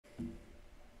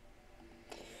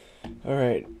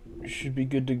Alright, should be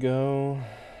good to go.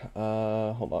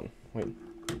 Hold on. Wait.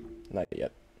 Not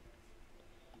yet.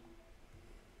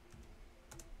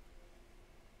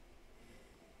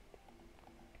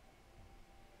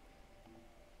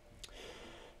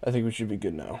 I think we should be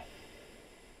good now.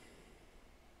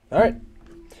 Alright.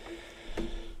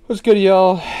 What's good,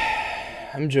 y'all?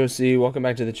 I'm Josie. Welcome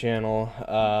back to the channel.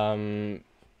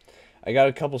 I got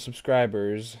a couple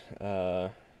subscribers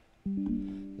that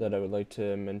I would like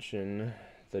to mention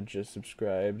that just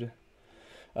subscribed.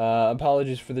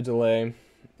 Apologies for the delay.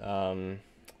 My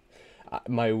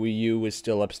Wii U was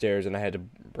still upstairs and I had to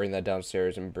bring that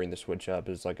downstairs and bring the Switch up.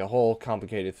 It's like a whole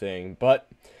complicated thing, but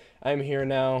I'm here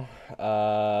now.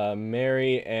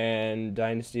 Mary and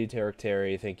Dynasty Tarek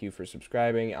Terry, thank you for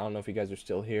subscribing. I don't know if you guys are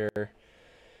still here.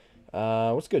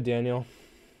 What's good, Daniel?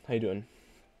 How you doing?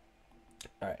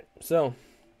 Alright, so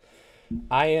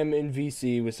I am in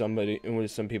VC with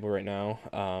some people right now.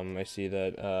 I see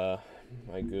that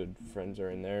my good friends are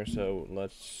in there, so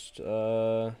let's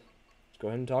go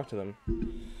ahead and talk to them.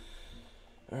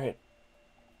 Alright.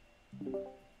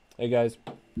 Hey guys.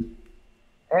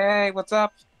 Hey, what's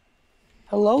up?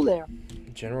 Hello there.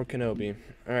 General Kenobi.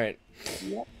 Alright.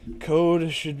 Yep.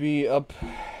 Code should be up.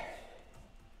 I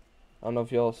don't know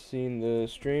if y'all seen the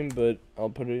stream, but I'll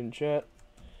put it in chat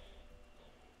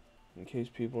in case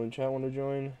people in chat want to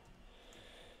join.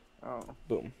 Oh.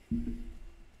 Boom.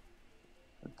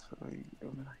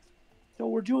 So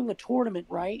we're doing a tournament,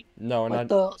 right? No, we're like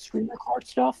not. the streamer card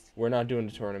stuff? We're not doing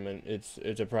a tournament.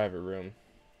 It's a private room.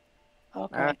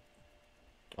 Okay.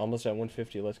 Almost at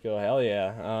 150. Let's go. Hell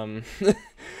yeah. I'm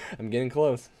getting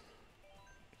close.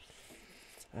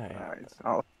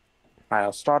 Alright.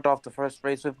 I'll start off the first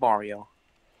race with Mario.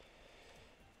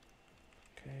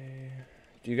 Okay.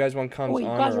 Do you guys want comms Wait, you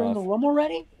on guys or are in the off? room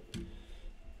already?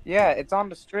 Yeah, it's on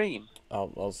the stream.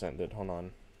 I'll send it. Hold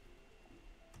on.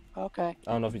 Okay.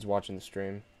 I don't know if he's watching the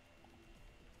stream.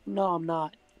 No, I'm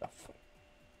not. Oh, fuck.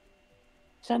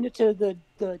 Send it to the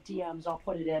DMs. I'll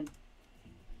put it in.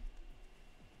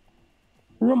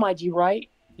 Room ID, right?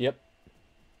 Yep.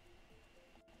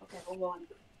 Okay, hold on.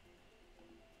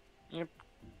 Yep.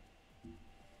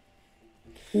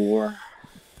 4.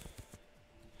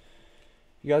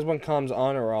 You guys want comms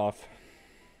on or off?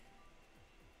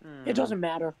 It doesn't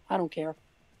matter. I don't care.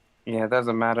 Yeah, it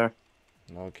doesn't matter.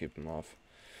 I'll keep them off.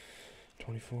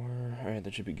 24. Alright,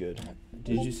 that should be good.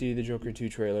 Did you see the Joker 2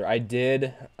 trailer? I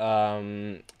did.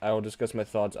 I will discuss my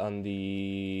thoughts on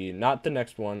the... Not the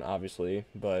next one, obviously,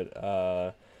 but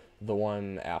the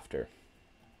one after.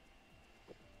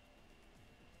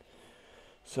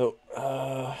 So,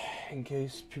 in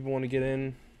case people want to get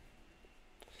in...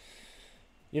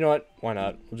 You know what? Why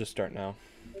not? We'll just start now.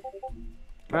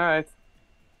 Alright.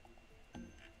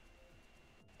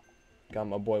 Got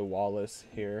my boy Wallace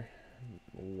here.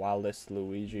 Wallace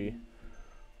Luigi.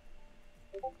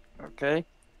 Okay.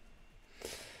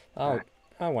 Oh,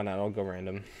 why not? I'll go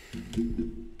random.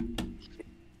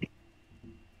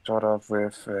 Start off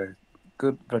with a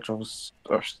good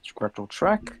retro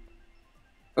track.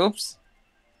 Oops.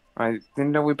 I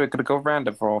didn't know we were gonna go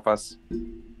random for all of us.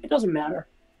 It doesn't matter.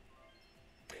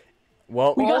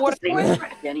 Well, We got what- the same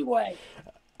track anyway.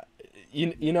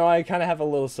 You know, I kind of have a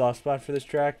little soft spot for this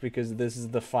track because this is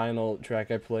the final track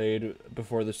I played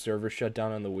before the server shut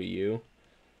down on the Wii U.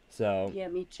 So, Yeah,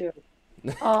 me too.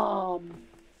 Well,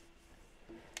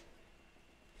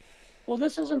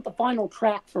 this isn't the final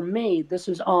track for me. This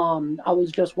is, I was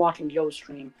just watching Joe's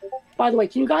stream. By the way,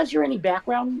 can you guys hear any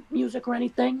background music or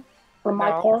anything from my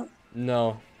No. part?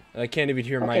 no, I can't even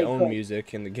hear my Okay, own good.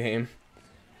 music in the game.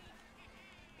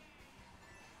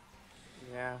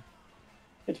 Yeah.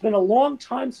 It's been a long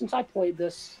time since I played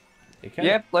this. It kinda,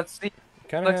 Yep, let's see.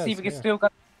 kinda Let's has, see if we can yeah. still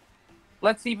got.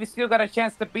 Let's see if we still got a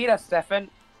chance to beat us, Stefan.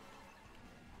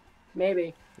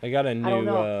 Maybe. I got a I don't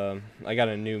new, I got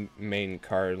a new main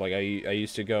card. Like I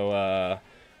used to go,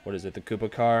 what is it, the Koopa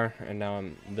car, and now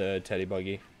I'm the Teddy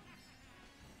Buggy.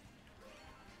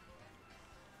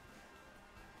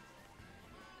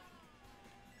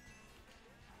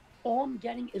 All I'm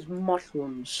getting is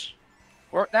mushrooms.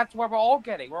 That's what we're all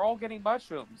getting. We're all getting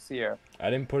mushrooms here. I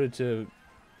didn't put it to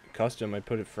custom. I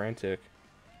put it frantic.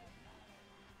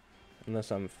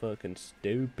 Unless I'm fucking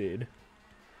stupid.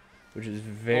 Which is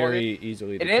very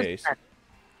easily the case.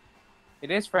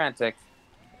 It is frantic.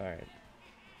 Alright.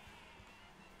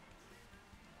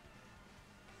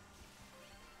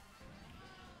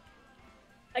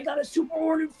 I got a super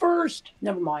order first.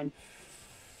 Never mind.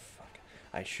 Fuck.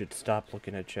 I should stop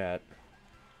looking at chat.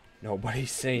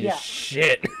 Nobody's saying Yeah.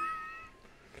 shit.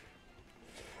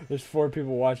 There's 4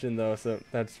 people watching though, so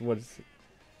that's what's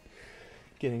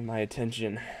getting my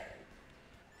attention.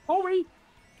 Hurry!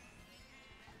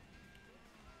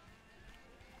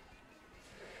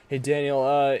 Hey Daniel,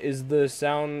 is the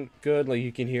sound good? Like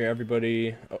you can hear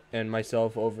everybody and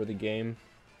myself over the game?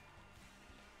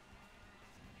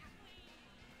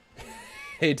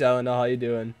 Hey Tylenol, how you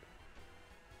doing?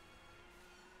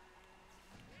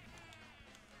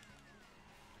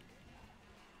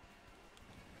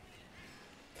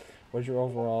 What's your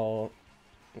overall...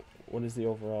 What is the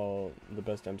overall... the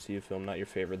best MCU film, not your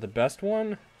favorite? The best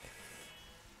one?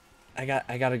 I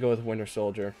gotta go with Winter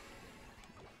Soldier.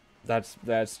 That's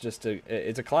just a...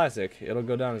 It's a classic. It'll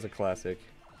go down as a classic.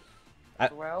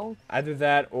 Well, Either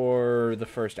that or the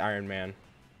first Iron Man.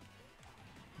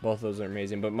 Both of those are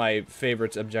amazing, but my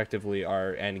favorites objectively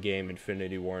are Endgame,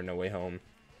 Infinity War, and No Way Home.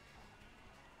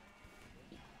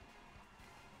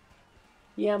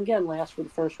 Yeah, I'm getting last for the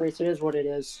first race. It is what it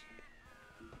is.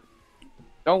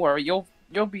 don't worry, you'll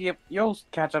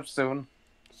catch up soon.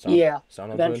 Yeah,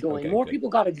 Sound all good? eventually. Okay, More good. people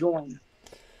got to join.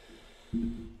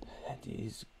 That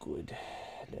is good.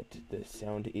 The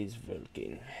sound is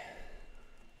working.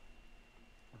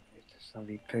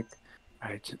 Somebody pick.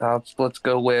 Alright, let's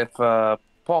go with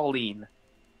Pauline.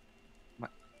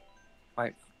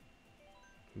 My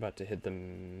About to hit the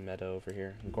meta over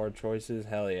here. Guard choices?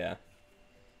 Hell yeah.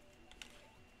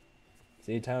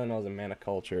 See, Tylenol's a man of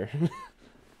culture.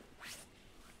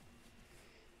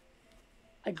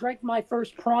 I drank my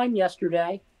first Prime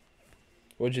yesterday.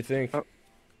 What'd you think? Oh.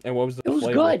 And what was the It was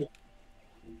flavor? good.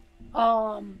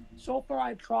 So far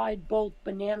I've tried both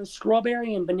banana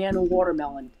strawberry and banana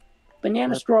watermelon.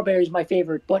 Banana strawberry is my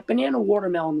favorite, but banana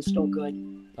watermelon is still good.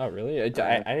 Oh, really? I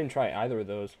didn't try either of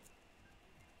those.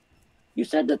 You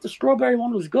said that the strawberry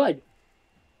one was good.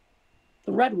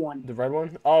 The red one. The red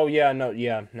one? Oh, yeah, no,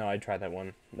 I tried that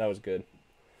one. That was good.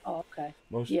 Oh, okay.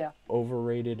 Most Yeah.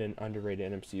 overrated and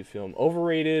underrated MCU film.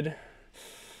 Overrated,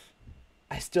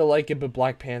 I still like it, but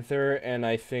Black Panther, and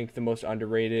I think the most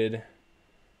underrated...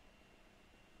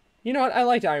 You know what? I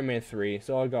liked Iron Man 3,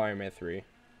 so I'll go Iron Man 3.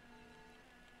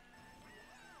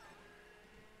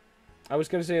 I was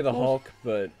going to say the Hulk,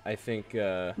 but I think...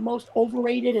 Most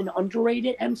overrated and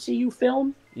underrated MCU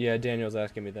film? Yeah, Daniel's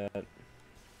asking me that.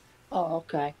 Oh,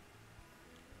 okay.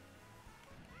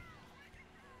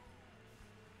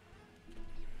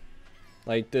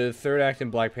 Like, the third act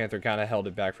in Black Panther kind of held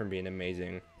it back from being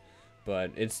amazing.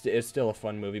 But it's still a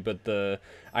fun movie. But the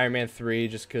Iron Man 3,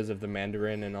 just because of the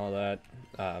Mandarin and all that,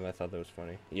 I thought that was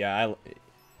funny. Yeah,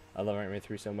 I love Iron Man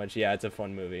 3 so much. Yeah, it's a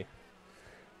fun movie.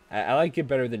 I like it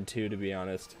better than 2, to be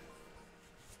honest.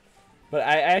 But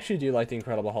I actually do like The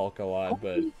Incredible Hulk a lot,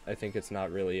 but I think it's not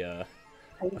really a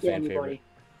fan favorite.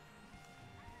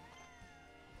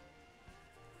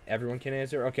 Everyone can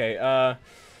answer? Okay,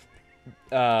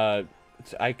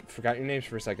 I forgot your names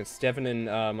for a second. Stefan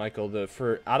and Michael,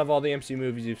 out of all the MCU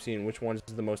movies you've seen, which one is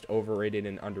the most overrated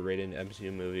and underrated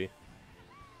MCU movie?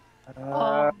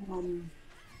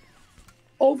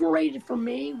 Overrated for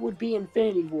me would be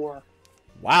Infinity War.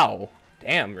 Wow.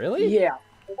 Damn, really? Yeah.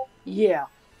 Yeah.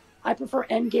 I prefer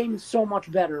Endgame so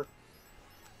much better.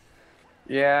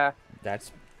 yeah.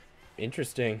 That's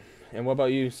interesting. And what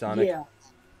about you, Sonic? Yeah.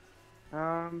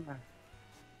 I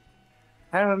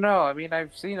don't know. I mean,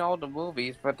 I've seen all the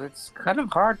movies, but it's kind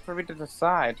of hard for me to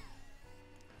decide.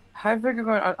 I think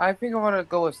I'm gonna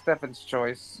go with Stefan's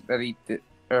choice that he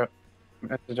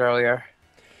mentioned earlier.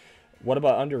 What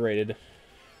about underrated?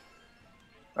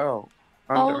 Oh,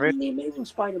 underrated. The Amazing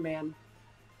Spider-Man.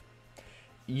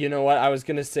 You know what? I was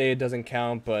gonna say it doesn't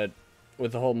count, but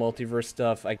with the whole multiverse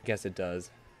stuff, I guess it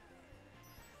does.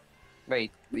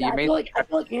 Wait, Yeah, I feel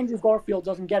like Andrew Garfield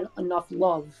doesn't get enough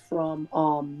love from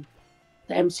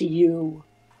the MCU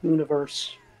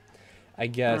universe. I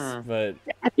guess, but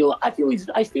I feel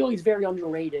he's very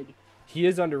underrated. he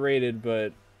is underrated,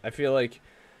 but I feel like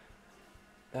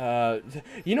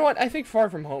you know what? I think Far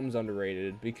From Home's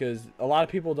underrated because a lot of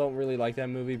people don't really like that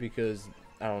movie because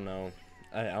I don't know.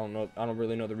 I don't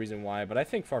really know the reason why, but I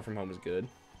think Far From Home is good.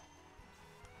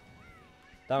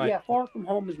 Yeah, Far From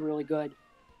Home is really good.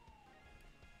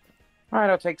 Alright,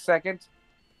 I'll take second.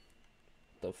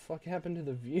 The fuck happened to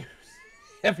the views?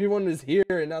 Everyone was here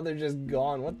and now they're just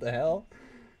gone. What the hell?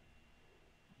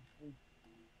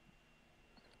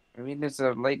 I mean, it's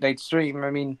a late night stream. I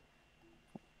mean,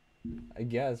 I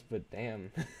guess, but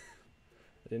damn. I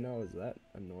didn't know it was that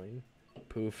annoying.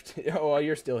 Poofed. Oh, well,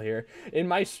 you're still here. In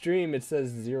my stream, it says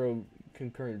 0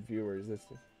 concurrent viewers. This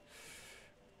is...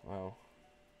 Wow.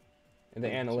 And the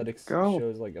analytics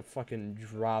shows like a fucking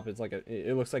drop. It's like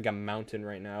it looks like a mountain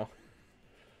right now.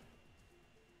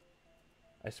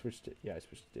 I switched it. Yeah, I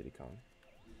switched to Diddy Kong.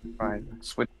 fine.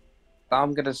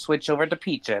 I'm gonna switch over to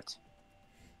Peachette.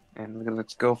 And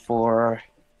let's go for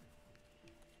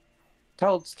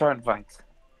Toad's Turnpike.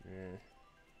 Yeah.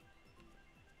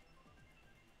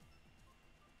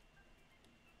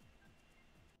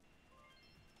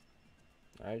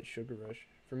 All right, Sugar Rush.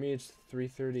 For me, it's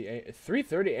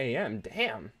 3:30 a.m.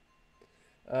 Damn.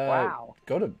 Wow.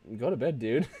 Go to bed,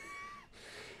 dude.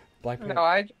 Black No, Panther.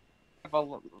 I have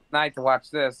a night to watch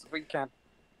this. We can't.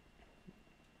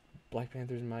 Black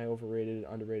Panther's my overrated,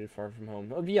 underrated, Far From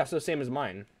Home. Oh, yeah, so same as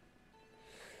mine.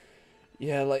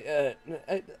 Yeah, like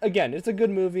again, it's a good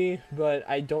movie, but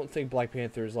I don't think Black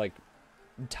Panther is like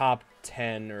top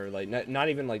 10 or like not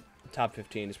even like top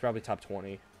 15. It's probably top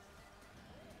 20.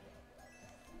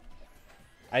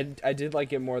 I did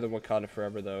like it more than Wakanda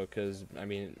Forever though, because I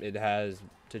mean it has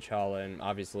T'Challa, and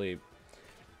obviously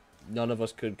none of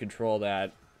us could control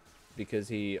that because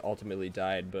he ultimately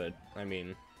died. But I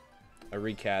mean, a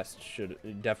recast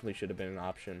definitely should have been an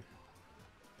option.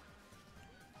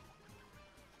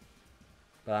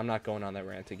 But I'm not going on that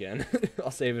rant again.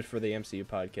 I'll save it for the MCU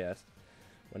podcast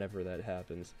whenever that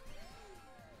happens.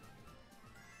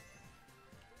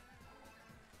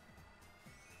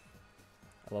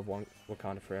 I love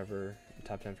Wakanda Forever.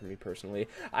 Top 10 for me personally.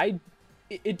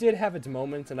 It did have its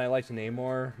moments, and I liked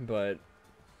Namor, but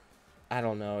I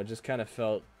don't know. It just kind of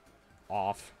felt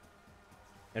off,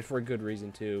 and for a good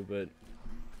reason too. But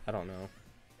I don't know.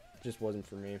 It just wasn't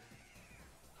for me.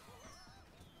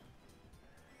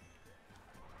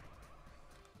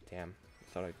 Damn,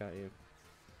 I thought I got you.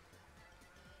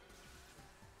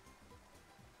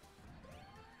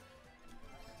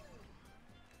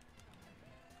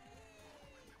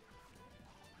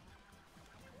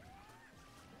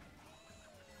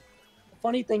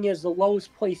 Funny thing is, the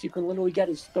lowest place you can literally get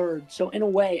is third. So in a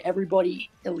way, everybody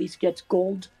at least gets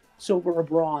gold, silver, or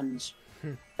bronze.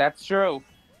 That's true.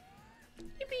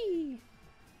 Yippee!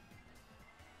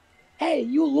 Hey,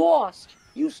 you lost.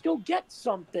 You still get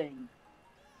something.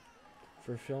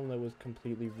 For a film that was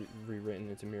completely rewritten,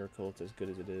 it's a miracle it's as good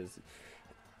as it is.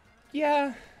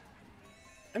 Yeah,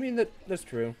 I mean that's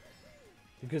true,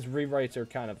 because rewrites are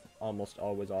kind of almost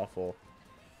always awful.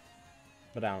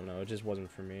 But I don't know, it just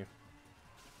wasn't for me.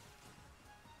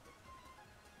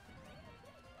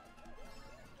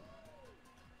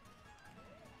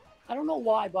 I don't know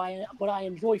why, but I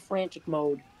enjoy frantic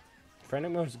mode.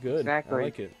 Frantic mode's good. Exactly. I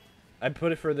like it. I'd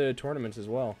put it for the tournaments as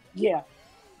well. Yeah.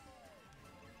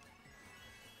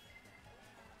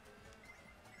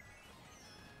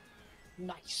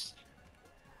 Nice.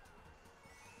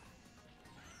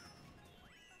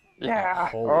 Yeah.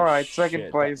 Holy All right, second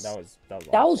shit, place. That was That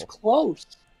awful. was close.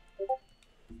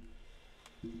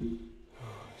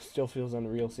 Still feels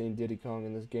unreal seeing Diddy Kong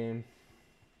in this game.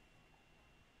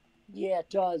 Yeah, it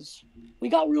does. We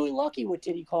got really lucky with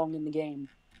Diddy Kong in the game.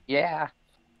 Yeah.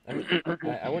 I mean,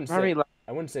 I wouldn't Very say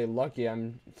I wouldn't say lucky.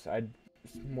 I'd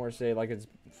more say like it's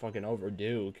fucking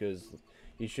overdue, because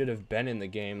he should have been in the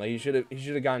game. Like he should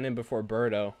have gotten in before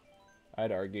Birdo,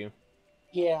 I'd argue.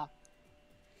 Yeah.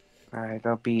 All right,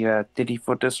 that'll be Diddy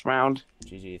for this round.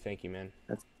 GG, thank you, man.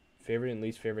 That's- Favorite and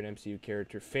least favorite MCU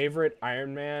character. Favorite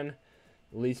Iron Man,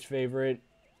 least favorite.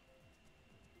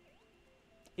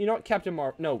 You know what, Captain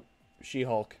Marvel? No,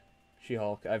 She-Hulk.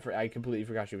 She-Hulk. I completely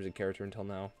forgot she was a character until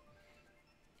now.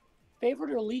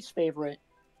 Favorite or least favorite?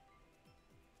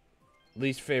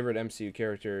 Least favorite MCU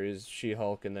character is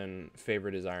She-Hulk, and then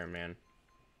favorite is Iron Man.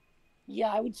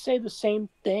 Yeah, I would say the same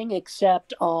thing,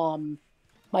 except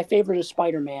my favorite is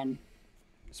Spider-Man.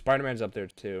 Spider-Man's up there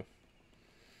too.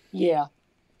 Yeah.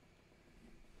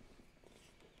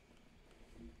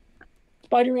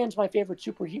 Spider-Man's my favorite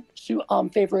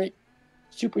favorite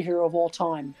superhero of all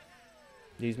time.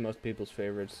 He's most people's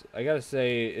favorites. I gotta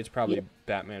say, it's probably Yeah.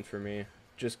 Batman for me,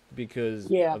 just because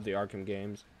Yeah. of the Arkham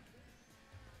games.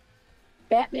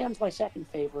 Batman's my second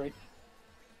favorite.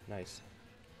 Nice.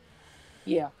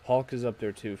 Yeah. Hulk is up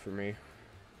there too for me.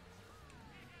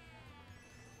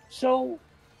 So,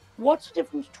 what's the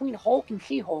difference between Hulk and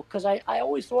She-Hulk? Because I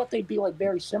always thought they'd be like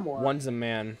very similar. One's a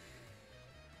man.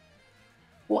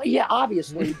 Well, yeah,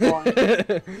 obviously, but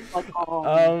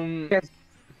like,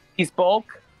 He's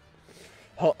bulk.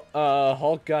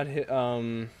 Hulk got hit.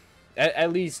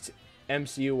 At least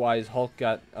MCU wise, Hulk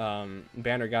got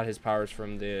Banner got his powers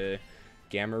from the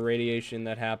gamma radiation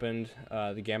that happened,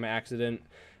 the gamma accident.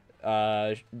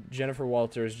 Jennifer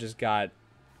Walters just got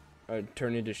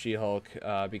turned into She-Hulk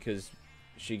because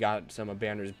she got some of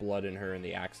Banner's blood in her in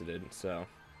the accident. So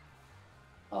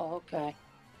oh, okay.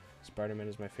 Spider-Man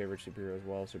is my favorite superhero as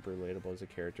well. Super relatable as a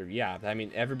character. Yeah, I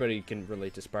mean everybody can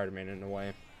relate to Spider-Man in a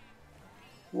way.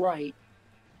 Right.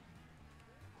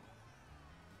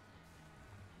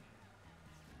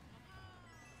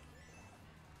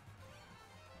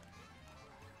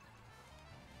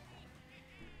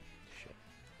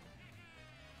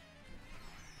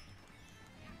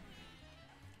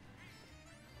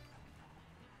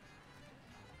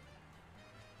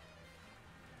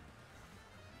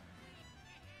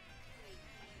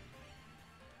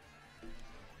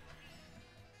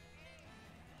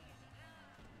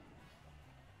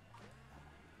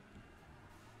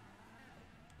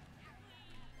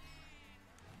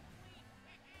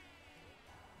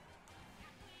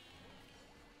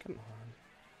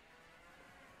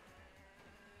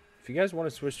 If you guys want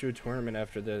to switch to a tournament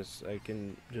after this, I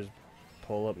can just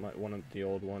pull up one of the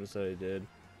old ones that I did.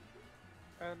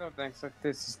 I don't think so.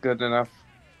 This is good enough.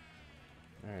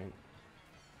 Alright.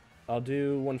 I'll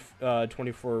do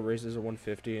 24 races at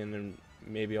 150, and then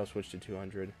maybe I'll switch to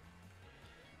 200.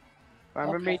 Fine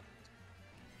with me.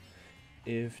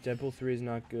 If Deadpool 3 is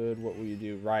not good, what will you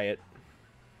do? Riot.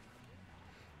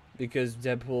 Because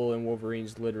Deadpool and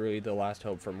Wolverine's literally the last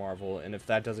hope for Marvel, and if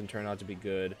that doesn't turn out to be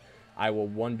good, I will,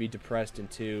 1, be depressed, and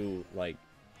 2, like,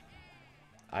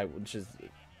 I will just,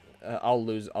 I'll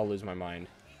lose my mind.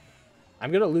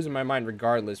 I'm gonna lose my mind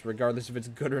regardless if it's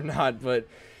good or not, but,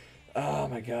 oh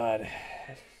my god.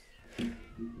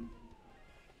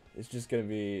 It's just gonna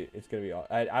be,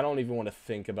 I don't even want to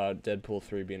think about Deadpool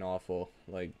 3 being awful.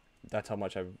 Like, that's how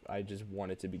much I just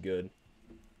want it to be good.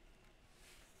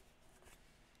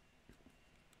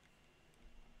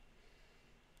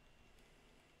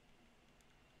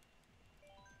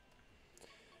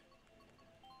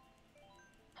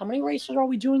 How many races are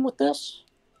we doing with this?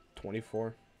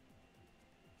 24.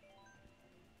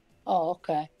 Oh,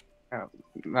 okay. Oh,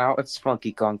 now it's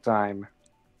Funky Kong time.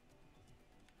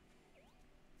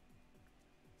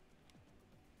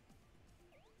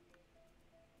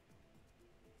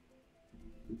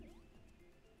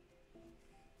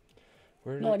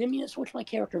 No, I didn't mean to switch my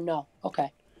character. No.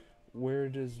 Okay. Where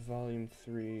does Volume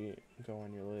 3 go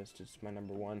on your list? It's my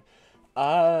number 1.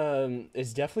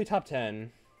 It's definitely top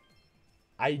 10.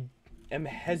 I am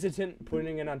hesitant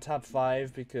putting it on top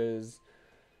 5 because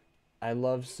I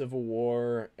love Civil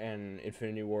War and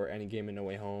Infinity War, Endgame, and No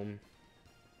Way Home,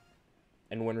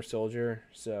 and Winter Soldier.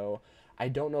 So I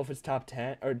don't know if it's top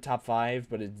 10 or top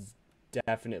 5, but it's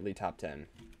definitely top 10.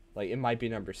 Like, it might be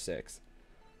number 6.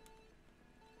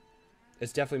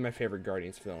 It's definitely my favorite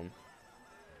Guardians film.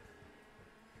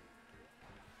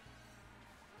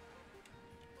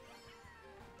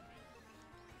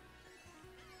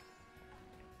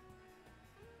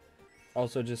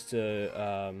 Also, just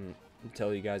to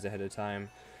tell you guys ahead of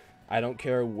time, I don't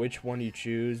care which one you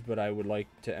choose, but I would like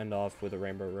to end off with a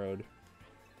Rainbow Road.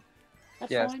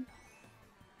 That's Yes. fine.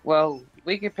 Well,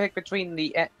 we could pick between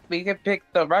we could pick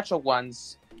the retro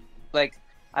ones. Like,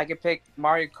 I could pick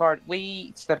Mario Kart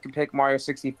Wii, Steph can pick Mario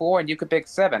 64, and you could pick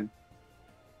 7.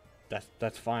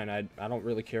 That's fine. I don't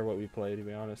really care what we play, to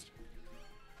be honest.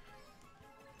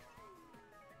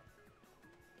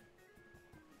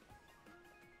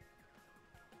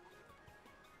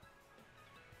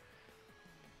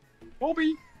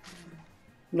 Bobby.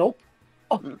 Nope.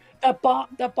 Oh, that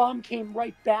bomb came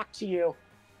right back to you.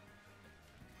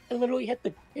 It literally hit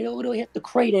the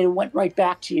crate and it went right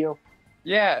back to you.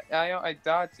 Yeah, I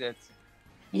dodged it.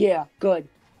 Yeah, good.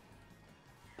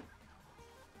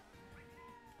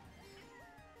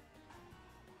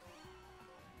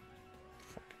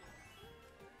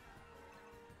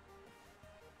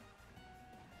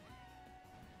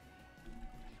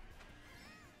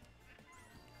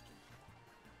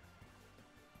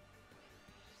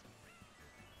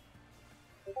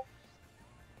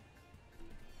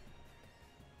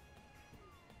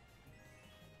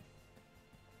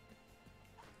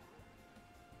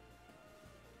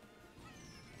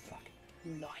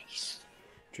 Nice.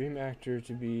 Dream actor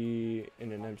to be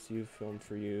in an MCU film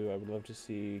for you. I would love to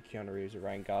see Keanu Reeves or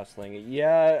Ryan Gosling.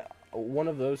 Yeah, one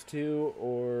of those two,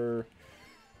 or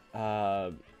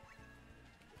yeah,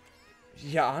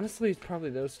 honestly, it's probably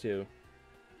those two.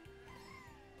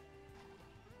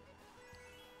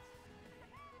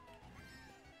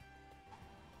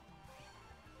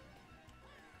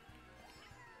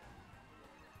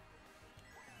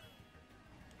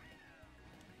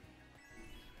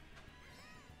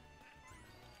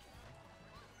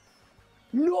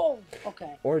 No.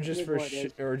 Okay. Or just It for is what it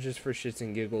is. or just for shits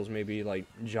and giggles, maybe like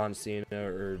John Cena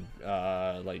or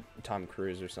like Tom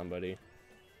Cruise or somebody.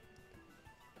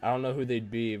 I don't know who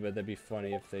they'd be, but that'd be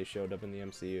funny if they showed up in the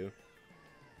MCU.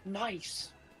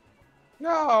 Nice.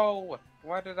 No!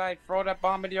 Why did I throw that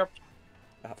bomb at your...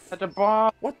 Ah, at the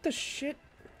bomb? What the shit?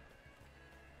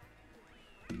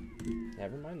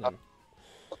 Never mind then.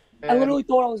 I literally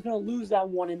thought I was gonna lose that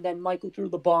one, and then Michael threw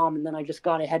the bomb, and then I just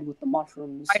got ahead with the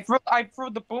mushrooms. I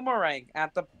threw the boomerang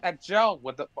at Joe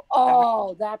with the...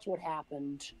 Oh, that's what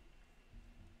happened.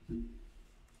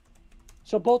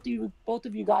 So both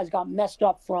of you guys got messed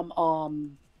up from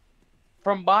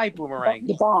From my boomerang.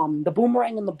 the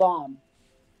boomerang and the bomb.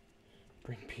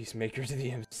 Bring Peacemaker to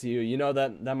the MCU. You know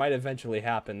that might eventually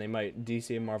happen. They might,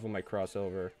 DC and Marvel might cross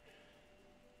over.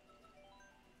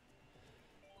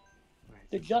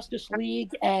 The Justice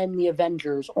League and the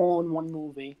Avengers all in one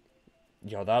movie.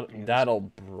 Yo, that'll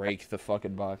break the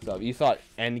fucking box up. You thought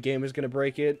Endgame was gonna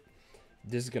break it?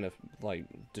 This is gonna like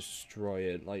destroy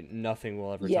it. Like nothing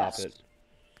will ever Yes. top it.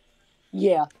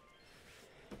 Yeah.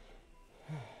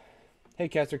 Hey,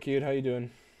 cats are cute. How you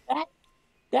doing?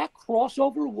 That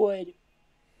crossover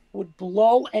would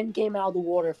blow Endgame out of the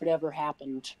water if it ever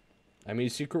happened. I mean,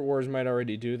 Secret Wars might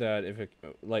already do that if it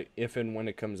if and when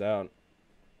it comes out.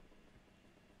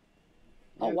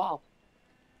 Oh wow.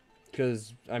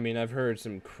 Because I mean, I've heard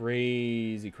some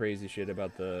crazy shit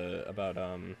about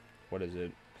what is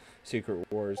it, Secret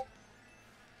Wars.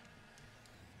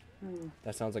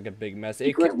 That sounds like a big mess.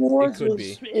 Secret Wars it could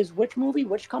be. is which movie?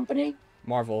 Which company?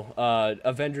 Marvel.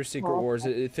 Avengers Secret Wars.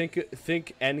 Think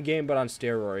Endgame, but on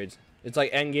steroids. It's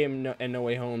like Endgame and No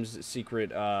Way Home's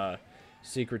secret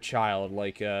child.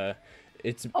 Like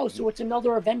it's. Oh, so it's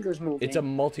another Avengers movie. It's a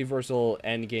multiversal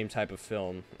Endgame type of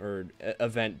film or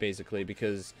event, basically,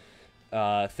 because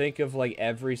think of like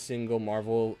every single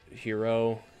Marvel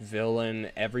hero,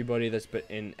 villain, everybody that's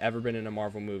ever been in a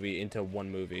Marvel movie into one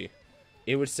movie.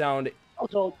 It would sound.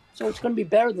 Oh, so it's going to be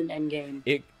better than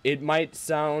Endgame. It might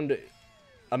sound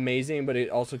amazing, but it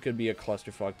also could be a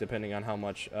clusterfuck depending on how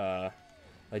much,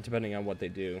 depending on what they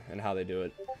do and how they do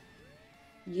it.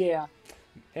 Yeah.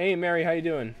 Hey, Mary, how you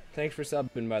doing? Thanks for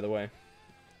subbing, by the way.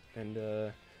 And,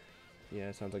 yeah,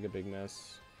 it sounds like a big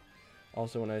mess.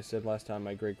 Also, when I said last time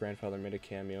my great-grandfather made a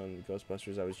cameo in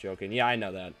Ghostbusters, I was joking. Yeah, I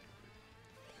know that.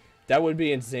 That would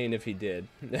be insane if he did.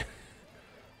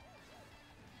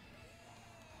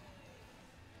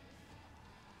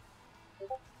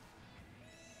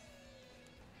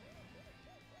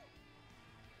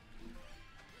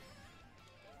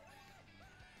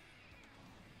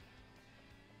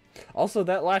 Also,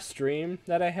 that last stream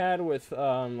that I had with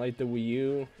like the Wii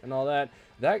U and all that,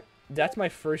 that's my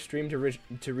first stream to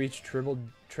reach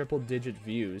triple digit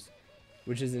views,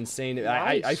 which is insane.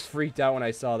 Nice. I freaked out when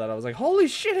I saw that. I was like, holy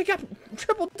shit, I got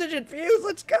triple digit views.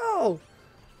 Let's go.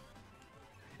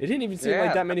 It didn't even seem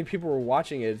like that many people were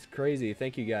watching it. It's crazy.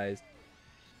 Thank you guys.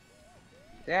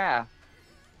 Yeah.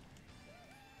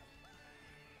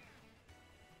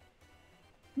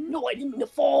 No, I didn't mean to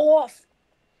fall off.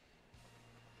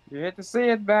 You hate to see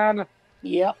it, man.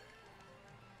 Yep.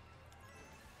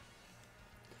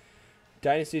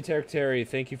 Dynasty Terry,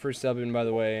 thank you for subbing, by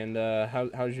the way. And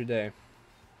how's your day?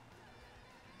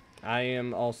 I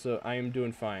am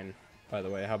doing fine, by the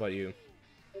way. How about you?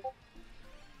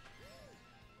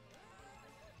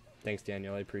 Thanks,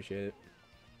 Daniel. I appreciate it.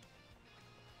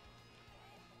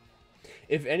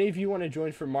 If any of you want to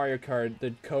join for Mario Kart,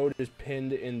 the code is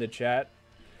pinned in the chat.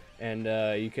 And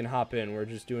you can hop in. We're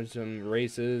just doing some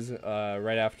races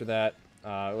right after that.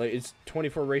 It's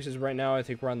 24 races right now. I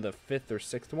think we're on the 5th or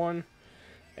 6th one.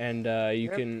 And you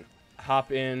can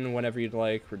hop in whenever you'd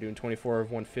like. We're doing 24 of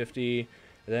 150,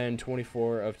 then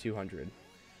 24 of 200.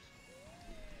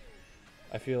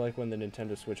 I feel like when the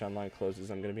Nintendo Switch Online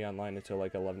closes, I'm going to be online until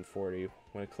like 11:40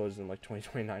 when it closes in like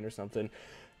 2029 or something.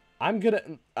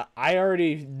 I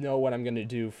already know what I'm gonna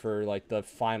do for like the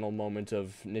final moment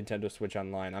of Nintendo Switch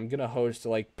Online. I'm gonna host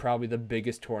like probably the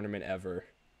biggest tournament ever.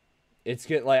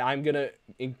 I'm gonna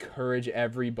encourage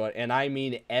everybody, and I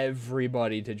mean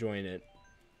everybody, to join it.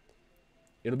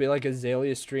 It'll be like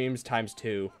Azalea streams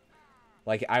 ×2.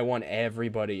 Like, I want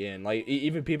everybody in. Like,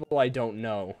 even people I don't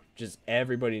know. Just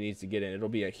everybody needs to get in. It'll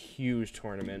be a huge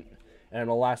tournament, and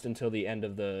it'll last until the end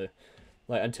of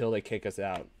until they kick us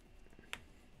out.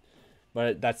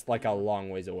 But that's like a long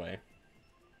ways away.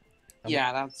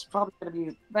 Yeah, that's probably gonna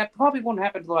be. That probably won't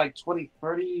happen until like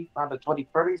 2030, around the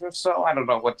 2030s or so. I don't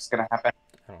know what's gonna happen.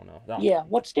 I don't know. Yeah,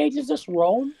 what stage is this?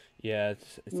 Rome? Yeah,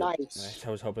 it's nice.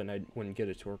 I was hoping I wouldn't get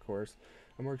a tour course.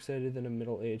 I'm more excited than a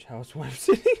middle-aged housewife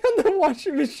sitting on the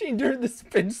washing machine during the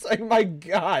spin cycle. My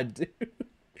God,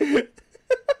 dude.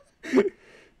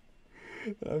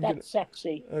 That's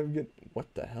sexy. What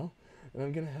the hell?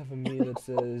 I'm gonna have a me that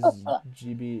says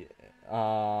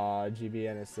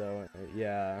GBNSO.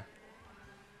 Yeah.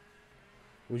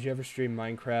 Would you ever stream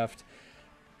Minecraft?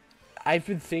 I've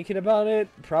been thinking about it.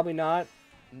 Probably not.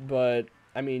 But,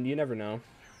 I mean, you never know.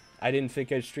 I didn't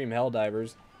think I'd stream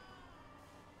Helldivers.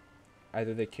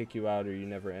 Either they kick you out or you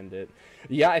never end it.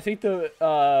 Yeah, I think the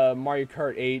Mario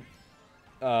Kart 8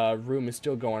 room is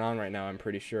still going on right now, I'm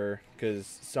pretty sure. Because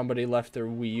somebody left their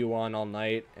Wii U on all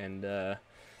night and they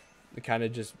kind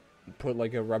of just put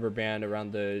like a rubber band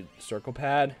around the circle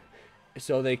pad.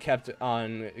 So they kept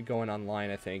on going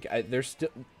online, I think. They're still...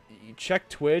 Check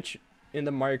Twitch in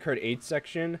the Mario Kart 8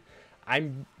 section.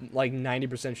 I'm like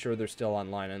 90% sure they're still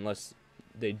online unless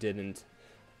they didn't.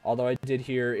 Although I did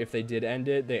hear if they did end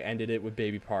it, they ended it with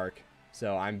Baby Park.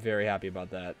 So I'm very happy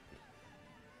about that.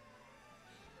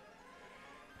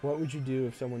 What would you do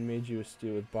if someone made you a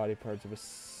stew with body parts of a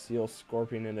seal,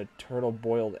 scorpion, and a turtle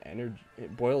boiled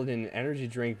in energy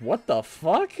drink? What the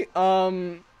fuck?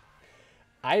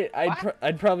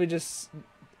 I'd probably just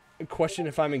question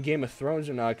if I'm in Game of Thrones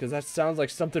or not, because that sounds like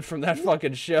something from that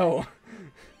fucking show.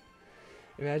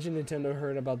 Imagine Nintendo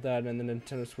heard about that and the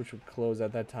Nintendo Switch would close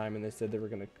at that time, and they said they were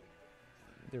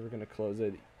gonna close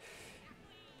it.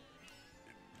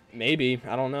 Maybe,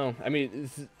 I don't know. I mean,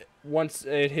 once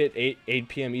it hit 8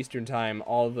 p.m. Eastern time,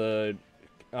 all the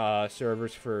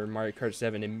servers for Mario Kart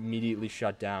 7 immediately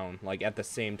shut down, like at the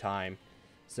same time.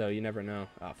 So you never know.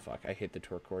 Oh fuck! I hate the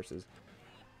tour courses.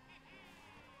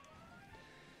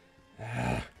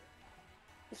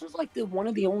 This is like one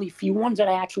of the only few ones that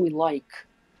I actually like.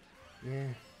 Yeah.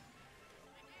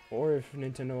 Or if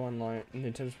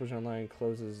Nintendo Switch Online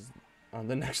closes on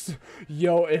the next...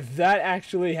 Yo, if that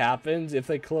actually happens, if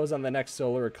they close on the next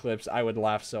solar eclipse, I would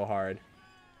laugh so hard.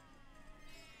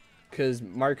 Because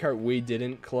Mario Kart Wii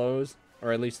didn't close,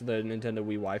 or at least the Nintendo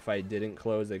Wii Wi-Fi didn't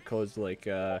close. They closed like,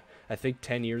 I think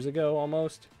 10 years ago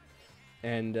almost.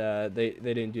 And they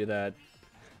didn't do that.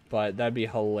 But that'd be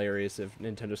hilarious if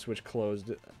Nintendo Switch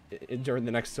closed during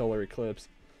the next solar eclipse.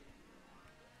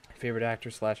 Favorite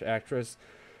actor / actress?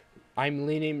 I'm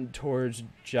leaning towards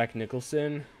Jack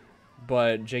Nicholson,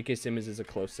 but J.K. Simmons is a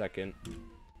close second.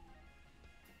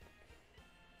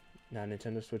 Now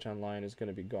Nintendo Switch Online is going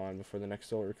to be gone before the next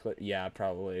solar eclipse. Yeah,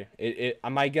 probably.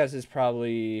 My guess is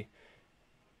probably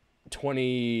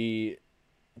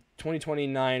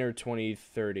 2029 or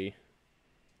 2030.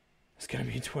 It's going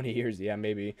to be 20 years. Yeah,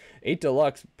 maybe. 8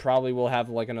 Deluxe probably will have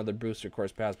like another booster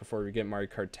course pass before we get Mario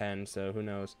Kart 10, so who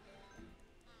knows.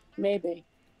 Maybe.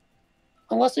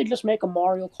 Unless they just make a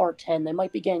Mario Kart 10. They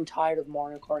might be getting tired of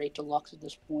Mario Kart 8 Deluxe at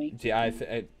this point. Yeah,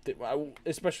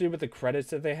 especially with the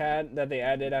credits that they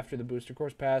added after the booster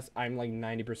course pass, I'm like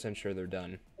 90% sure they're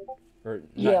done. Or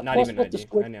yeah, not even 90,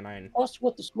 99. Plus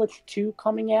with the Switch 2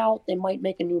 coming out, they might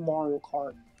make a new Mario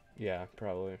Kart. Yeah,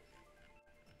 probably.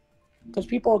 Because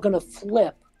people are going to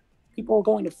flip. People are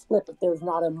going to flip if there's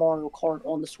not a Mario Kart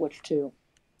on the Switch 2.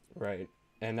 Right.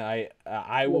 And I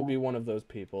will be one of those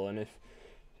people. And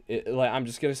I'm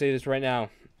just going to say this right now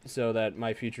so that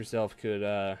my future self could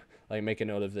like make a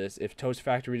note of this. If Toast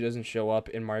Factory doesn't show up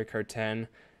in Mario Kart 10,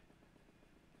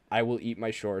 I will eat my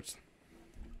shorts.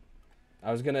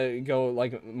 I was going to go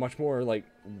like much more weird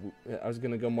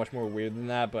than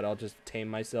that, but I'll just tame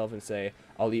myself and say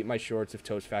I'll eat my shorts if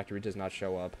Toast Factory does not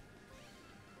show up.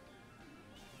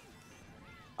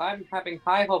 I'm having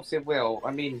high hopes it will. I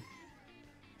mean,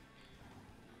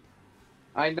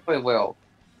 I know it will.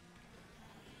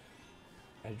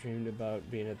 I dreamed about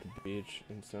being at the beach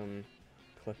and some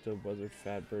klepto buzzard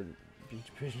fatbird beach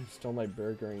pigeon stole my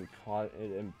burger and caught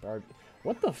it and barbed.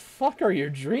 What the fuck are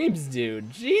your dreams, dude?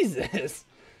 Jesus!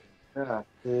 Yeah,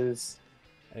 it is.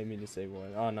 I didn't mean to say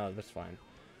what. Oh no, that's fine.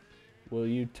 Will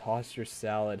you toss your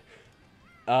salad?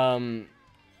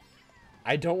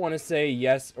 I don't want to say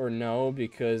yes or no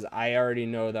because I already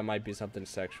know that might be something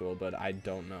sexual, but I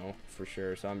don't know for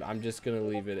sure. So I'm just gonna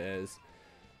leave it as.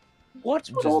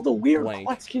 What's with all the weird blank.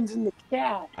 questions in the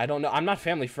chat? I don't know. I'm not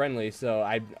family friendly, so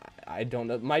I don't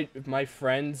know. My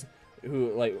friends who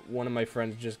one of my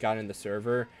friends just got in the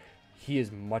server. He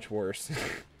is much worse.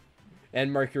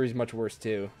 And Mercury's much worse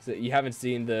too. So you haven't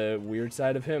seen the weird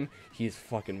side of him. He's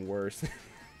fucking worse.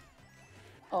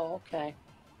 Oh, okay.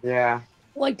 Yeah.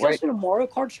 Like, just in a Mario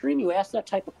Kart stream, you ask that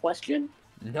type of question?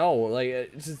 No, like,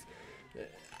 it's just...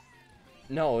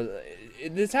 No,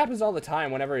 this happens all the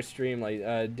time whenever I stream, like,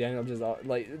 Daniel just...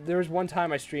 Like, there was one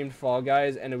time I streamed Fall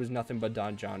Guys, and it was nothing but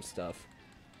Don John stuff.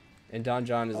 And Don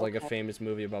John is, like, a famous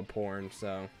movie about porn,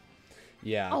 so...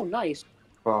 Yeah. Oh, nice.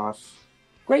 Boss.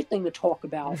 Great thing to talk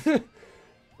about.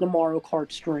 The Mario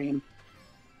Kart stream.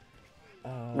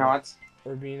 No, it's...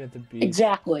 Or being at the beach.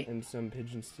 Exactly. And some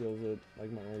pigeon steals it,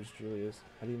 like my orange Julius.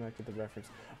 How do you not get the reference?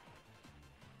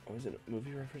 Oh, is it a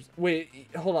movie reference? Wait,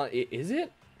 hold on. Is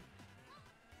it?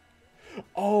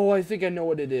 Oh, I think I know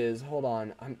what it is. Hold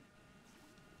on.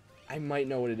 I might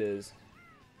know what it is.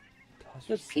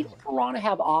 Does Peter Piranha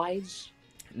have eyes?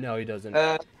 No, he doesn't.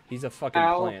 He's a fucking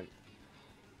plant.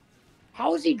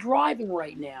 How is he driving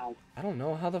right now? I don't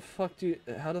know. How the fuck do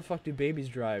babies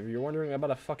drive? You're wondering about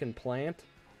a fucking plant?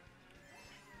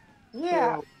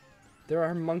 Yeah. There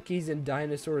are monkeys and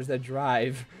dinosaurs that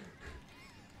drive.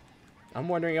 I'm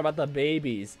wondering about the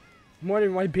babies. I'm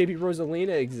wondering why baby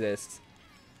Rosalina exists.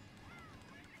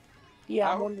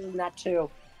 Yeah, I'm wondering that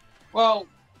too. Well,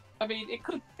 I mean, it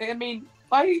could. I mean,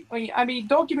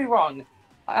 don't get me wrong.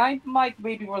 I like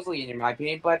baby Rosalina in my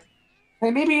opinion, but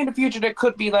And maybe in the future there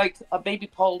could be like a baby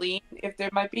Pauline, if there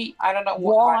might be. I don't know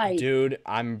what. Why? Dude,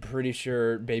 I'm pretty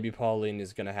sure Baby Pauline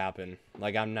is gonna happen.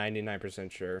 Like, I'm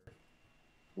 99% sure.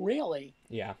 Really?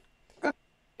 Yeah.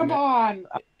 Come on.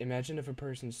 Imagine if a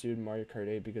person sued Mario Kart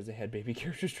 8 because they had baby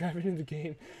characters driving in the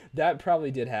game. That probably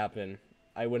did happen.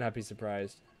 I would not be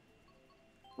surprised.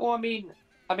 Well,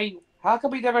 how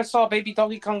come we never saw Baby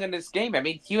Donkey Kong in this game? I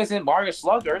mean, he was in Mario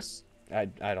Sluggers. I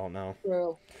don't know.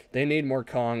 True. They need more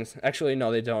Kongs. Actually,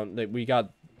 no, they don't. We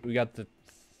got the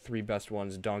three best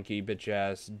ones: Donkey, Bitch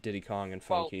Ass, Diddy Kong, and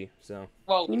Funky. So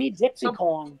Well, We need Dixie some-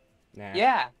 Kong. nah.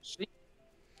 yeah.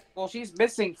 She's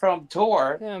missing from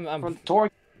tour. Yeah, From tour.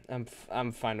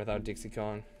 I'm fine without Dixie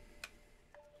Kong.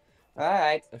 All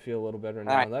right. I feel a little better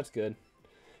now. Alright. That's good.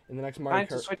 In the next Mario Time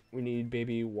to Kart, switch. we need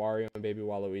Baby Wario and Baby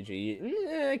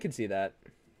Waluigi. I can see that.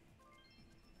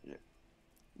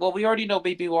 Well, we already know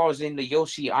Baby Wario was in the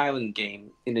Yoshi Island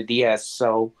game in the DS,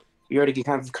 so we already can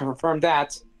kind of confirm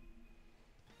that.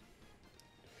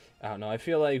 I don't know. I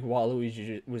feel like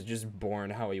Waluigi was just born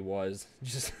how he was,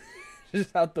 just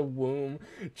out the womb,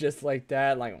 just like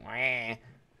that, like wah.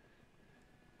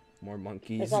 More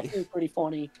monkeys. It's actually pretty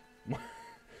funny.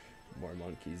 More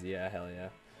monkeys. Yeah, hell yeah.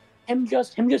 Him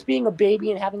just being a baby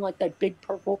and having like that big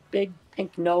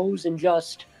pink nose and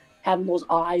just having those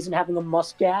eyes and having a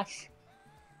mustache.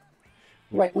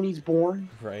 Right when he's born.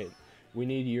 Right. We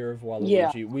need Year of Waluigi.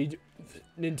 Yeah.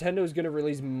 Nintendo's gonna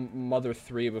release Mother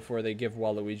 3 before they give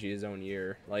Waluigi his own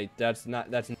year. Like that's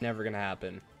never gonna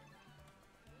happen.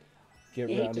 You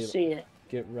hate to see it.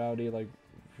 Get rowdy like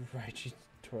Ryuichi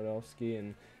Twardowski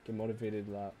and get motivated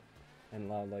and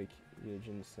loud like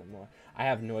Eugene Simoa. I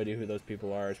have no idea who those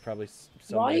people are. It's probably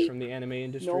somebody Right? from the anime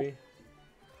industry. Nope.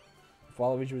 If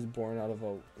Waluigi was born out of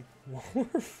a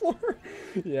Waller floor,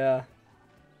 yeah.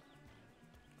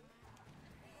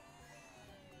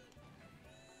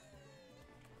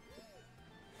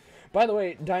 By the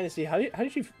way, Dynasty, how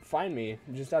did you find me?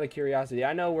 Just out of curiosity.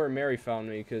 I know where Mary found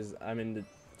me because I'm in the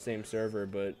same server,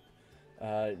 but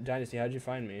Dynasty, how did you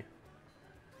find me?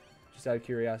 Just out of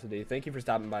curiosity. Thank you for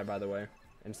stopping by the way,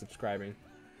 and subscribing.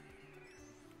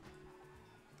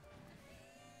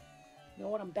 You know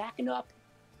what? I'm backing up.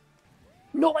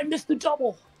 No, I missed the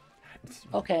double.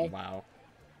 Okay. Wow.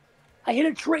 I hit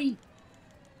a tree.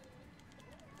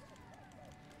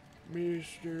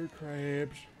 Mr. Krabs.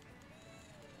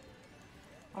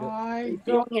 Are you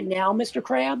doing it now, Mr.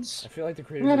 Krabs? I feel like the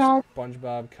creators of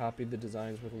SpongeBob copied the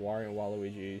designs with Wario and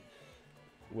Waluigi,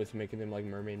 with making them like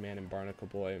Mermaid Man and Barnacle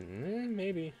Boy.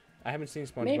 Maybe. I haven't seen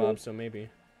SpongeBob, Maybe. so maybe.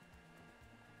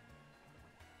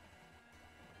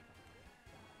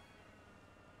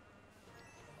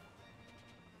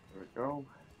 There we go.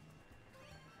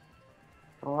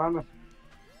 Oh, I'm.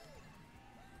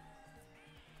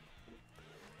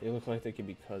 They look like they could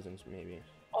be cousins, maybe.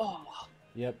 Oh,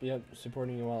 Yep,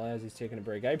 supporting you while as he's taking a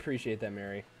break. I appreciate that,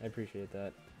 Mary. I appreciate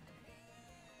that.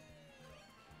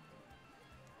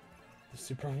 The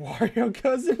Super Wario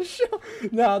cousin show?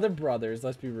 No, they're brothers,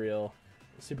 let's be real.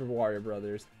 Super Wario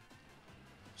brothers.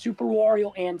 Super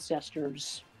Wario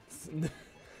ancestors.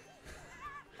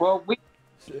 Well,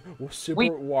 Super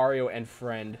Wario and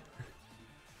friend.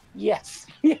 Yes.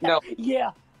 Yeah. No.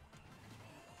 Yeah.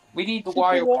 we need the Super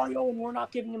Wario. Wario, and we're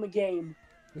not giving him a game.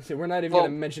 So we're not even Well,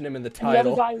 gonna mention him in the And the other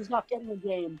title. guy who's not getting a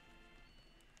game.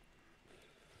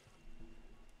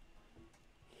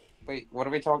 Wait, what are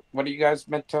we talking? What are you guys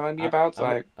telling me about?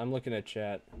 I'm looking at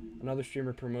chat. Another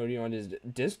streamer promoting on his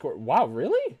Discord. Wow,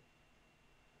 really?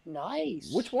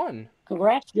 Nice. Which one?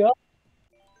 Congrats, Joe.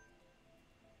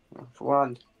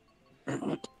 One.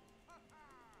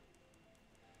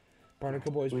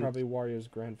 Barnacle Boy's probably Wario's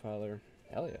grandfather.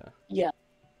 Hell yeah. Yeah.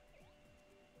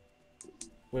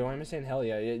 Wait, why am I saying hell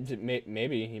yeah?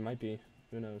 Maybe he might be.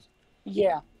 Who knows?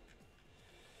 Yeah.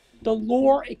 The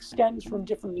lore extends from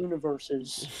different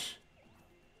universes.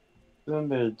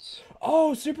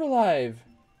 Oh, Super Live.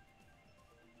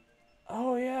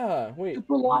 Oh yeah. Wait.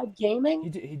 Super Live Gaming? He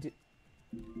did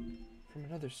from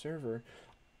another server.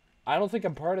 I don't think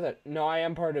I'm part of that. No, I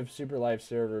am part of Super Live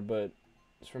server, but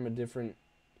it's from a different.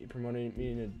 You promoting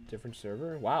me in a different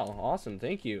server? Wow, awesome.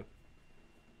 Thank you.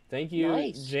 Thank you,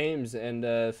 Nice. James, and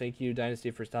thank you, Dynasty,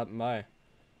 for stopping by.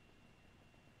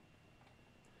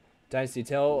 Dynasty,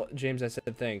 tell James I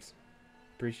said thanks.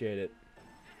 Appreciate it.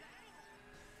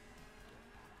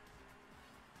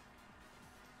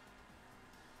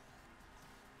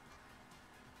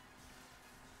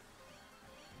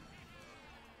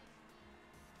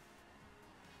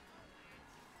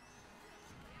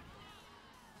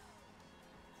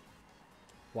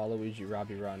 Waluigi,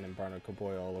 Robbie Rotten, and Barnacle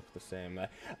Boy all look the same.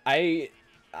 I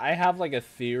I have like a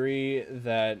theory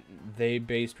that they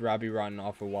based Robbie Rotten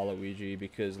off of Waluigi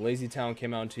because Lazy Town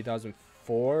came out in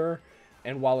 2004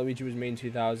 and Waluigi was made in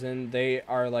 2000. They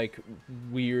are like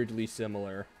weirdly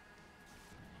similar.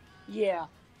 Yeah.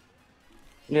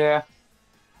 Yeah.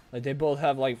 Like they both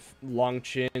have like long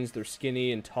chins. They're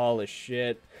skinny and tall as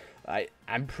shit.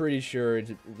 I'm pretty sure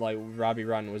it's, like Robbie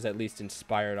Rotten was at least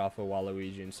inspired off of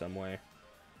Waluigi in some way.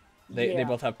 They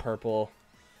both have purple.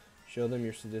 Show them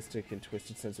your sadistic and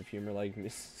twisted sense of humor, like me.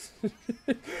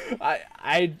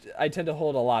 I tend to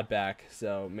hold a lot back,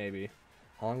 so maybe.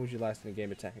 How long would you last in a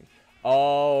game attacking?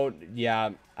 Oh yeah,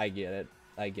 I get it.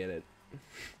 I get it.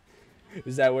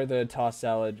 Is that where the tossed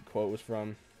salad quote was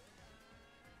from?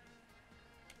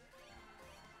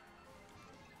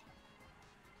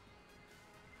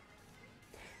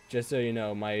 Just so you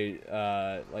know, my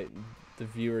like the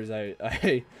viewers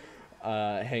I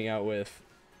hang out with,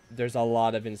 there's a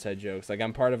lot of inside jokes. Like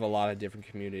I'm part of a lot of different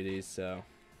communities, so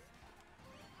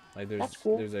like That's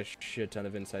cool. there's a shit ton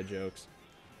of inside jokes.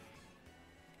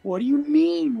 What do you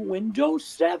mean, Windows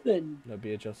 7? No,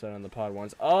 BHL said on the pod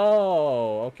once.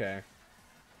 Oh, okay.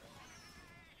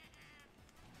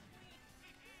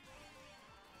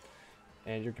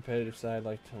 And your competitive side,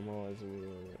 like Tomo,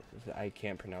 I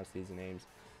can't pronounce these names.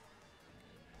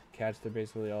 Cats, they're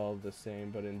basically all the same,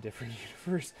 but in different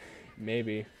universe.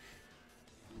 Maybe.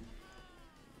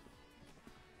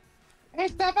 Hey,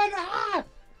 Stefan! Ah!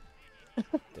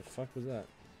 The fuck was that?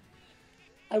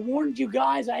 I warned you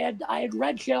guys. I had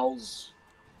red shells.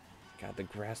 God, the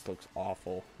grass looks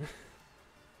awful.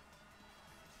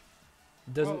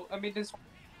 Doesn't Well, I mean, this.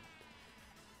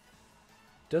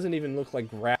 doesn't even look like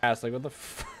grass. Like what the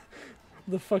what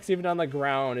the fuck's even on the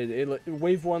ground?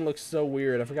 Wave 1 looks so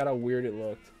weird. I forgot how weird it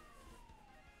looked.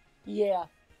 Yeah.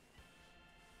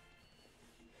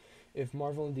 If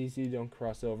Marvel and DC don't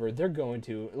cross over, they're going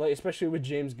to. Like especially with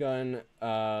James Gunn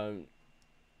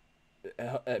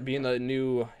being the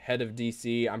new head of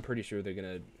DC, I'm pretty sure they're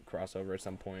gonna cross over at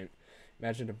some point.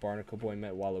 Imagine if Barnacle Boy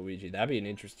met Waluigi. That'd be an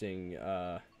interesting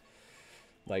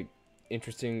like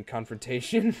interesting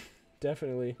confrontation.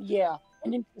 Definitely. Yeah.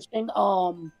 An interesting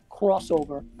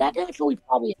crossover. That actually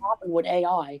probably happened with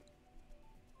AI.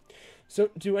 So,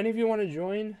 do any of you want to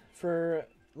join for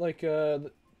like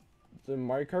the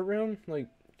Mario Kart room? Like,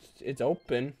 it's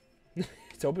open.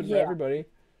 It's open for everybody.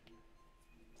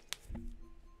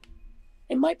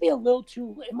 It might be a little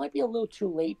too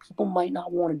late. People might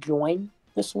not want to join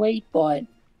this late, but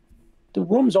the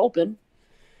room's open.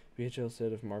 BHL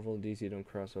said if Marvel and DC don't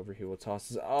cross over, he will toss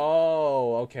his...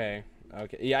 Oh, okay.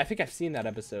 Okay. Yeah, I think I've seen that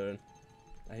episode.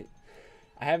 I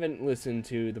haven't listened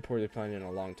to The Poorly Planned in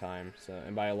a long time, so,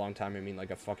 and by a long time I mean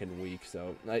like a fucking week,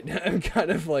 so I'm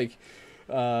kind of like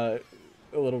a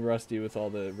little rusty with all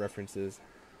the references.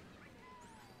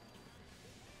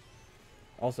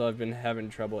 Also, I've been having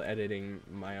trouble editing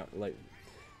my own, like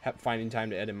finding time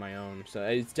to edit my own, so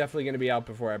it's definitely going to be out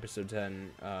before episode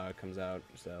 10 comes out,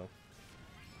 so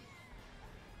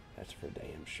that's for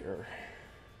damn sure.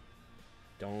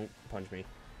 Don't punch me.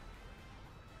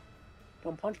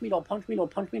 Don't punch me, don't punch me, don't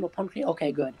punch me, don't punch me.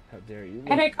 Okay, good. How dare you?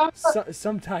 And it comes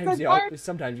sometimes you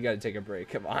gotta take a break.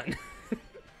 Come on.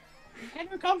 And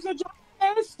here comes the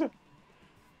journalist!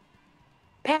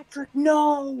 Patrick,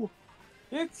 no!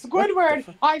 It's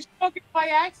Squidward! I struck it by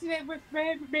accident with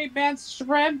man's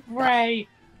shrimp ray!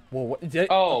 Well, what,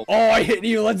 Oh, I hit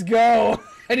you. Let's go.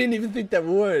 I didn't even think that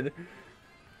would.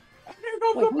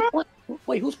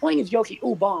 Wait, who's playing as Yoshi?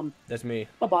 Ooh, bomb. That's me.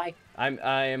 Bye-bye.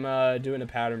 I'm doing a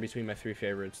pattern between my 3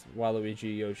 favorites: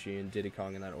 Waluigi, Yoshi, and Diddy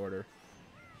Kong in that order.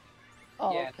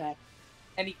 Oh, Yeah. okay.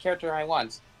 any character I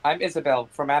want. I'm Isabelle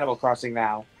from Animal Crossing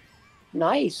now.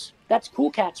 Nice. That's Cool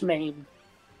Cat's name.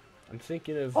 I'm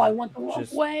thinking of... Oh, I went the wrong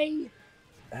way.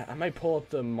 I might pull up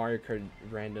the Mario Kart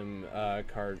random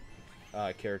card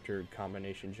character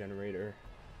combination generator.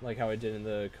 Like how I did in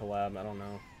the collab, I don't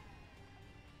know.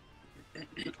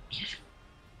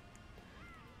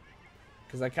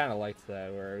 Because I kind of liked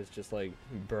that, where it was just like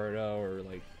Birdo or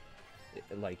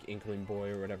like Inkling Boy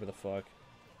or whatever the fuck.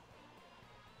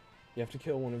 You have to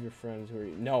kill one of your friends who are...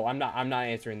 No, I'm not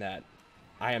answering that.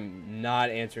 I am not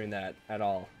answering that at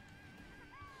all.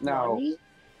 No. Nani?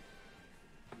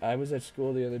 I was at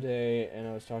school the other day, and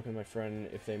I was talking to my friend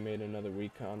if they made another Wii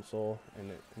console,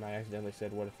 and I accidentally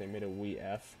said, what if they made a Wii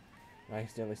F? And I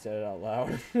accidentally said it out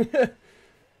loud.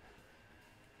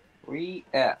 Wii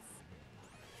F.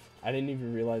 I didn't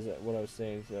even realize that what I was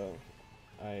saying, so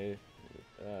I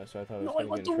thought I was No, I going to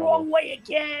went get the in wrong trouble. way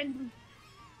again.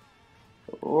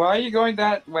 Why are you going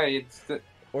that way? It's the...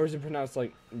 Or is it pronounced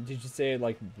like, did you say it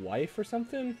like wife or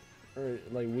something? Or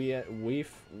like weef?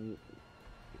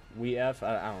 Wii F.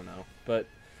 I don't know, but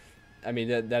I mean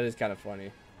that is kind of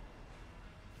funny.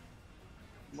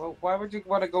 Well, why would you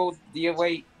want to go the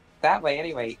way that way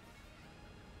anyway?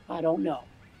 I don't know.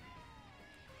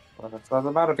 Well, that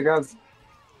doesn't matter because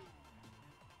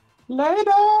later.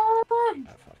 Ah,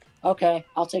 fuck. Okay,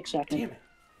 I'll take second. Damn it,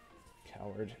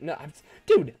 coward. No,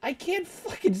 dude, I can't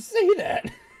fucking say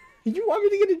that. You want me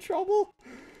to get in trouble?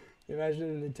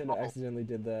 Imagine if Nintendo accidentally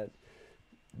did that.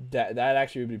 That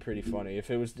actually would be pretty funny if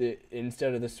it was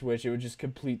instead of the Switch, it would just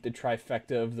complete the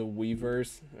trifecta of the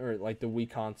Wiiverse, or like the Wii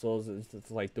consoles. It's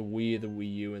like the Wii, the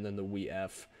Wii U, and then the Wii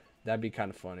F. That'd be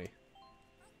kind of funny.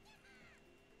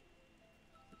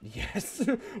 Yes.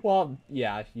 Well,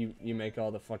 yeah, you make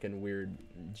all the fucking weird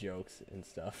jokes and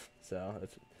stuff. So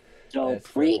that's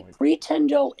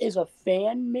Pretendo is a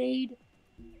fan made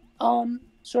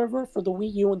server for the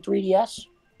Wii U and 3DS.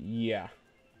 Yeah.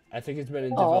 I think it's been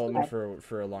in development okay.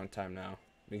 for a long time now,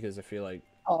 because I feel like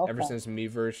Okay. ever since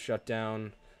Miiverse shut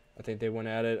down, I think they went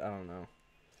at it. I don't know.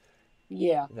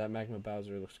 Yeah. That Magma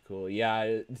Bowser looks cool. Yeah,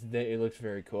 it looks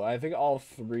very cool. I think all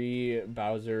 3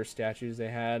 Bowser statues they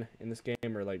had in this game,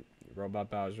 or like Robot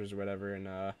Bowsers or whatever,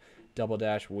 and Double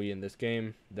Dash Wii in this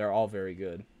game, they're all very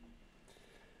good.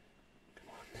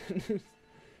 Come on.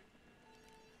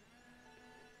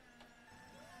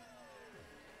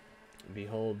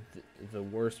 Behold the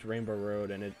worst Rainbow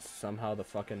Road, and it's somehow the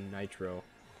fucking nitro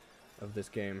of this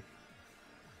game.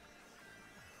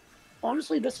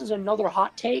 Honestly, this is another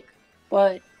hot take,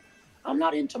 but I'm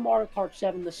not into Mario Kart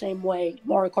 7 the same way,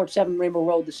 Mario Kart 7 Rainbow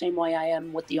Road the same way I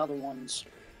am with the other ones.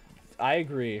 I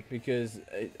agree, because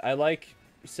I like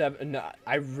 7. No,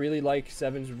 I really like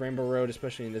 7's Rainbow Road,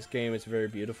 especially in this game. It's very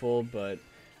beautiful, but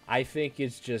I think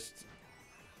it's just,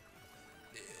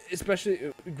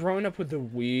 especially growing up with the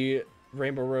Wii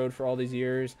Rainbow Road for all these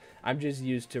years, I'm just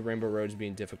used to Rainbow Roads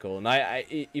being difficult. And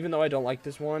I even though I don't like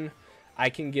this one, I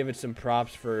can give it some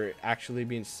props for actually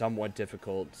being somewhat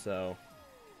difficult. So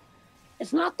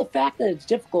It's not the fact that it's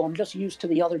difficult. I'm just used to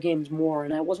the other games more,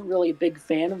 and I wasn't really a big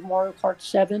fan of Mario Kart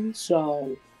 7,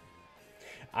 so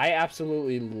I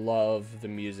absolutely love the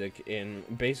music in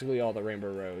basically all the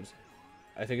Rainbow Roads.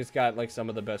 I think it's got like some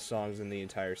of the best songs in the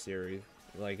entire series.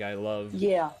 Like, I love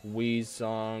Wii's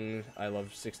song, I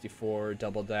love 64,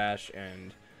 Double Dash,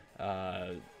 and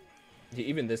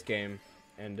even this game,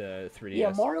 and 3DS.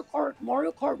 Yeah, Mario Kart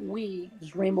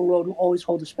Wii's Rainbow Road will always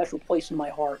hold a special place in my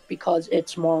heart because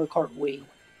it's Mario Kart Wii.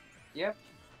 Yep.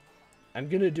 I'm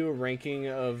gonna do a ranking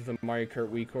of the Mario Kart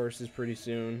Wii courses pretty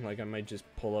soon. Like, I might just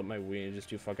pull up my Wii and just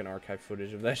do fucking archive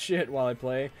footage of that shit while I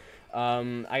play.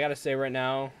 I gotta say right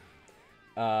now,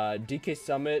 DK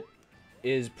Summit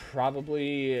is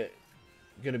probably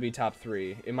gonna be top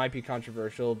 3. It might be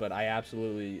controversial, but I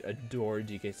absolutely adore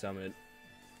DK Summit.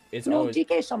 It's always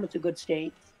DK Summit's a good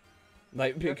state.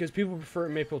 Like, because people prefer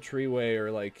Maple Treeway or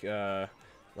like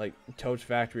Toad's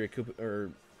Factory or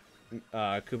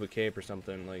Koopa Cape or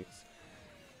something. Like,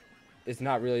 it's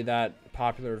not really that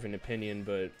popular of an opinion,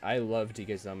 but I love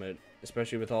DK Summit,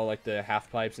 especially with all like the half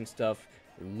pipes and stuff.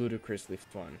 Ludicrously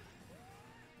fun.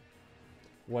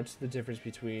 What's the difference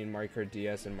between Mario Kart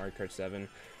DS and Mario Kart 7?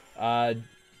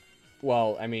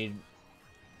 Well, I mean,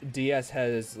 DS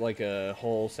has like a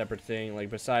whole separate thing.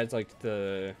 Like, besides like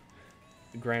the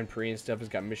Grand Prix and stuff, it's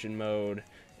got mission mode.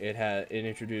 It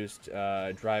introduced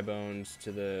dry bones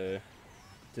to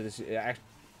this.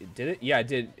 Did it? Yeah, it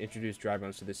did introduce dry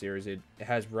bones to the series. It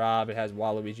has Rob. It has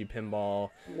Waluigi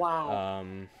Pinball. Wow.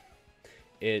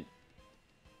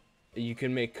 You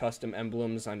can make custom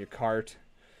emblems on your cart.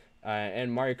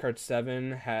 And Mario Kart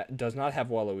 7 does not have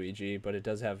Waluigi, but it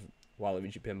does have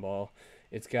Waluigi Pinball.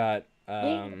 It's got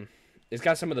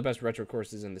some of the best retro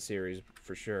courses in the series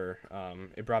for sure.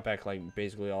 It brought back like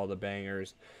basically all the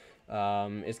bangers.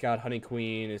 It's got Honey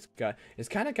Queen. It's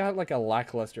kind of got like a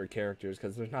lackluster characters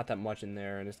because there's not that much in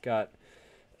there, and it's got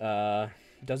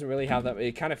doesn't really have that.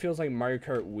 It kind of feels like Mario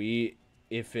Kart Wii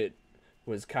if it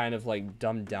was kind of like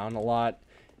dumbed down a lot,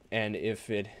 and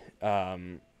if it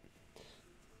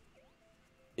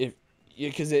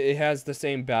because it has the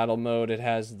same battle mode, it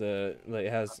has a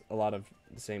lot of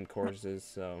the same courses,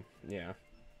 so yeah,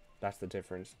 that's the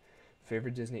difference.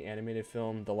 Favorite Disney animated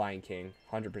film? The Lion King,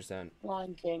 100%.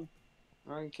 Lion King.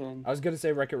 Lion King. I was gonna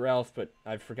say Wreck-It Ralph, but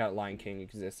I forgot Lion King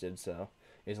existed, so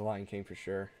it's Lion King for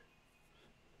sure.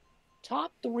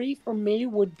 Top 3 for me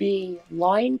would be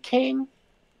Lion King,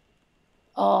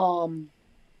 Little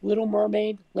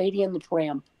Mermaid, Lady and the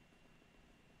Tramp.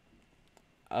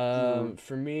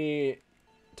 For me,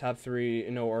 top 3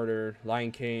 in no order: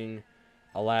 Lion King,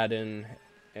 Aladdin,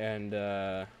 and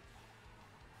I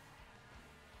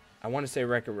want to say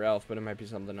Wreck-It Ralph, but it might be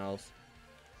something else.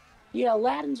 Yeah,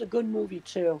 Aladdin's a good movie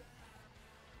too.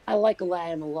 I like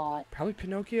Aladdin a lot. Probably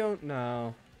Pinocchio?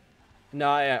 No. No,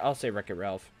 I'll say Wreck-It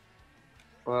Ralph.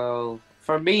 Well,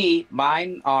 for me,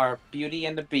 mine are Beauty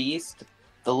and the Beast,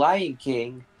 The Lion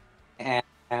King, and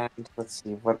let's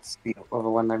see, what's the other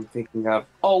one I'm thinking of?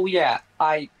 Oh yeah,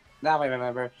 now I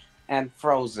remember, and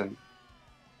Frozen.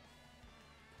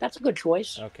 That's a good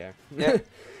choice. Okay. Yeah.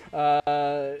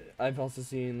 I've also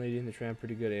seen Lady and the Tramp,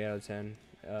 pretty good, 8 out of 10.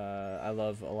 I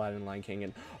love Aladdin, Lion King,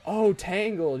 and oh,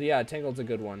 Tangled. Yeah, Tangled's a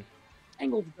good one.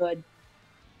 Tangled's good.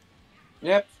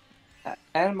 Yep.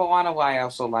 And Moana, I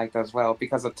also liked as well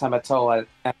because of Tamatoa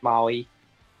and Maui.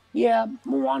 Yeah,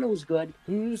 Moana was good.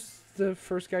 Who's the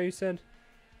first guy you said?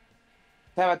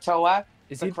 Tamatoa,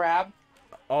 Is the he? crab.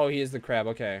 Oh, he is the crab.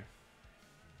 Okay.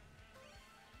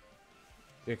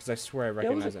 Yeah, because I swear I There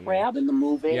recognize was a it. crab in the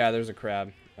movie? Yeah, there's a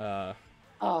crab.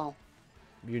 Oh.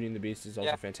 Beauty and the Beast is also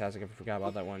Yeah. fantastic. I forgot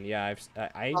about that one. Yeah,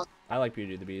 I like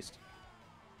Beauty and the Beast.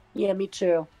 Yeah, me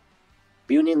too.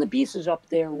 Beauty and the Beast is up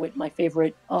there with my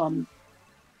favorite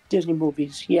Disney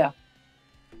movies. Yeah.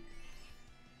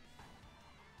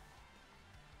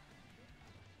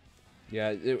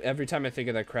 Yeah, every time I think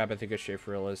of that crab, I think of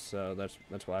Schaefer, so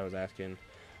that's why I was asking.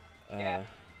 Yeah.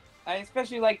 I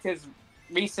especially liked his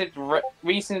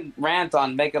recent rant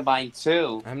on Megamind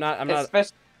 2. I'm not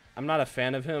Especially, I'm not a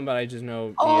fan of him, but I just know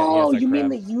he Oh, has that you crab.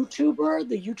 mean the YouTuber?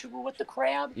 The YouTuber with the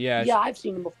crab? Yeah, Yeah, I've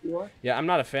seen him before. Yeah, I'm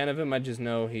not a fan of him. I just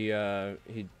know he has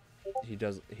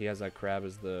that crab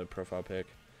as the profile pic.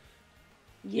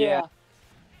 Yeah.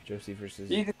 Josie versus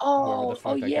he- whoever Oh, the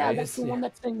fuck that yeah, guy that's is. the one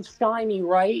that sings Shiny,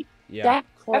 right? Yeah. That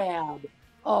crab.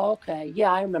 Oh, okay.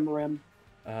 Yeah, I remember him.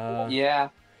 yeah.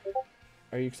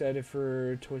 Are you excited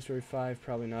for Toy Story 5?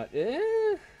 Probably not.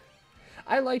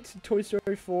 I liked Toy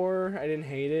Story 4. I didn't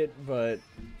hate it, but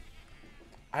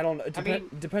I don't know.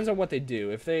 It depends on what they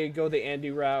do. If they go the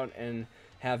Andy route and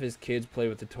have his kids play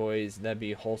with the toys, that'd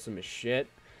be wholesome as shit.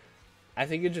 I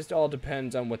think it just all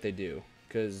depends on what they do,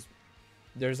 because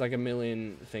there's like a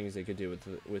million things they could do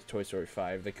with Toy Story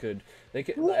 5. They could.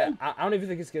 I don't even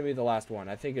think it's gonna be the last one.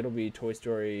 I think it'll be Toy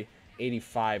Story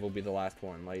 85 will be the last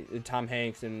one. Like Tom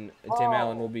Hanks and Tim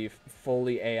Allen will be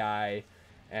fully AI,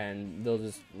 and they'll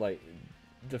just like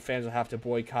the fans will have to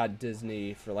boycott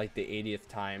Disney for like the 80th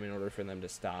time in order for them to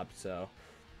stop. So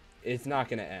it's not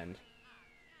gonna end.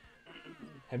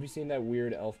 Have you seen that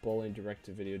weird Elf Bowling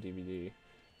direct-to-video DVD?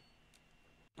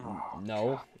 Oh, No,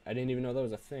 God. I didn't even know that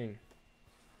was a thing.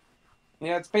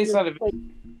 Yeah, it's based on a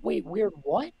Wait, weird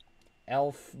what?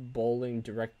 Elf Bowling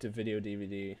direct-to-video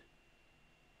DVD.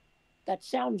 That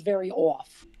sounds very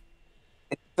off.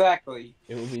 exactly.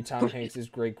 It would be Tom Hanks's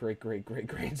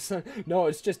great-great-great-great-grandson. No,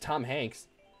 it's just Tom Hanks.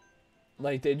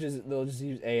 Like they'll just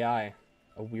use AI.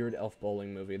 A weird Elf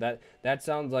Bowling movie. That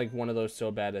sounds like one of those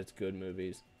so bad it's good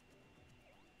movies.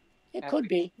 It could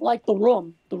be. Like The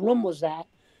Room. The Room was that.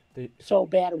 So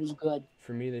bad it was good.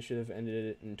 For me, they should have ended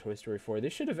it in Toy Story 4. They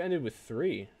should have ended with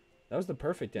 3. That was the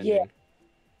perfect ending. Yeah.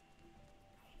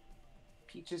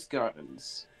 Peach's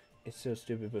Gardens. It's so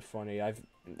stupid but funny.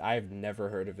 I've never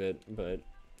heard of it, but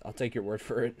I'll take your word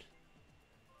for it.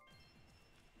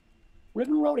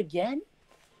 Ribbon Road again?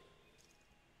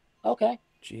 Okay.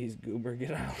 Jeez, Goober,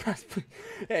 get out of last place.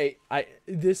 Hey,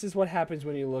 this is what happens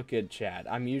when you look at chat.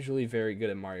 I'm usually very good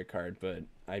at Mario Kart, but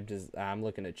I'm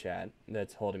looking at chat.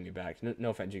 That's holding me back. No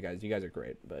offense, you guys. You guys are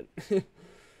great, but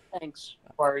Thanks.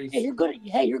 Worries. Hey, you're good.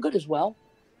 Hey, you're good as well.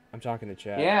 I'm talking to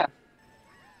chat. Yeah.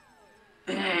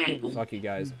 Fuck you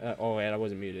guys. Oh, wait, I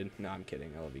wasn't muted. No, I'm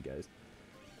kidding. I love you guys.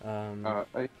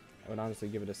 I would honestly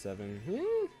give it a 7.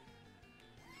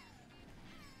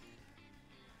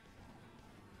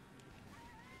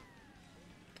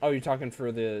 Oh, you're talking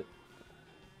for the...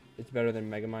 It's better than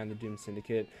Megamind the Doom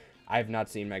Syndicate. I have not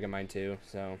seen Megamind 2,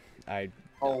 so I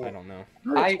don't know.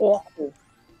 It's awful.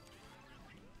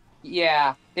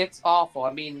 Yeah, it's awful.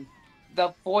 I mean,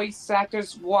 the voice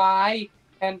actors, why?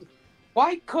 And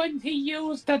why couldn't he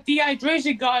use the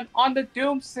dehydration gun on the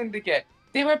Doom Syndicate?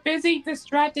 They were busy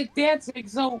distracted dancing,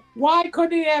 so why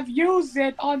couldn't he have used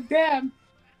it on them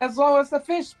as well as the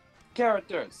fish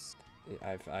characters?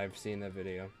 I've seen that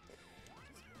video.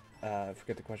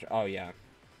 Forget the question. Oh, yeah.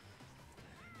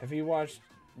 Have you watched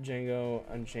Django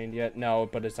Unchained yet? No,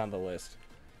 but it's on the list.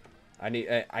 I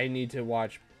need to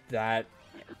watch that,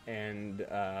 and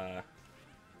I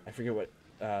forget what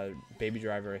Baby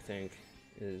Driver, I think,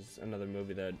 is another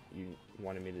movie that you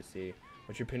wanted me to see.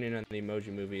 What's your opinion on the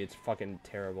Emoji Movie? It's fucking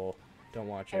terrible. Don't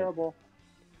watch Terrible.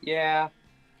 Yeah.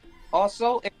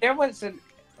 Also, if there was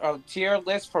a tier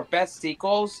list for best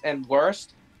sequels and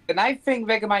worst, then I think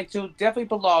Megamind 2 definitely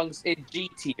belongs in G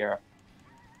tier.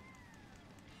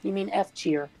 You mean F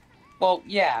tier? Well,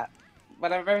 yeah,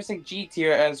 but I've ever seen G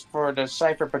tier as for the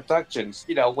Cypher Productions.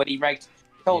 You know, when he ranked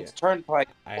Yeah, Toad's Turnpike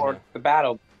I for know. the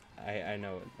battle. I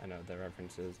know what the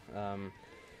reference is.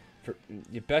 For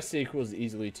your best sequel is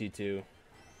easily T2,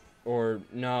 or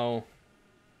no,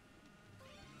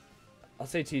 I'll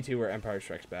say T2 or Empire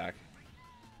Strikes Back,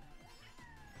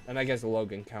 and I guess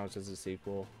Logan counts as a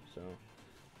sequel. So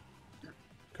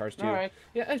Cars 2, All right.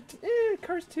 yeah,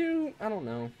 Cars 2. I don't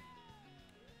know.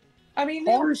 I mean,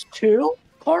 Cars 2?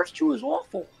 Cars 2 is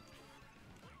awful.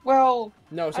 well,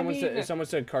 No, I mean, someone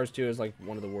said Cars 2 is like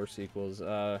one of the worst sequels.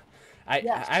 I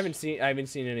Yes. I haven't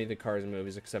seen any of the Cars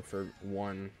movies except for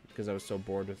one because I was so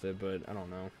bored with it. But I don't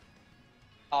know.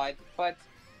 but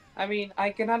I mean,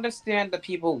 I can understand the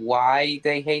people why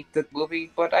they hate the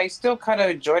movie, but I still kind of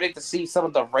enjoyed it to see some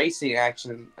of the racing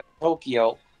action in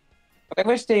Tokyo. But I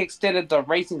wish they extended the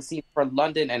racing scene for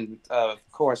London and, of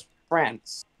course,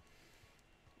 France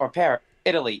or Paris,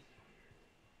 Italy.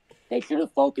 They should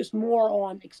have focused more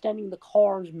on extending the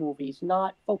Cars movies,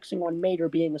 not focusing on Mater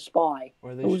being a spy.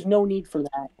 Or There was no need for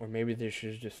that. or maybe they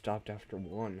should have just stopped after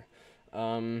one.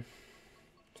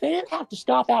 They didn't have to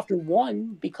stop after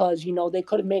one because, they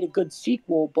could have made a good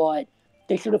sequel, but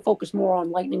they should have focused more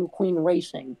on Lightning McQueen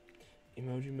racing.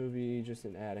 Emoji Movie, just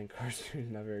an ad, and Cars 2 is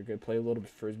not very good. Play a little bit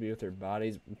frisbee with their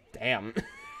bodies. Damn.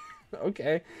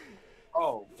 Okay.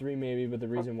 Oh. 3 maybe, but the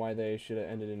reason why they should have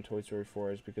ended in Toy Story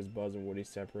 4 is because Buzz and Woody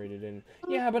separated. And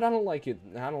yeah, but I don't like it.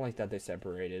 I don't like that they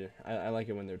separated. I like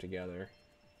it when they're together.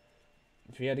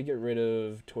 If you had to get rid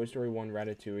of Toy Story 1,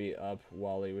 Ratatouille, Up,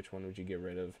 Wall-E, which one would you get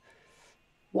rid of?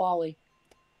 Wall-E.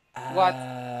 What?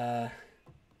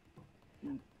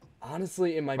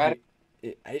 Honestly, it might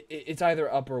be. It's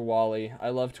either Up or Wall-E. I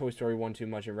love Toy Story 1 too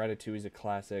much, and Ratatouille is a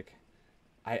classic.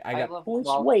 I got.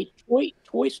 love Wait,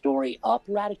 Toy Story, Up,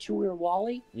 Ratatouille, or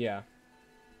Wall-E? Yeah.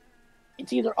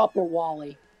 It's either Up or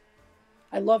Wall-E.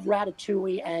 I love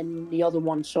Ratatouille and the other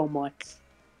one so much.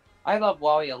 I love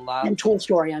Wall-E a lot. And Toy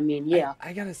Story, I mean, yeah.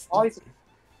 I gotta.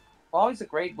 Wall-E's a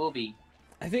great movie.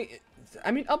 I think.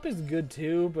 I mean, Up is good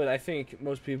too, but I think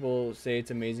most people say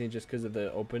it's amazing just because of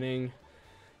the opening.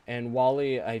 And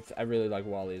Wall-E, I really like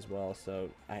Wall-E as well, so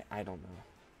I don't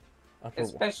know.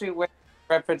 Especially when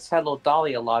they reference Hello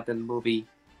Dolly a lot in the movie.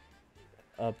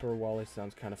 Upper Wall-E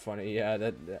sounds kind of funny. Yeah,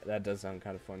 that does sound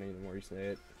kind of funny the more you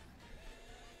say it.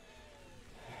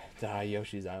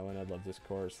 Yoshi's Island, I love this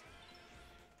course.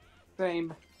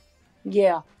 Same.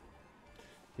 Yeah.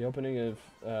 The opening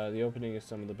is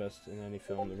some of the best in any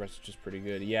film. The rest is just pretty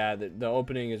good. Yeah, the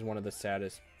opening is one of the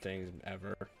saddest things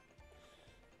ever.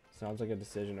 Sounds like a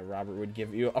decision a Robert would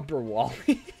give you. Upper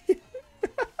Wall-E.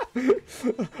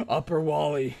 Upper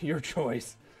Wall-E, your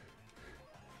choice.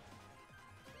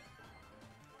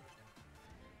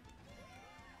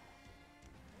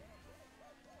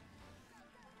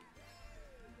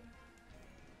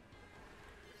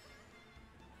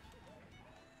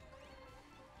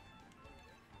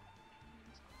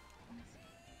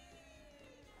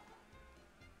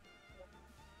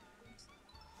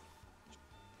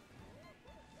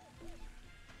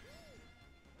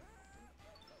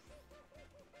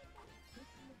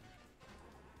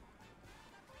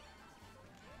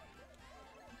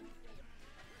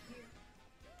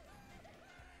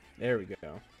 There we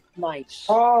go. Nice.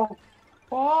 Oh!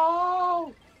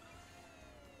 Oh!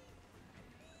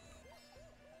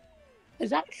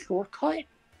 Is that a shortcut?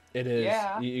 It is.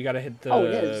 Yeah. You gotta hit Oh,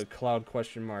 it the is. cloud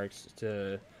question marks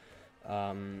to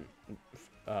form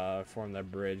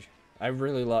that bridge. I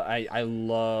really love. I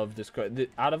love this.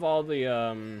 Out of all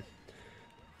the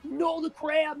No, the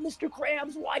crab, Mr.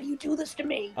 Krabs, why do you do this to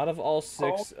me? out of all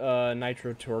 6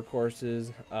 Nitro Tour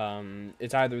courses,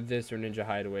 it's either this or Ninja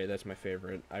Hideaway. That's my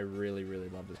favorite. I really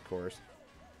love this course.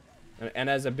 And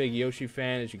as a big Yoshi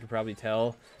fan, as you can probably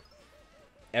tell,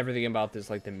 everything about this,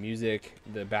 like the music,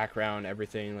 the background,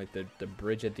 everything, like the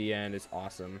bridge at the end is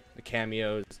awesome. The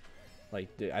cameos, like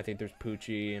I think there's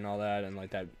Poochie and all that, and like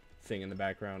that thing in the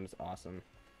background is awesome.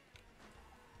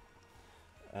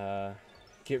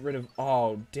 Get rid of...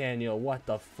 Oh, Daniel, what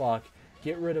the fuck?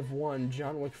 Get rid of 1.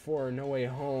 John Wick 4, No Way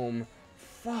Home.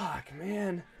 Fuck,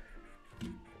 man.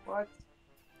 What?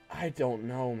 I don't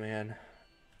know, man.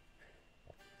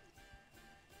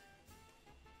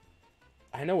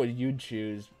 I know what you'd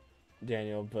choose,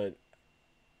 Daniel, but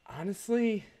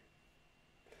honestly...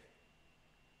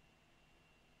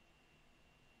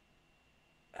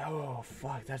 Oh,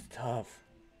 fuck, that's tough.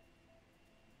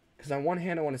 Because on one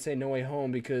hand, I want to say No Way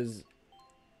Home because...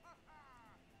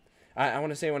 I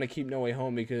want to say I want to keep No Way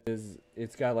Home because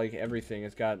it's got, like, everything.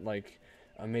 It's got, like,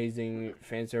 amazing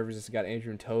fan service. It's got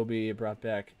Andrew and Toby. It brought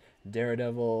back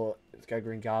Daredevil. It's got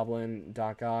Green Goblin,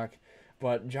 Doc Ock.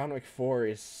 But John Wick 4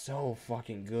 is so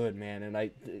fucking good, man,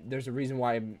 and there's a reason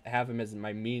why I have him as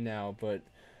my me now, but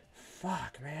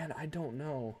fuck, man, I don't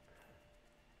know.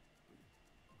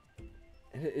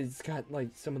 It's got like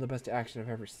some of the best action I've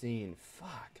ever seen.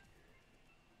 Fuck.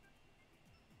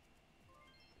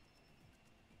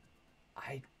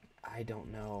 I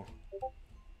don't know.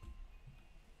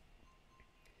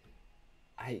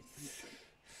 I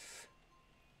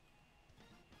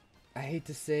hate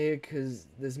to say it because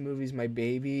this movie's my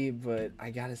baby, but I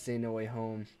gotta say No Way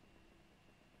Home.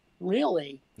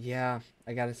 Really? Yeah,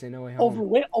 I gotta say No Way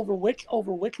Home. Over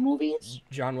which movies?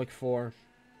 John Wick 4.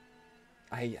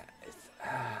 I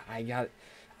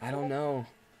don't know.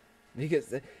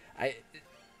 Because I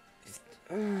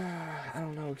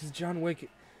don't know, because John Wick,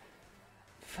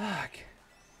 fuck.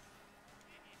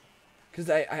 Because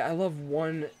I love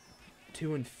 1,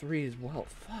 2, and 3 as well.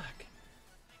 Fuck.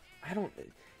 I don't...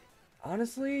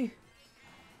 Honestly,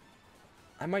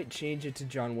 I might change it to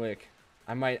John Wick.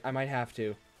 I might have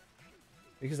to.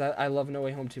 Because I love No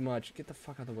Way Home too much. Get the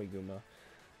fuck out of the way, Goomba.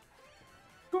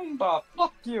 Goomba,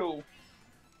 fuck you!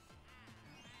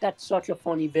 That's such a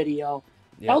funny video.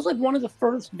 Yeah. That was like one of the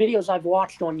first videos I've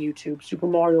watched on YouTube, Super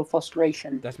Mario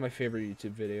Frustration. That's my favorite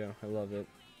YouTube video. I love it.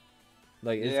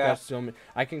 Like, it's Yeah. got so many...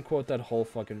 I can quote that whole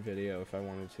fucking video if I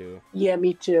wanted to. Yeah,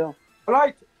 me too.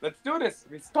 Alright, let's do this.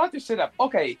 We start this shit up.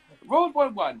 Okay, road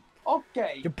 1-1.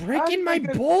 Okay. You're breaking my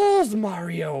balls,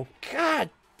 Mario! God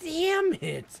damn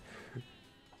it!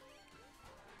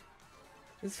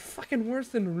 It's fucking worse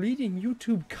than reading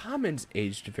YouTube comments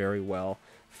aged very well.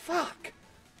 Fuck!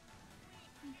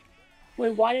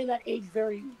 Wait, why did that age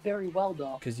very, very well,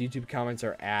 though? Because YouTube comments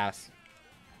are ass.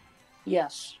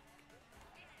 Yes.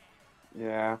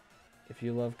 Yeah. If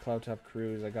you love Cloud Top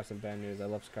Cruise, I got some bad news. I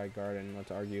love Sky Garden.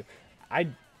 Let's argue.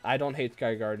 I don't hate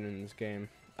Sky Garden in this game.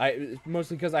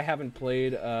 Mostly because I haven't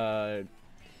played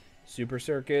Super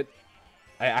Circuit.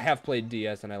 I have played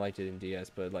DS and I liked it in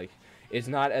DS, but like it's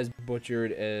not as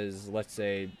butchered as, let's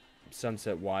say,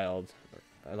 Sunset Wild.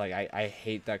 Like I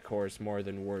hate that course more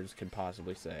than words could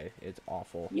possibly say. It's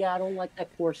awful. Yeah, I don't like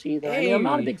that course either. Hey. I mean, I'm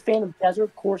not a big fan of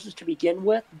desert courses to begin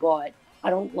with, but I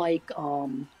don't like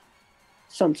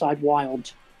Sunset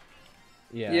Wild.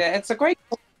 Yeah. Yeah, it's a great.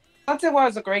 Sunset Wild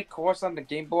is a great course on the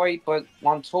Game Boy, but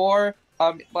on tour,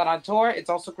 it's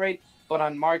also great. But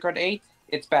on Mario Kart 8,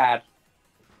 it's bad.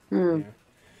 Hmm. Yeah.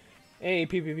 Hey,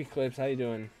 PPP Clips, how you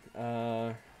doing?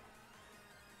 I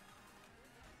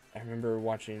remember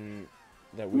watching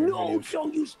that weird video. No, Joe,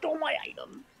 you stole my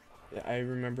item. I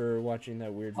remember watching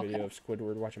that weird video of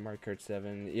Squidward watching Mario Kart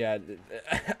 7. Yeah,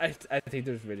 I think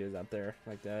there's videos out there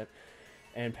like that.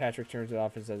 And Patrick turns it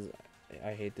off and says,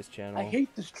 I hate this channel. I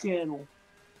hate this channel.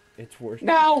 It's worse.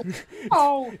 No!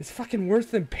 Oh! It's fucking worse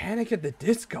than Panic at the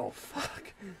Disco.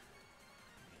 Fuck.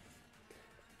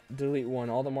 Delete one.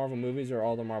 All the Marvel movies or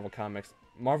all the Marvel comics?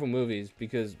 Marvel movies,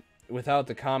 because without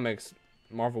the comics,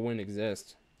 Marvel wouldn't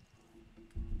exist.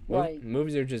 Right.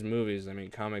 Movies are just movies. I mean,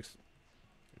 comics...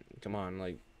 Come on,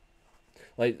 like,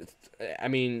 I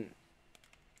mean,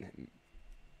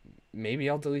 maybe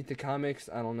I'll delete the comics.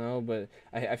 I don't know, but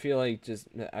I feel like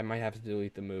I might have to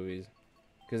delete the movies,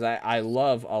 because I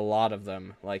love a lot of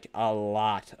them, like a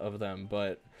lot of them.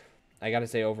 But I gotta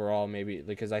say overall, maybe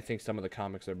because I think some of the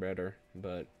comics are better,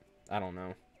 but I don't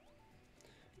know.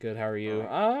 Good, how are you?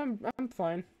 I'm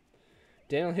fine.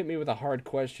 Daniel hit me with a hard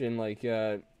question, like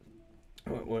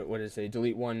what did it say?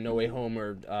 Delete one, No Way Home,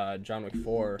 or John Wick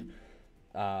 4.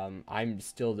 I'm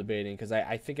still debating because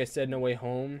I think I said No Way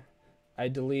Home. I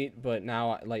delete, but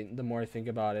now like the more I think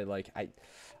about it, like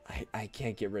I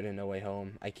can't get rid of No Way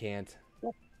Home. I can't.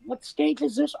 What stage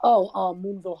is this? Oh,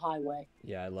 Moonville Highway.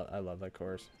 Yeah, I love that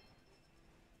course.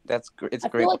 It's great. I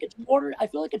feel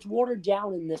like it's watered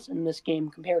down in this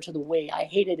game compared to the Wii. I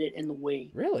hated it in the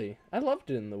Wii. Really? I loved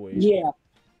it in the Wii. Yeah.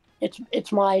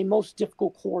 It's my most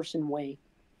difficult course in Wii.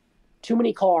 Too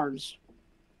many cars.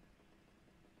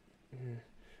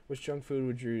 Which junk food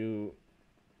would you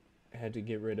had to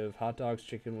get rid of? Hot dogs,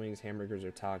 chicken wings, hamburgers,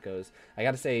 or tacos? I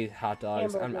gotta say hot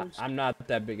dogs. I'm not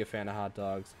that big a fan of hot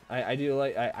dogs. I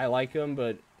like them,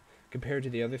 but compared to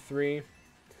the other three,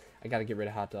 I gotta get rid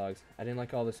of hot dogs. I didn't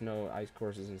like all the snow ice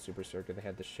courses in Super Circuit. They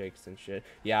had the shakes and shit.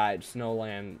 Yeah,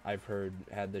 Snowland, I've heard,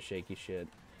 had the shaky shit.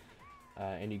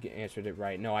 And you answered it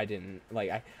right. No, I didn't.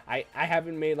 Like, I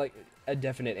haven't made, like, a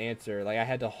definite answer. Like, I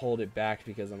had to hold it back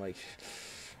because I'm like,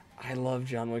 I love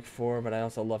John Wick 4, but I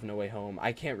also love No Way Home.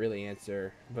 I can't really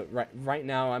answer. But right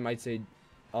now, I might say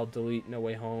I'll delete No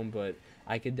Way Home, but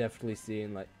I could definitely see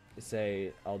and, like,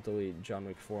 say I'll delete John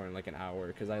Wick 4 in, like, an hour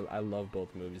because I love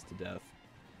both movies to death.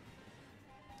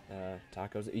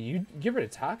 Tacos. You get rid of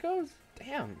tacos?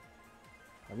 Damn.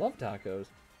 I love tacos.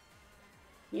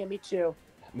 Yeah, me too.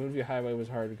 Moonview Highway was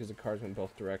hard because the cars went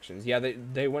both directions. Yeah,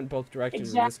 they went both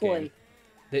directions in this game.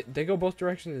 Exactly. They go both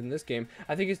directions in this game.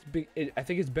 I think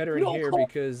it's better in No, here Cole.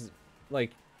 because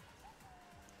like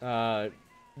the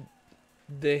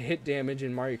hit damage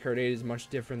in Mario Kart 8 is much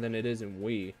different than it is in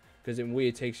Wii. Because in Wii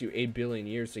it takes you 8 billion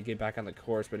years to get back on the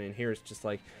course, but in here it's just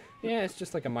like, yeah, it's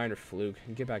just like a minor fluke.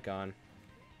 Get back on.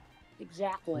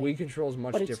 Exactly. Wii controls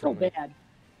much but it's differently. still bad.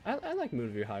 I like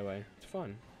Moonview Highway. It's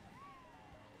fun.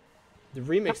 The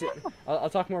remix, I'll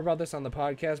talk more about this on the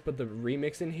podcast, but the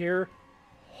remix in here,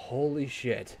 holy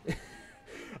shit.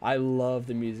 I love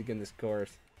the music in this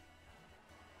course.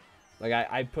 Like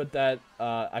I put that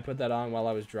on while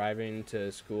I was driving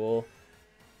to school.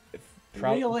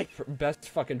 Really? Best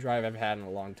fucking drive I've had in a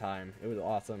long time. It was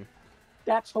awesome.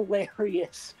 That's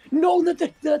hilarious. No,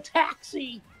 the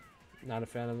taxi. Not a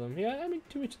fan of them. Yeah, I mean,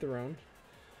 to each their own.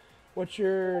 What's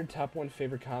your top one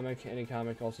favorite comic? Any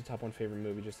comic, also top one favorite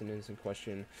movie, just an innocent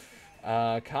question.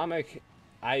 Comic,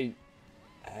 I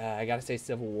gotta say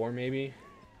Civil War maybe.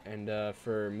 And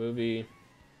for movie,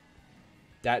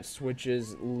 that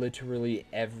switches literally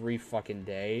every fucking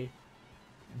day.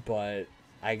 But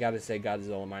I gotta say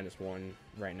Godzilla -1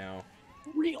 right now.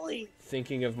 Really?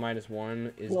 Thinking of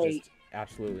 -1 is just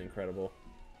absolutely incredible.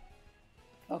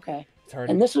 Okay. It's hard.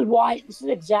 And this is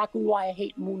exactly why I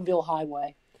hate Moonville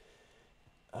Highway.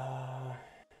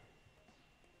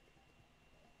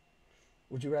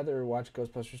 Would you rather watch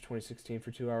Ghostbusters 2016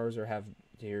 for 2 hours or have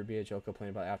to hear BHL complain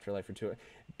about Afterlife for 2 hours?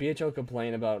 BHL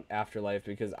complain about Afterlife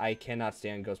because I cannot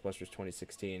stand Ghostbusters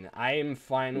 2016. I am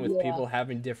fine with people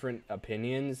having different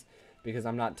opinions because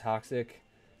I'm not toxic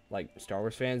like Star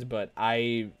Wars fans, but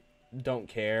I don't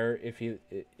care if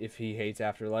he hates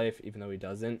Afterlife, even though he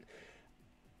doesn't.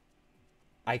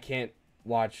 I can't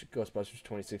watch Ghostbusters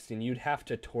 2016. You'd have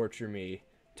to torture me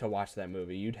to watch that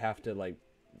movie. You'd have to like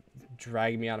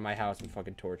drag me out of my house and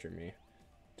fucking torture me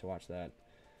to watch that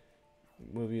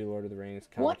movie. Lord of the Rings,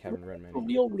 comic haven't read many. What's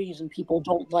the real reason people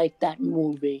don't like that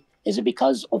movie? Is it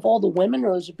because of all the women,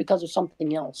 or is it because of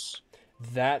something else?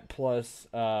 That plus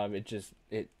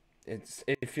it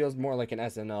feels more like an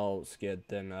SNL skit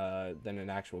than an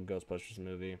actual Ghostbusters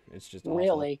movie. It's just awful.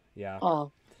 Really? Yeah.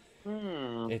 Oh.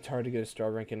 It's hard to get a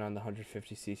star ranking on the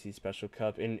 150cc Special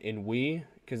Cup in Wii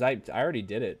because I already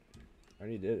did it.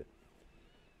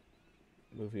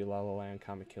 Movie La La Land,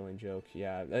 comic Killing Joke.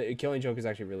 Yeah, Killing Joke is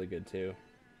actually really good too.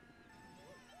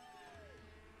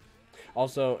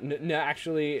 Also, no,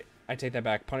 actually, I take that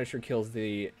back. Punisher kills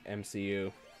the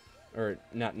MCU, or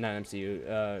not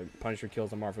MCU. Punisher kills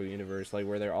the Marvel Universe, like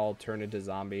where they're all turned into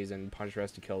zombies and Punisher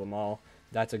has to kill them all.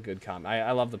 That's a good comic.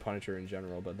 I love the Punisher in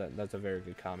general, but that's a very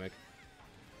good comic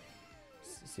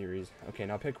series. Okay,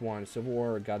 now pick one. Civil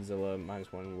War or Godzilla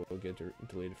 -1 will get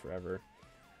deleted forever.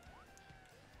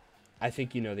 I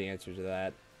think you know the answer to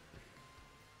that.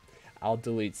 I'll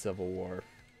delete Civil War.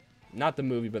 Not the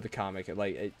movie, but the comic.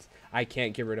 I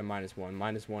can't get rid of -1.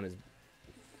 -1 is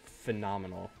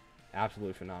phenomenal.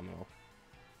 Absolutely phenomenal.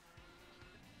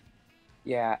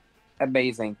 Yeah,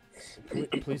 amazing.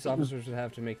 Police officers would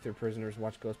have to make their prisoners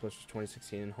watch Ghostbusters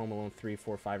 2016 and Home Alone 3,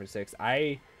 4, 5, and 6.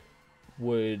 I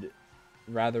would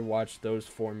rather watch those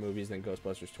 4 movies than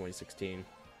Ghostbusters 2016.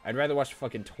 I'd rather watch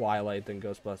fucking Twilight than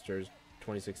Ghostbusters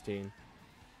 2016.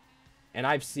 And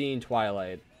I've seen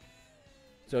Twilight.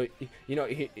 So, you know,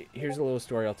 here's a little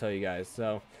story I'll tell you guys.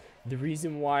 So, the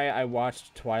reason why I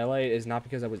watched Twilight is not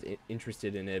because I was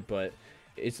interested in it, but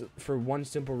it's for one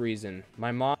simple reason.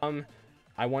 My mom,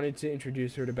 I wanted to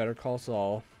introduce her to Better Call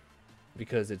Saul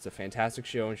because it's a fantastic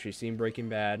show and she's seen Breaking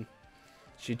Bad.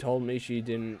 She told me she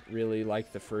didn't really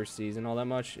like the first season all that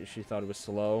much. She thought it was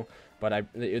slow, but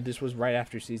this was right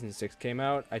after season 6 came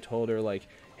out. I told her like,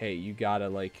 hey, you gotta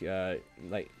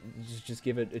just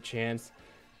give it a chance.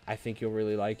 I think you'll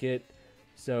really like it.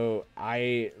 So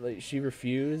she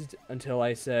refused until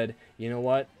I said, you know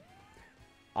what?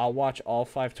 I'll watch all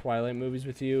 5 Twilight movies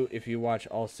with you if you watch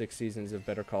all 6 seasons of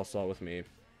Better Call Saul with me.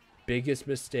 Biggest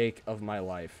mistake of my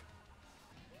life.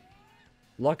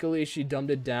 Luckily, she dumbed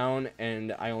it down,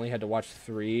 and I only had to watch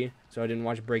 3, so I didn't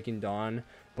watch Breaking Dawn.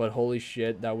 But holy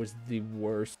shit, that was the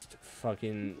worst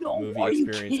fucking movie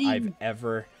experience I've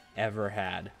ever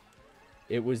had.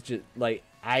 It was just, like,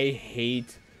 I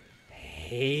hate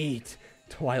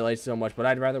Twilight so much, but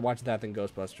I'd rather watch that than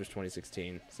Ghostbusters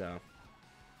 2016, so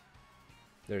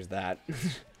there's that.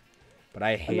 But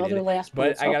I hated it.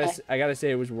 But I gotta say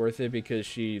it was worth it because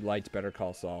she liked Better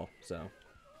Call Saul, so.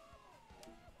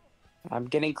 I'm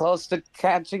getting close to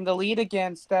catching the lead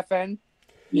again, Stefan.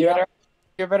 Yeah.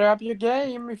 You better up your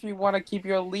game if you want to keep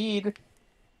your lead.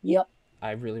 Yep.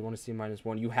 I really want to see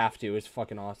 -1. You have to. It's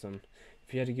fucking awesome.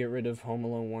 If you had to get rid of Home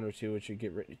Alone 1 or 2, would you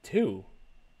get rid of 2?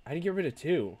 I'd get rid of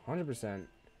 2. 100%.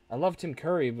 I love Tim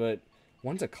Curry, but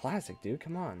 1's a classic, dude.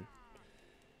 Come on.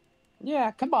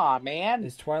 Yeah, come on, man.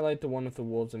 Is Twilight the one with the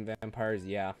wolves and vampires?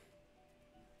 Yeah.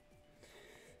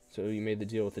 So you made the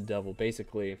deal with the devil,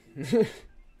 basically.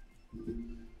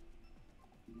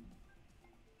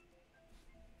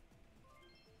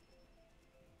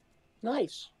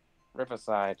 Nice.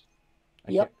 Riverside.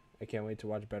 Yep. I can't wait to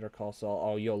watch Better Call Saul.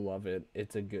 Oh, you'll love it.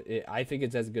 It's a good. I think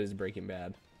it's as good as Breaking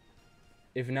Bad.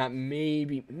 If not,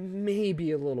 maybe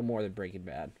a little more than Breaking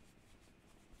Bad.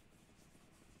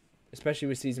 Especially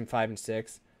with season 5 and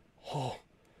 6. Oh,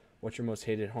 what's your most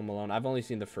hated Home Alone? I've only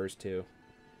seen the first 2.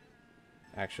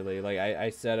 Actually, like I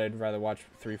said, I'd rather watch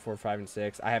 3, 4, 5, and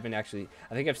 6. I haven't actually.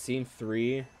 I think I've seen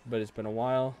 3, but it's been a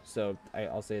while, so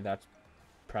I'll say that's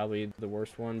probably the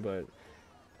worst one. But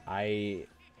I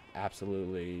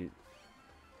absolutely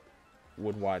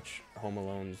would watch Home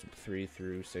Alone's 3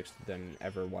 through 6 than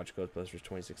ever watch Ghostbusters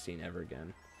 2016 ever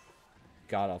again.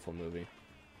 God awful movie.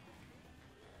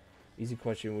 Easy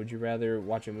question: would you rather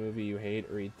watch a movie you hate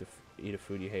or eat a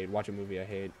food you hate? Watch a movie I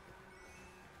hate.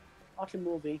 Watch a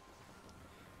movie.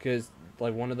 Because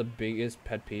like one of the biggest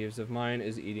pet peeves of mine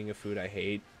is eating a food I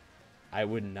hate. I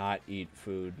would not eat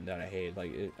food that I hate.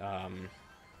 Like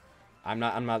I'm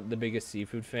not the biggest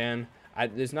seafood fan.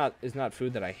 It's not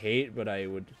food that I hate, but I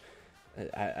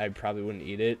probably wouldn't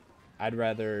eat it. I'd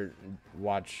rather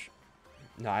watch.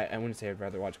 No, I wouldn't say I'd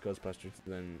rather watch Ghostbusters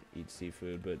than eat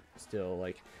seafood, but still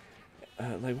like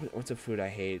what's a food I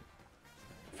hate?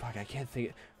 Fuck, I can't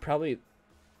think. Probably.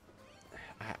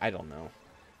 I don't know.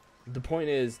 The point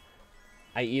is,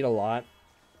 I eat a lot,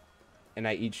 and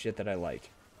I eat shit that I like.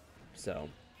 So.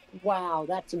 Wow,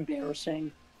 that's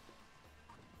embarrassing.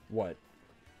 What?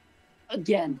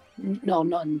 Again, no,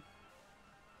 none.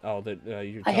 Oh, that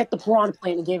you. I hit the piranha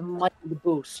plant and gave him Michael the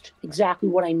boost. Exactly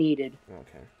what I needed.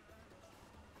 Okay.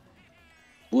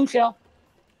 Blue shell.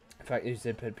 In fact, you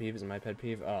said pet peeve. Is it my pet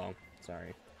peeve? Oh,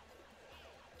 sorry.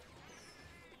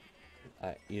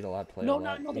 I eat a lot, play a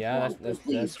lot. No, Yeah,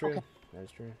 that's true. Okay.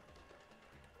 That's true.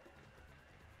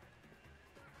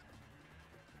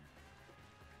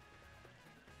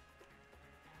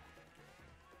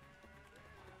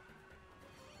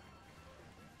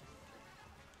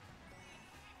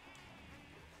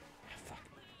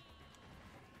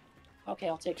 Okay,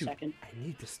 I'll take Dude, a second. I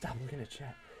need to stop looking at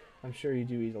chat. I'm sure you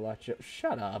do eat a lot.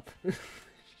 Shut up.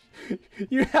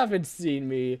 You haven't seen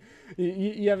me.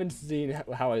 You haven't seen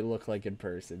how I look like in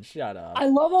person. Shut up. I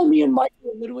love how me and Mike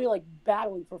are literally like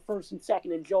battling for first and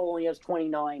second, and Joel only has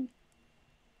 29.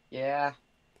 Yeah.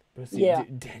 But see, Yeah.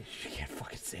 Dan, you can't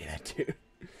fucking say that, dude.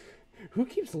 Who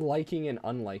keeps liking and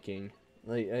unliking?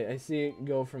 Like I see it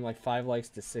go from like 5 likes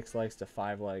to 6 likes to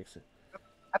 5 likes.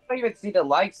 I don't even see the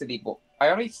likes anymore. I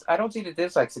don't see the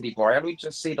dislikes anymore. I only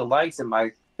just see the likes in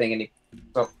my thing anymore.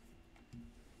 So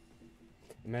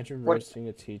Imagine What- roasting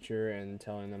a teacher and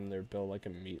telling them they're built like a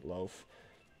meatloaf.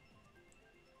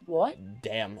 What?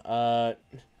 Damn.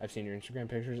 I've seen your Instagram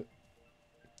pictures.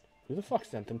 Who the fuck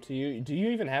sent them to you? Do you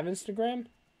even have Instagram?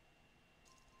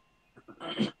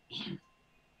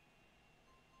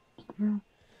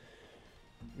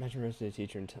 Imagine roasting a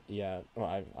teacher and yeah. Well,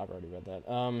 I've already read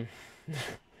that.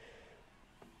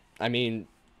 I mean,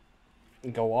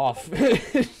 go off.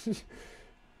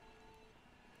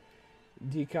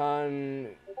 Decon.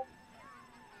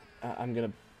 I'm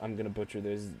gonna butcher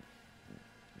this.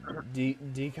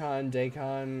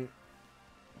 Decon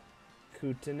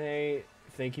Kutane.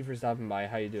 Thank you for stopping by.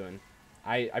 How you doing?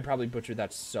 I probably butchered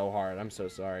that so hard. I'm so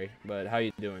sorry. But how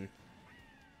you doing?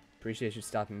 Appreciate you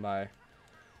stopping by.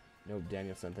 Nope,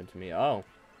 Daniel sent them to me. Oh,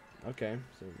 okay.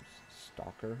 So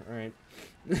stalker. All right.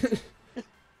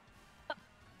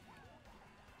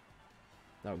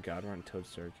 Oh god, we're on Toad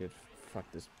Circuit. Fuck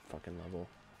this fucking level.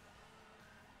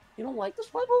 You don't like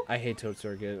this level? I hate Toad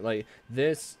Circuit. Like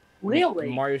this. Really?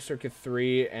 Mario Circuit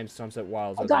 3 and Sunset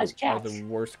Wilds Oh, are, guys, are catch. the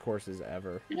worst courses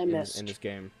ever And I in missed. this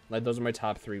game. Like those are my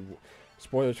top 3.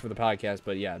 Spoilers for the podcast,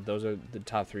 but yeah, those are the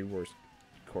top 3 worst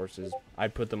courses.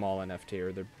 I'd put them all in F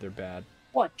tier. They're bad.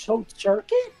 What, Toad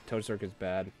Circuit? Toad Circuit's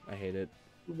bad. I hate it.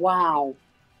 Wow.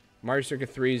 Mario Circuit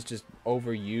 3 is just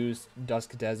overused.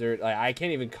 Dusk Desert. Like, I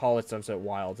can't even call it Sunset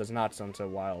Wilds. It's not Sunset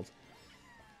Wilds.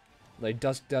 Like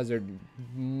Dusk Desert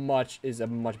is a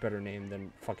much better name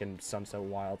than fucking Sunset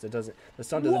Wilds. It doesn't. The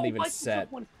sun doesn't even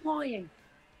set. Went flying.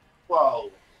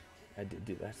 whoa. I did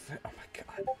do that. Oh my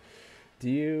god. Do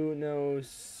you know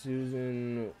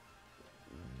Susan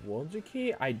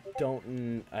Wojcicki? I don't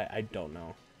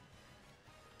know.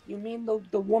 You mean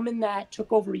the woman that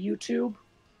took over YouTube?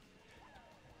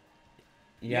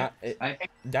 Yeah, I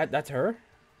think. that's her?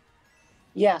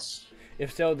 Yes.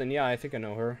 If so, then yeah, I think I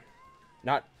know her.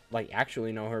 Not, like,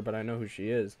 actually know her, but I know who she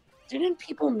is. Didn't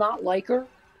people not like her?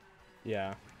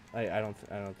 Yeah. I don't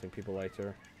think people liked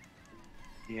her.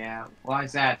 Yeah. Why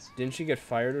is that? Didn't she get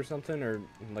fired or something, or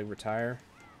like retire?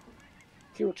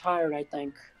 She retired, I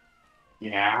think.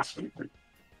 Yeah.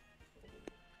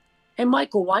 Hey,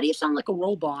 Michael, why do you sound like a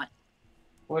robot?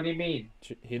 What do you mean?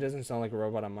 He doesn't sound like a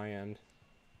robot on my end.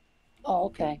 Oh,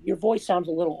 okay. Your voice sounds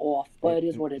a little off, but it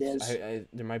is what it is.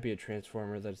 There might be a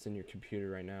transformer that's in your computer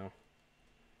right now.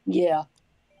 Yeah.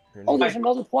 Her Oh, name, there's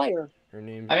another player. her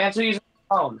name, I'm actually using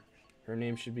my phone. her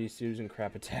name should be Susan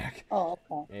Crap Attack. Oh,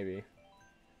 okay. Maybe.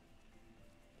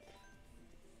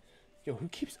 Yo, who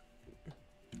keeps?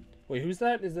 Wait, who's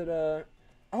that? Is it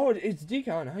Oh, it's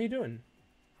Deacon. How you doing?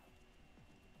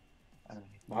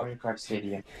 Mario Kart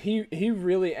Stadium. He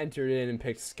really entered in and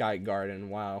picked Sky Garden.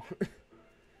 Wow.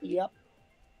 Yep.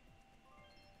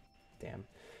 Damn.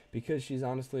 Because she's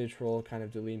honestly a troll, kind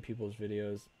of deleting people's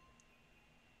videos.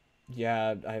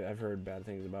 Yeah, I've heard bad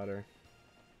things about her.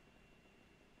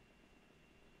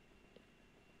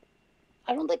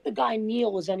 I don't think the guy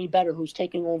Neil is any better who's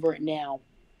taking over it now.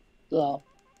 Though.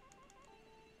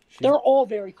 They're all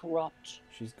very corrupt.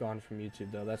 She's gone from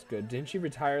YouTube, though. That's good. Didn't she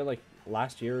retire, like,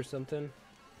 last year or something?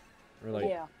 Or, like,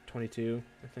 Yeah. 22,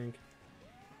 I think.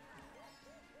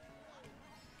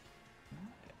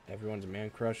 Everyone's man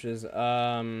crushes.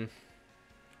 I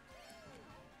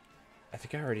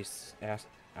think I already asked...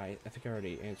 I think I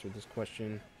already answered this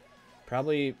question.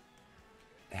 Probably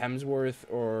Hemsworth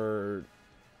or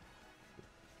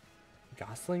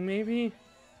Gosling, maybe?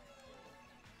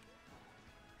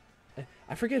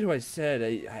 I forget who I said.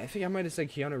 I think I might have said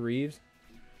Keanu Reeves.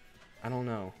 I don't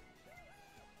know.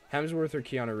 Hemsworth or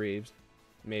Keanu Reeves.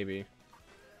 Maybe.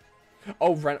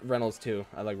 Oh, Reynolds, too.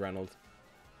 I like Reynolds.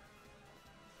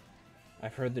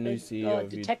 I've heard the new CEO of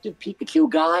Detective Pikachu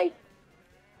guy?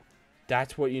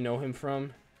 That's what you know him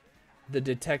from? The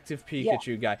Detective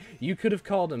Pikachu guy. You could have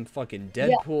called him fucking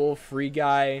Deadpool, Free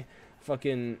Guy,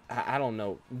 fucking, I don't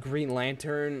know, Green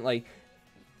Lantern. Like,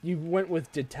 you went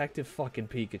with Detective fucking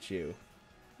Pikachu.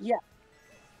 Yeah.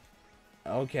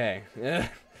 Okay. The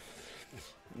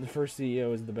first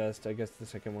CEO is the best. I guess the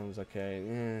second one was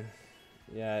okay.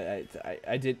 Yeah,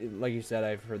 I did, like you said,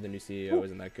 I've heard the new CEO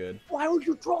isn't that good. Why would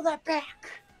you throw that back?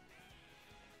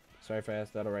 Sorry if I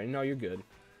asked that already. No, you're good.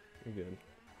 You're good.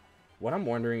 What I'm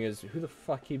wondering is who the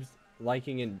fuck keeps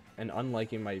liking and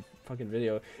unliking my fucking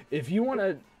video. If you want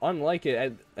to unlike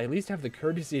it, at least have the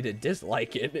courtesy to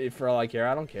dislike it for all I care.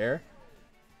 I don't care.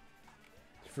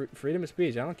 Freedom of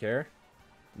speech. I don't care.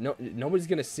 No, nobody's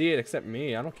gonna see it except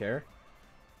me. I don't care.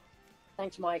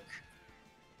 Thanks, Mike.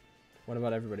 What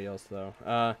about everybody else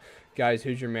though? Guys,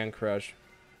 who's your man crush?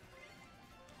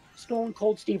 Stone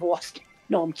Cold Steve Austin.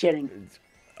 No, I'm kidding.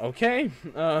 Okay.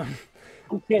 I'm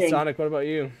kidding. Sonic, what about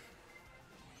you?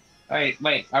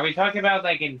 Wait. Are we talking about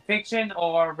like in fiction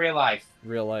or real life?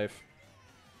 Real life.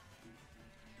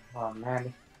 Oh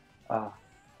man.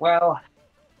 Well,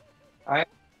 I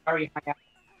already have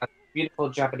a beautiful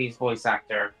Japanese voice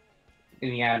actor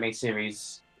in the anime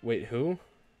series. Wait, who?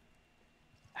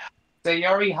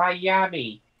 Sayori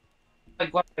Hayami.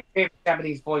 Like one of my favorite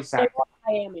Japanese voice actors.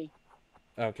 Miami.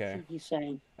 Okay. He's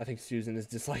saying. I think Susan is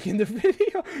disliking the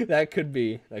video. That could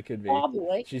be. That could be.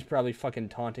 Probably. She's probably fucking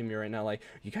taunting me right now. Like,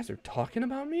 you guys are talking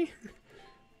about me?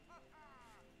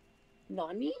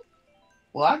 Nani?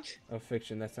 What? Oh,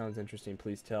 fiction. That sounds interesting.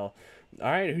 Please tell. All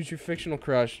right, who's your fictional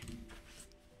crush?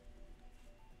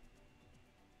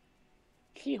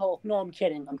 She-Hulk. No, I'm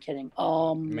kidding. I'm kidding.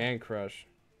 Man crush.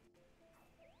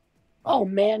 Oh,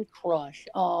 man crush.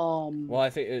 Well, I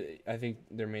think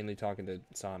they're mainly talking to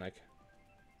Sonic.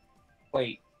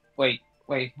 Wait.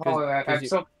 I'm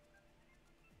so.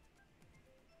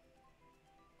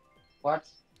 What?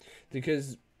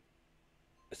 Because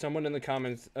someone in the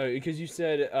comments, because you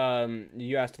said,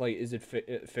 you asked, like, is it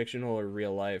fictional or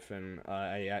real life? And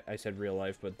I said real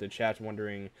life, but the chat's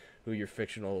wondering who your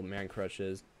fictional man crush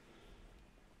is.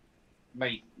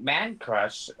 My man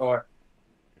crush or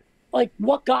Like,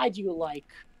 what guy do you like?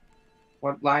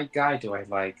 what guy do I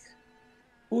like?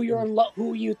 Who you're in love?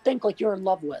 Who you think like you're in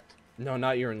love with? No,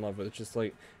 not you're in love with. Just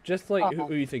like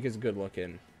who you think is good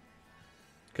looking.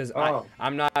 Because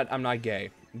I'm not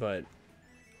gay, but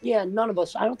Yeah, none of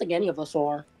us. I don't think any of us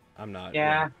are. I'm not.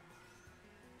 Yeah.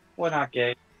 We're not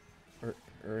gay.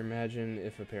 Or imagine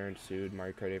if a parent sued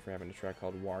Mario Kart for having a track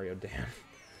called Wario Dam.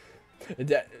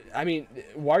 I mean,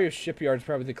 Wario Shipyard is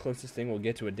probably the closest thing we'll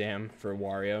get to a dam for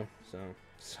Wario. So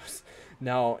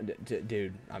no,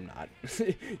 dude, I'm not.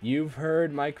 You've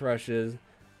heard my crushes.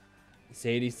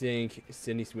 Sadie Sink,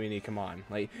 Sydney Sweeney, come on,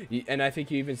 like, and I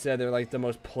think you even said they're like the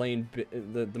most plain,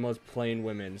 the most plain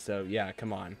women. So yeah,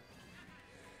 come on.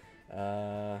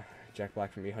 Jack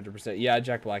Black for me, 100%. Yeah,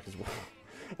 Jack Black as well.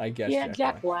 I guess. Yeah,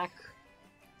 Jack Black.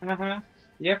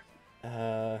 Yep.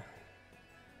 So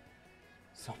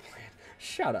plain.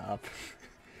 Shut up.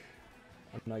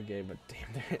 I'm not gay, but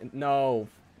damn, no,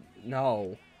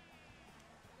 no,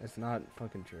 that's not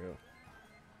fucking true.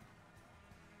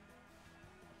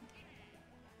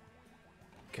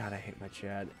 God, I hate my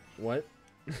chat. What?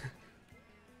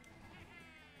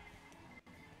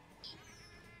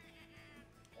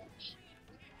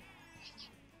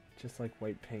 Just like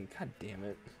white paint. God damn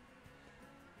it.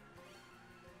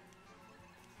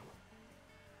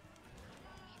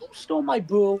 Who stole my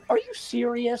boo? Are you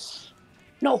serious?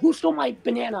 No, who stole my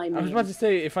banana? I was about to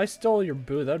say, if I stole your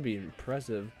boo, that'd be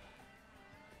impressive.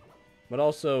 But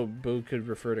also, boo could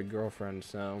refer to girlfriend,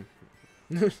 so.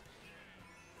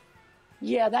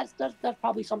 Yeah, that's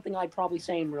probably something I'd probably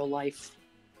say in real life.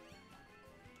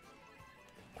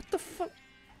 What the fuck?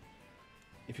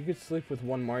 If you could sleep with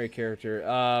one Mario character,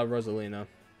 Rosalina.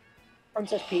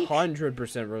 Princess Peach. 100%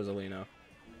 Rosalina.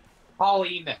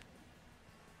 Pauline.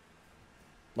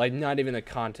 Like, not even a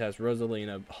contest.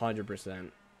 Rosalina,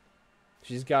 100%.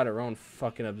 She's got her own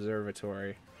fucking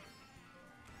observatory.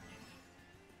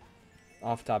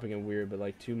 Off topic and weird, but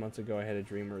like 2 months ago, I had a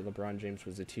dream where LeBron James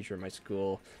was a teacher at my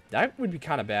school. That would be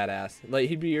kind of badass. Like,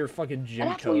 he'd be your fucking gym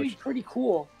That'd coach. actually be pretty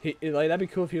cool. Like, that'd be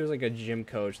cool if he was like a gym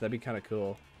coach. That'd be kind of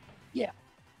cool. Yeah.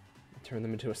 Turn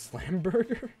them into a slam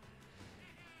burger.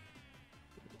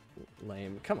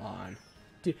 Lame. Come on.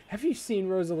 Dude, have you seen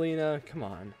Rosalina? Come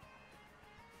on.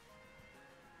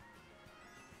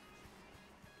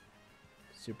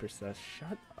 Super sus.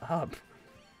 Shut up.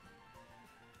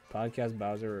 Podcast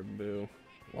Bowser or Boo?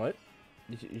 What?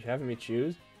 You having me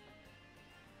choose?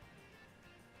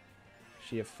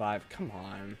 She a 5? Come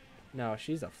on. No,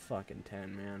 she's a fucking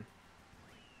 10, man.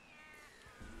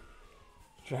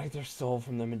 Drag their soul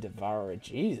from them and devour it.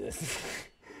 Jesus.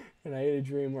 And I had a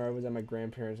dream where I was at my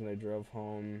grandparents and I drove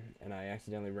home and I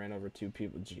accidentally ran over 2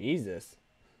 people. Jesus.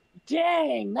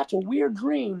 Dang, that's a weird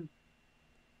dream.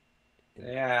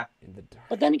 Yeah. In the dark.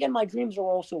 But then again, my dreams are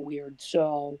also weird,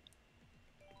 so...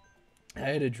 I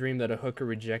had a dream that a hooker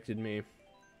rejected me.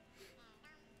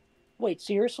 Wait,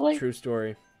 seriously? True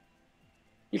story.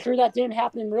 You sure that didn't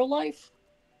happen in real life?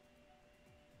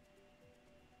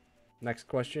 Next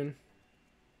question.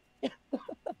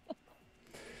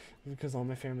 Because all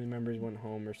my family members went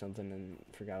home or something and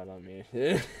forgot about me.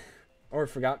 Or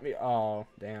forgot me. Oh,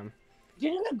 damn.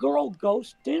 Didn't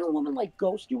a woman like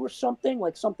ghost you or something?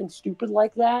 Like something stupid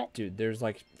like that? Dude, there was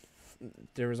like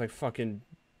fucking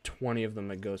 20 of them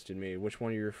that ghosted me. Which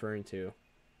one are you referring to?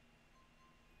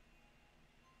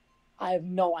 I have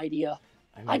no idea.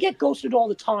 I mean, I get ghosted all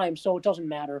the time, so it doesn't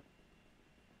matter.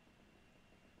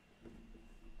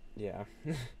 Yeah.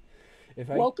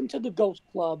 Welcome to the Ghost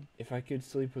Club. If I could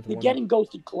sleep with The one... Getting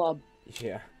Ghosted Club.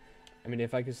 Yeah. I mean,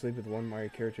 if I could sleep with one Mario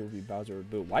character, it would be Bowser or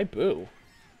Boo. Why Boo?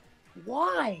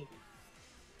 Why?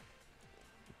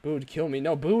 Boo would kill me.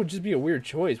 No, Boo would just be a weird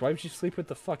choice. Why would you sleep with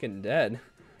the fucking dead?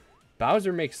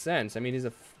 Bowser makes sense. I mean, he's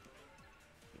a...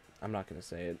 I'm not gonna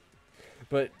say it.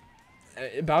 But...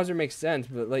 Bowser makes sense,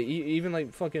 but like even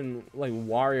like fucking like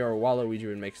Wario or Waluigi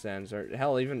would make sense, or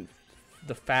hell, even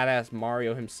the fat ass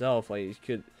Mario himself, like he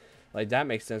could, like that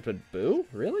makes sense. But Boo,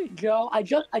 really? Joe, I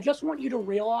just want you to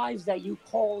realize that you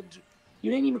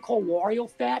didn't even call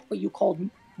Wario fat, but you called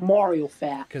Mario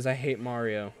fat. Because I hate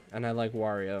Mario and I like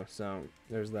Wario, so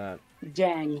there's that.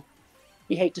 Dang,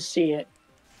 you hate to see it.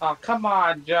 Oh, come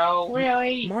on, Joe.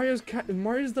 Really? Mario's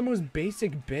the most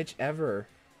basic bitch ever.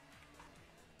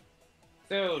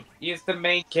 Dude, he's the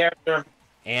main character.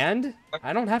 And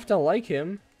I don't have to like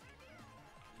him.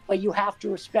 But you have to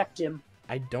respect him.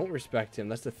 I don't respect him.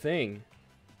 That's the thing.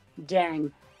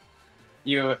 Dang.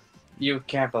 You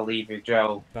can't believe it,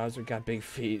 Joe. Bowser got big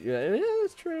feet. Yeah,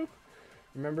 that's true.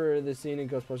 Remember the scene in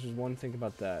Ghostbusters 1? Think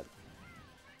about that.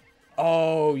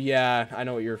 Oh, yeah. I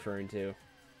know what you're referring to. Do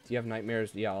you have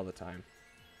nightmares? Yeah, all the time.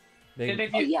 Oh,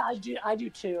 yeah, I do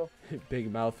too. Big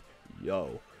mouth.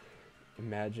 Yo.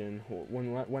 Imagine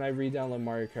when I re-download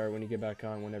Mario Kart, when you get back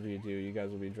on, whenever you do, you guys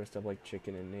will be dressed up like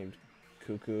chicken and named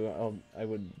Cuckoo. I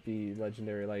would be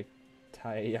legendary like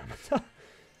Tai Yamata.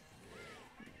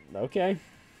 Okay.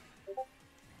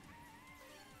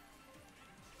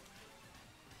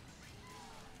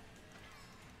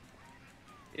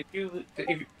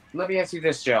 Let me ask you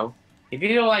this, Joe. If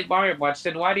you don't like Mario much,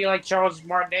 then why do you like Charles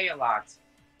Martinet a lot?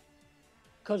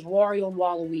 Because Wario and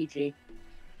Waluigi.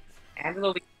 And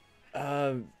Luigi.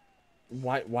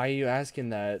 Why are you asking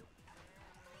that?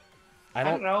 I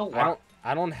don't don't know.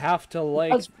 I don't have to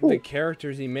like That's cool. the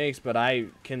characters he makes, but I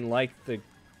can like the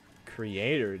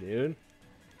creator, dude.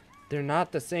 They're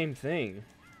not the same thing.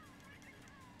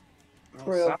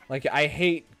 True. Like, I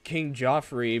hate King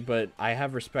Joffrey, but I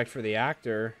have respect for the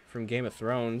actor from Game of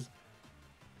Thrones.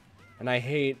 And I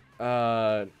hate,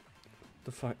 the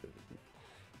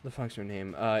fuck's her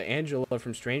name? Angela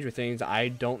from Stranger Things. I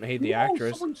don't hate the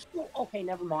actress. Okay,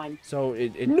 never mind. So,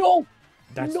 No!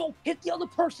 that's... No! Hit the other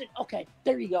person! Okay,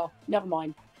 there you go. Never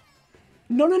mind.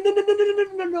 No, no, no, no, no, no, no,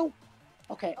 no, no, no!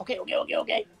 Okay.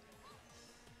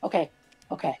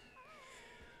 Okay.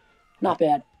 Not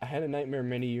bad. I had a nightmare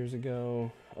many years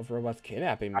ago of robots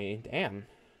kidnapping me. Damn.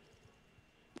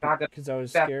 Because I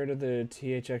was scared of the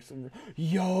THX...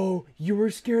 Yo! You were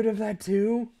scared of that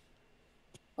too?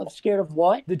 I'm scared of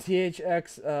what? The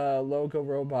THX logo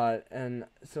robot, and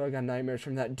so I got nightmares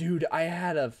from that. Dude, I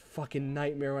had a fucking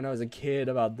nightmare when I was a kid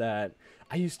about that.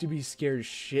 I used to be scared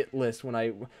shitless when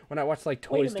I watched like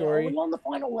Toy Story. Are we on the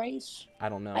final race? I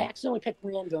don't know. I accidentally picked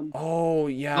random. Oh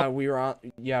yeah, we were on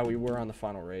the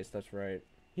final race. That's right.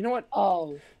 You know what?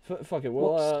 Oh. Fuck it.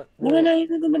 We'll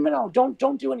No.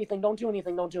 Don't do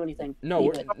anything.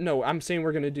 No, I'm saying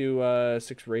we're gonna do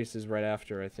 6 races right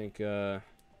after. I think.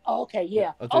 Oh, okay,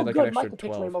 yeah. I'll do like good. an extra Michael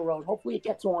picks 12. Rainbow Road. Hopefully it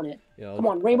gets on it. Yeah, Come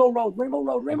on, Rainbow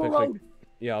Road.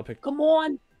 Yeah, I'll pick. Come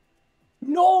on.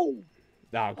 No.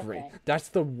 Oh, great. Okay. That's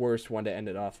the worst one to end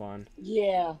it off on.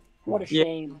 Yeah. What a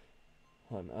shame.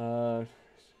 Hold on.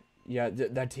 Yeah,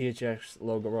 that THX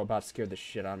logo robot scared the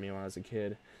shit out of me when I was a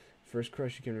kid. First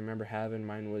crush you can remember having,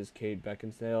 mine was Kate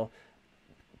Beckinsale.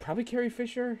 Probably Carrie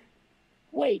Fisher.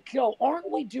 Wait, Joe, aren't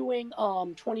we doing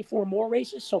 24 more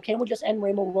races? So can't we just end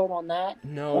Rainbow Road on that?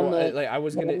 No, I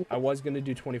was gonna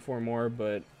do 24 more,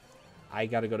 but I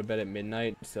gotta go to bed at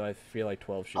midnight, so I feel like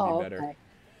 12 should be better. Okay.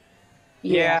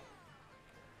 Yeah.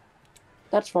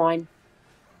 That's fine.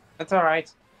 That's all right.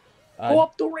 Go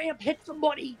up the ramp, hit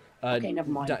somebody. Okay, never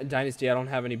mind. Dynasty, I don't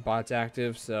have any bots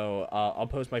active, so I'll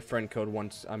post my friend code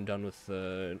once I'm done with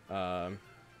the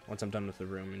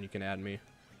room, and you can add me.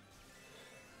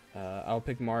 I'll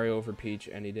pick Mario over Peach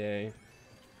any day.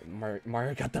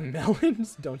 Mario got the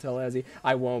melons. Don't tell Azzy.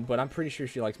 I won't, but I'm pretty sure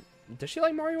she likes. Does she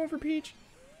like Mario over Peach?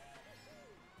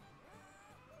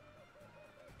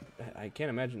 I can't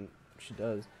imagine she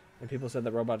does. And people said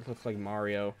that robot looks like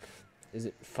Mario. Is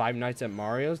it Five Nights at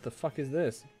Mario's? The fuck is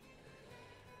this?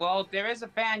 Well, there is a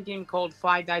fan game called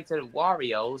Five Nights at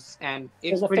Wario's, and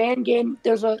there's a fan game.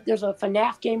 There's a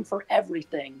FNAF game for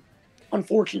everything.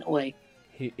 Unfortunately.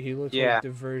 He looks like the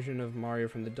version of Mario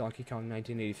from the Donkey Kong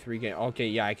 1983 game. Okay,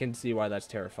 yeah, I can see why that's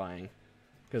terrifying.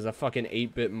 Because a fucking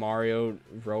 8-bit Mario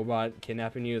robot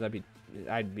kidnapping you,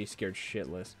 I'd be scared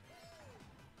shitless.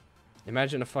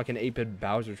 Imagine a fucking 8-bit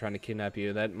Bowser trying to kidnap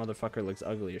you. That motherfucker looks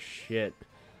ugly as shit.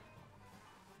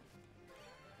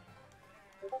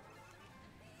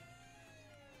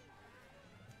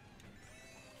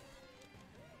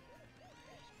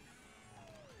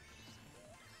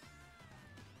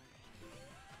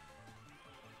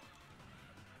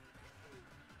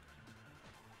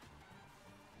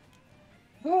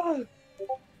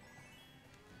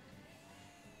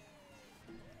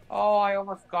 Oh, I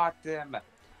almost got them.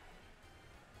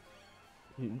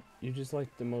 You just like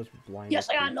the most blind. Yes,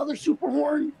 I got another super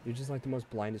horn. You just like the most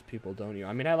blindest people, don't you?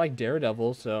 I mean, I like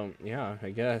Daredevil, so yeah, I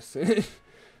guess.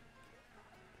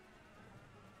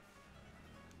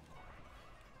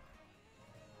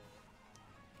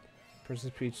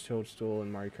 Princess Peach Toadstool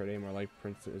and Mario Kart 8 are like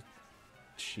Princess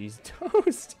Cheese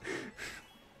Toast.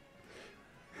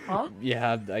 Huh?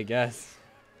 Yeah, I guess.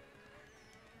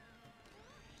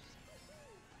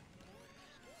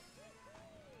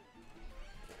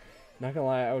 Not gonna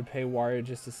lie, I would pay Wario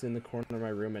just to sit in the corner of my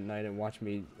room at night and watch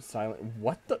me silent.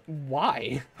 What the?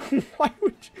 Why? Why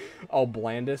would you? Oh,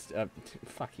 blandest?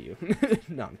 Fuck you.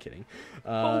 No, I'm kidding.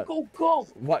 Go.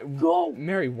 What? Go.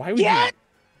 Mary, why would you?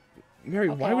 Mary,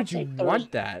 okay, why would you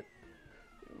want that?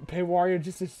 Pay Wario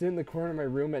just to sit in the corner of my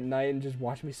room at night and just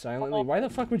watch me silently? Why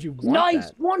the fuck would you want that?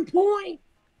 Nice! 1 point!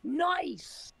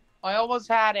 Nice! I almost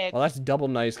had it. Well, that's double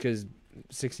nice, because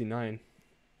 69.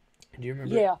 Do you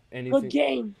remember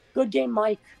anything? Good game,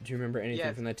 Mike. Do you remember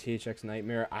anything from that THX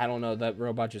Nightmare? I don't know. That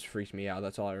robot just freaks me out.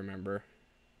 That's all I remember.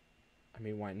 I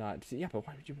mean, why not? Yeah, but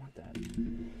why would you want that?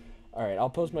 Alright, I'll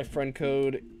post my friend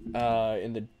code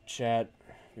in the chat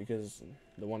because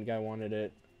the one guy wanted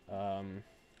it.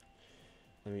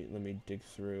 Let me dig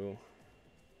through.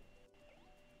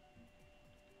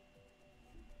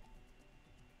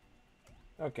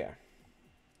 Okay.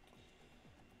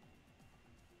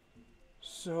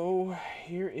 So,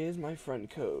 here is my friend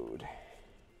code.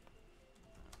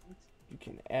 You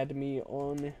can add me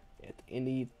on at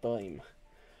any time.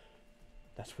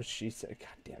 That's what she said. God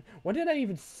damn. What did I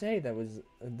even say that was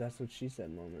that's what she said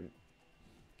moment?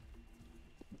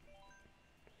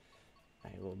 I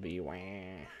will be wah.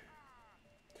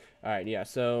 Alright, yeah,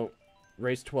 so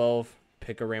race 12,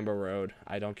 pick a Rainbow Road.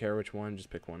 I don't care which one, just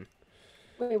pick one.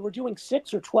 Wait, we're doing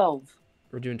 6 or 12?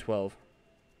 We're doing 12.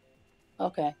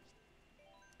 Okay.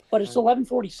 But it's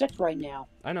 11:46 right now.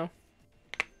 I know.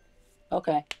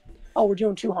 Okay. Oh, we're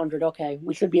doing 200. Okay,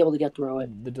 we should be able to get through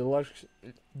it.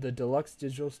 The deluxe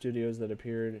digital studios that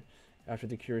appeared after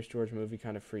the Curious George movie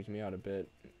kind of freaked me out a bit.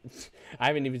 I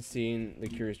haven't even seen the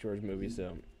Curious George movie,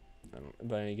 so I don't.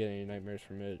 But I didn't get any nightmares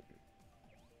from it.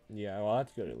 Yeah, well,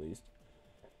 that's good at least.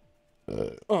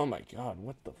 Oh my god,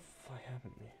 what the fuck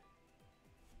happened to me?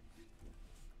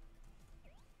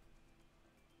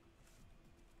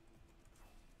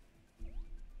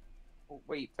 Oh,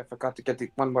 wait, I forgot to get the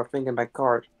one more thing in my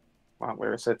card. Wow,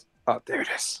 where is it? Oh, there it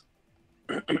is.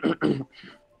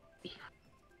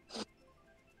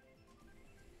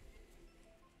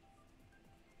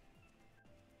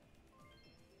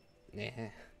 Nah.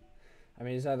 I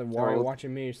mean, it's either Wario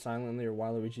watching me silently or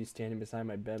Waluigi standing beside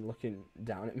my bed looking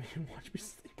down at me and watch me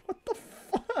sleep. What the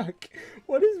fuck?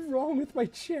 What is wrong with my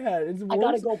chat? It's worse. I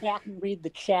gotta go back and read the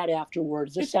chat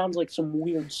afterwards. This sounds like some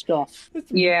weird stuff.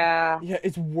 Yeah. Yeah,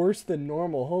 it's worse than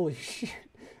normal. Holy shit.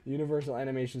 Universal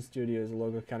Animation Studios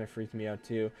logo kind of freaked me out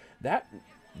too.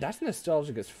 That's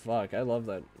nostalgic as fuck. I love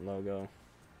that logo.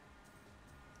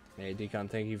 Hey, Decon,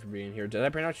 thank you for being here. Did I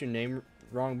pronounce your name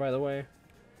wrong, by the way?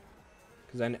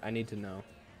 Because I need to know.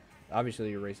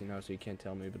 Obviously, you're racing now, so you can't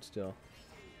tell me, but still.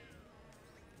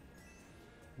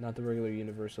 Not the regular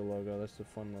Universal logo. That's the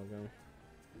fun logo.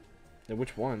 Now,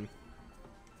 which one?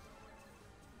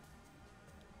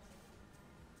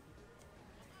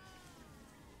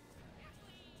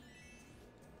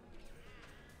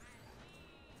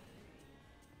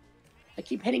 I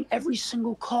keep hitting every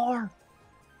single car.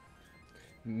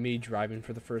 Me driving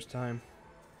for the first time.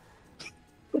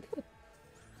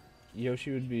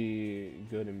 Yoshi would be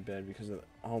good in bed because of...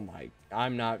 Oh my...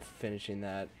 I'm not finishing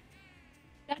that.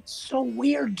 That's so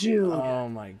weird, dude. Oh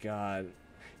my god.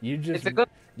 You just... It's a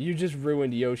You just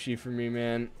ruined Yoshi for me,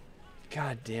 man.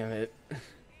 God damn it.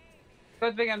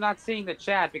 good thing I'm not seeing the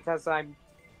chat because I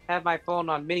have my phone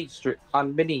on mini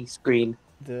screen.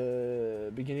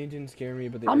 The beginning didn't scare me,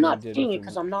 but the I'm ending not did. seeing it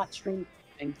because I'm not streaming.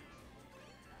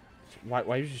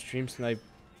 Why you just stream snipe?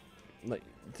 Like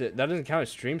that doesn't count as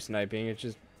stream sniping. It's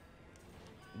just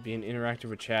being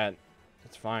interactive with chat.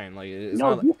 It's fine. Like it's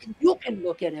No, not. you can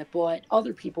look at it, but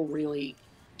other people really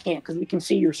can't because we can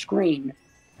see your screen.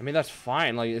 I mean that's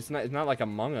fine. Like it's not like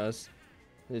Among Us.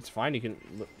 It's fine. You can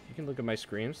look at my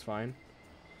screen. It's fine.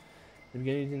 The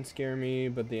beginning didn't scare me,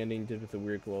 but the ending did with the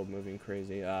weird globe moving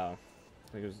crazy. Like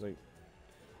it was like.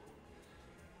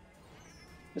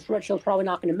 This red shell's probably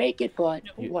not going to make it, but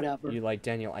whatever. You like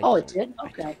Daniel? Oh, it did?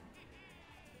 Okay.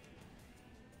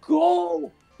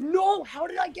 Go! No! How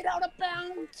did I get out of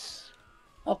bounds?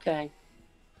 Okay.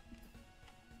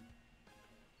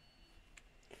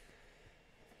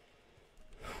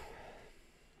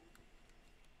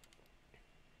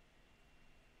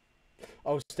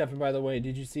 Oh, Stefan, by the way,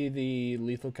 did you see the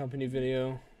Lethal Company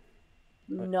video?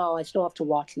 No, I still have to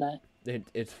watch that.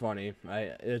 It's funny.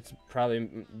 It's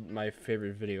probably my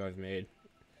favorite video I've made.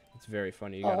 It's very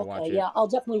funny. You gotta watch it. Yeah, I'll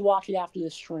definitely watch it after the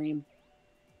stream.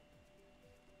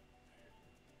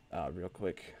 Real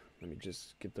quick, let me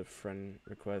just get the friend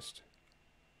request.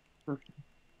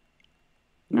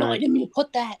 No, I didn't mean to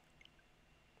put that.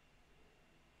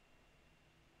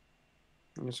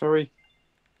 I'm sorry.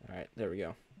 All right, there we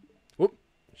go. Whoop!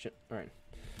 Shit. All right.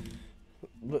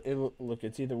 Look,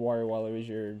 it's either Wario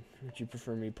Waluigi or would you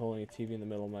prefer me pulling a TV in the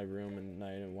middle of my room at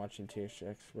night and watching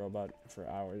THX Robot for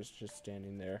hours just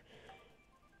standing there?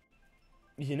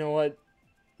 You know what?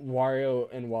 Wario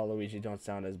and Waluigi don't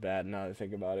sound as bad now that I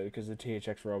think about it because the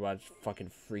THX Robot fucking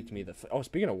freaked me the Oh,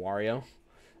 speaking of Wario,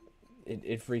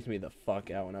 it freaked me the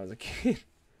fuck out when I was a kid.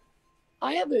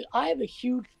 I have a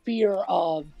huge fear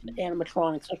of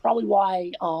animatronics. That's probably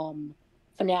why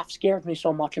FNAF scares me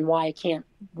so much and why I can't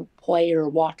play or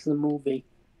watch the movie.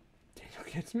 Daniel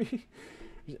gets me?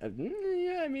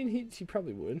 Yeah, I mean, he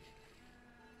probably would.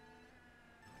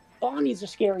 Bonnie's the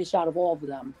scariest out of all of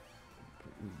them.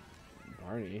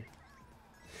 Barney?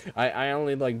 I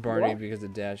only like Barney What? because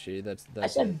of Dashy. That's I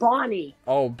said Bonnie.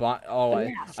 Oh,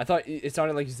 FNAF. I thought it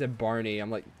sounded like you said Barney.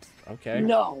 I'm like, okay.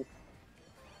 No.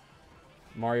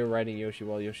 Mario riding Yoshi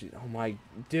while Yoshi... Oh my...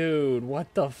 Dude,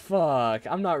 what the fuck?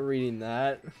 I'm not reading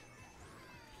that.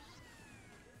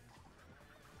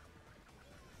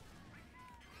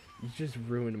 You just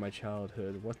ruined my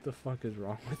childhood. What the fuck is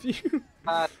wrong with you?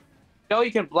 No,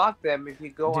 you can block them if you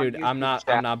go on Dude, YouTube I'm not.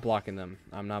 chat. I'm not blocking them.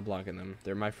 I'm not blocking them.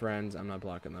 They're my friends. I'm not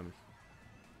blocking them.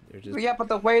 They're just. Yeah, but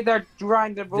the way they're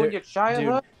trying to ruin They're, your dude.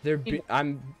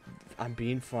 childhood. I'm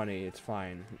being funny. It's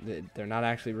fine. They're not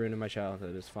actually ruining my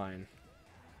childhood. It's fine.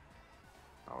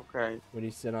 Okay. When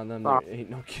you sit on them, Oh. there ain't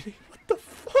no kidding. What the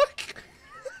fuck?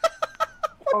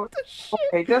 Oh, What the shit?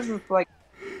 okay, this is like.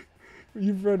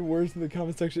 You've read worse in the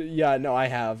comment section. Yeah, no, I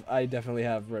have. I definitely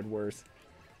have read worse.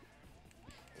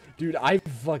 Dude, I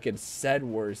fucking said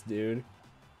worse, dude.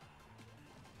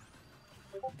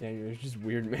 Daniel, you're just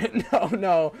weird, man.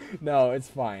 No, it's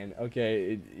fine.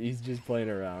 Okay, he's just playing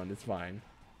around. It's fine.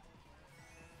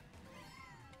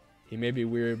 He may be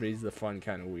weird, but he's the fun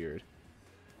kind of weird.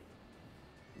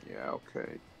 Yeah.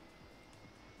 Okay.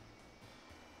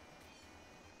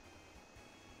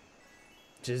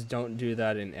 Just don't do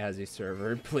that in Azzy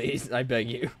server, please. I beg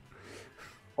you.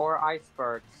 Or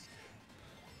icebergs.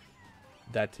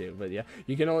 That too, but yeah,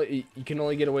 you can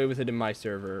only get away with it in my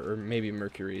server, or maybe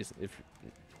Mercury's. If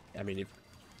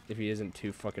he isn't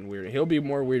too fucking weird, he'll be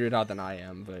more weirded out than I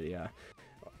am. But yeah,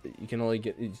 you can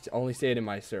only say it in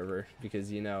my server because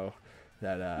you know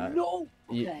that No.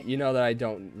 Okay. you know that I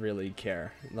don't really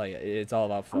care. Like it's all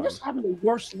about fun. I'm just having the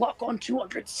worst luck on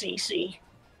 200cc.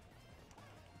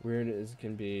 Weird as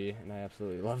can be, and I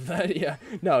absolutely love that. Yeah,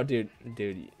 no, dude,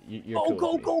 you're Oh,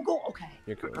 cool. go. Okay.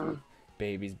 You're cool.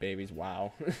 Babies,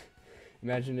 wow.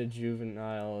 Imagine a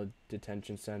juvenile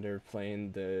detention center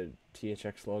playing the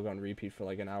THX logo on repeat for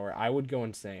like an hour. I would go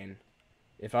insane.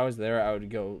 If I was there, I would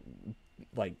go,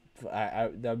 like,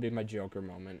 that would be my Joker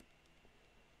moment.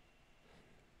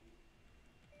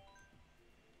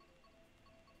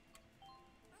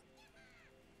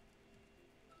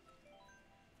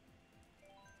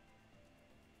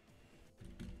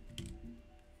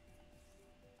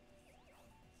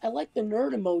 I like the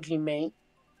nerd emoji, mate.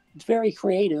 It's very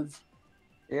creative.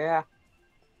 Yeah.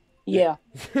 Yeah.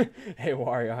 Hey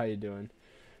Wario, how you doing?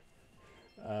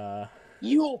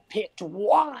 You picked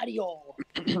Wario.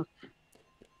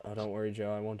 Oh, don't worry,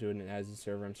 Joe. I won't do it in Azzy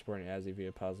server. I'm supporting Azzy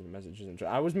via positive messages. And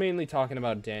I was mainly talking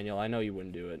about Daniel. I know you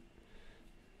wouldn't do it.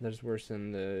 That's worse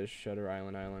than the Shutter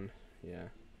Island. Yeah.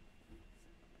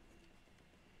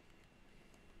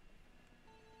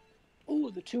 Ooh,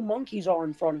 the two monkeys are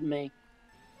in front of me.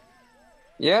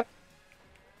 Yep.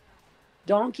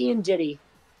 Donkey and Diddy.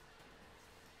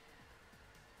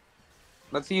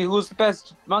 Let's see who's the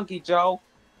best monkey, Joe.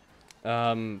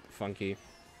 Funky.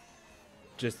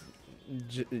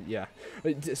 Yeah.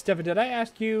 Stefan, did I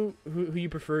ask you who you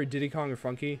prefer, Diddy Kong or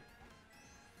Funky?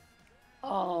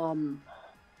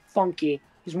 Funky.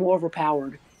 He's more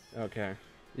overpowered. Okay.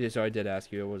 Yeah, so I did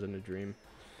ask you. It wasn't a dream.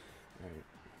 Alright.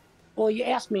 Well, you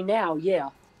asked me now, yeah.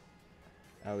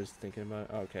 I was thinking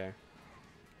about... Okay.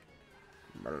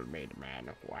 Mermaid Man.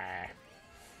 Why?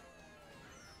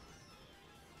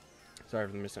 Sorry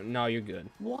for the miss. No, you're good.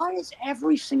 Why does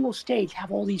every single stage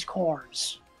have all these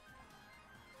cars?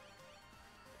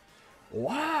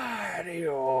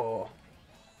 Wario!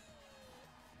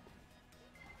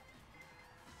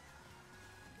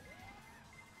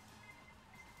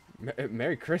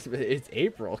 Merry Christmas. It's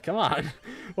April. Come on.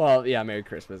 Well, yeah, Merry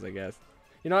Christmas, I guess.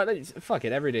 You know what? Fuck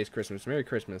it. Every day's Christmas. Merry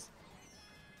Christmas.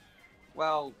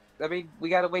 Well, I mean, we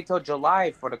gotta wait till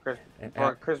July for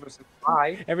Christmas in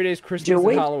July. Every day's Christmas Do and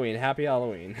we? Halloween. Happy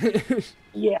Halloween.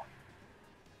 Yeah.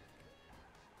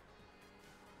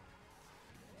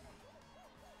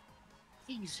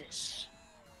 Jesus.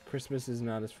 Christmas is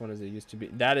not as fun as it used to be.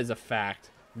 That is a fact.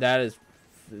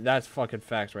 That's fucking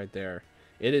facts right there.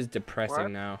 It is depressing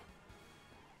What? now.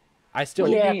 I still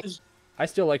Yeah, I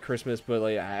still like Christmas, but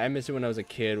like I miss it when I was a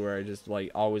kid where I just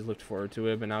like always looked forward to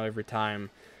it, but now every time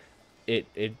it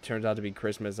turns out to be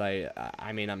Christmas, I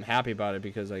mean I'm happy about it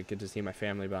because I get to see my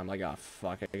family, but I'm like, oh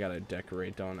fuck, I gotta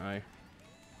decorate, don't I?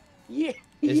 yeah,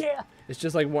 It's- yeah. It's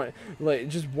just like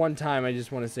one time I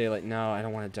just want to say like no, I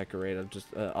don't want to decorate.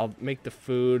 I'll make the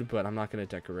food, but I'm not gonna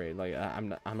decorate. Like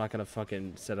I'm not gonna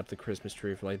fucking set up the Christmas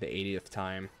tree for like the 80th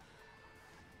time.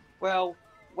 Well,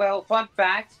 fun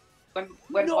fact.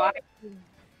 When No. my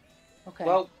Okay.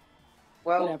 well,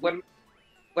 Whatever.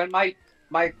 when my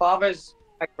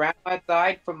grandma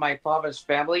died from my father's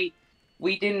family,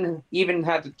 we didn't even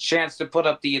have the chance to put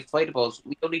up the inflatables.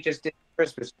 We only just did the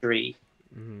Christmas tree.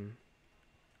 Hmm.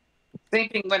 Same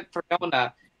thing went for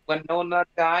Nona. When Nona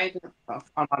died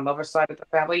on my mother's side of the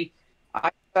family,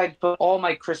 I decided to put all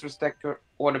my Christmas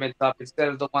ornaments up instead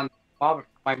of the one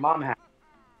my mom had.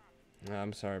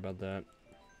 I'm sorry about that.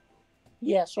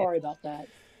 Yeah, sorry about that.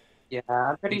 Yeah,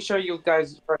 I'm pretty sure you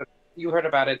guys heard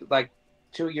about it like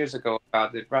 2 years ago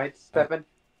about it, right, Stefan?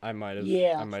 I might have. I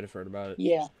Yeah, might have heard about it.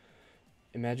 yeah.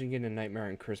 Imagine getting a nightmare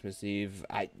on Christmas Eve.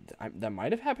 That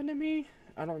might have happened to me.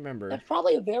 I don't remember. That's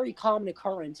probably a very common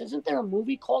occurrence. Isn't there a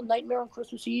movie called Nightmare on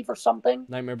Christmas Eve or something?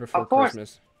 Nightmare Before Of course.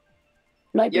 Christmas.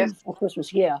 Nightmare Yes. Before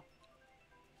Christmas, yeah.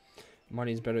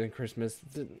 Money's better than Christmas.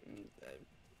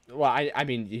 Well, I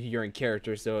mean, you're in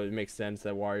character, so it makes sense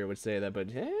that Wario would say that, but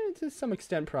to some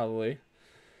extent, probably.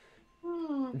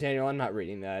 Daniel, I'm not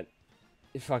reading that.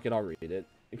 Fuck it, I'll read it,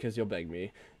 because you'll beg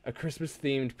me. A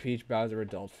Christmas-themed Peach Bowser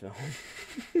adult film.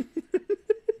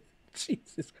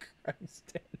 Jesus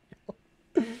Christ,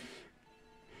 Daniel.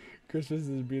 Christmas is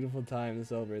a beautiful time to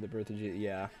celebrate the birth of Jesus.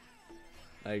 Yeah,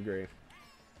 I agree.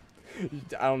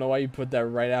 I don't know why you put that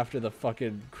right after the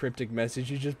fucking cryptic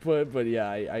message you just put, but yeah,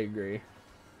 I agree.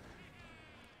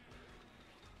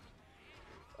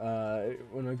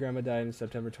 When my grandma died in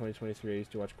September 2023, I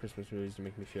used to watch Christmas movies to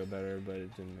make me feel better, but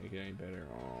it didn't make it any better.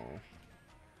 Oh.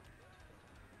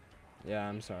 Yeah,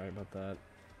 I'm sorry about that.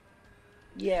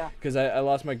 Yeah. Because I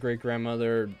lost my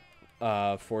great-grandmother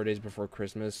 4 days before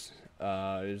Christmas. It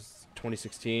was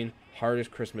 2016.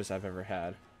 Hardest Christmas I've ever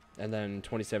had. And then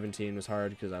 2017 was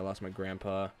hard because I lost my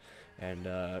grandpa. And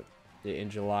in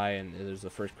July, and it was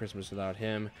the first Christmas without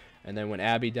him. And then when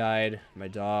Abby died, my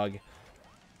dog,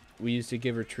 we used to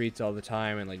give her treats all the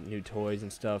time and like new toys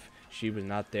and stuff. She was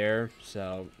not there,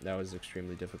 so that was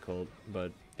extremely difficult.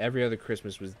 But every other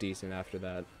Christmas was decent after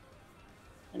that.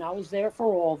 And I was there for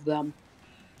all of them.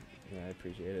 Yeah, I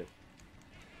appreciate it.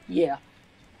 Yeah.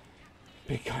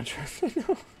 Big contrast.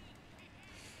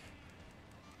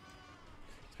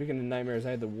 Speaking of nightmares, I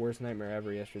had the worst nightmare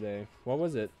ever yesterday. What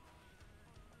was it?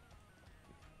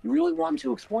 You really want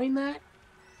to explain that?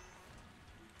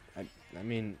 I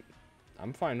mean,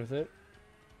 I'm fine with it.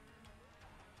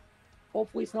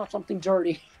 Hopefully it's not something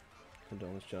dirty.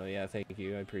 Condolence, Joe. Yeah, thank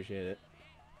you. I appreciate it.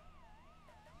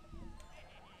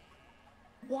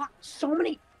 What? So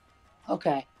many...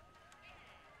 Okay.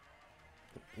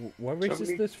 What race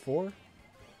is this for?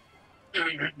 Oh,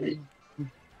 fuck.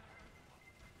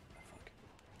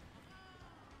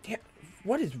 Damn,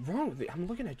 what is wrong with it? I'm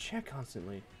looking at chat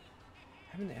constantly.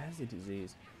 Having the Ashley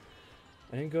disease.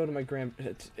 I didn't go to my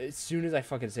as soon as I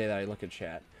fucking say that, I look at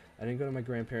chat. I didn't go to my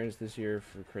grandparents this year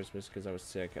for Christmas because I was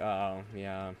sick. Oh,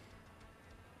 yeah.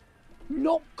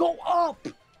 No, go up!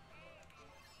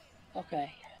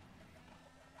 Okay.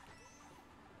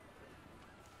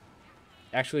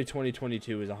 Actually,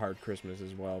 2022 was a hard Christmas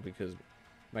as well because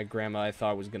my grandma I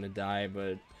thought was gonna die,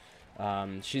 but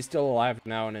she's still alive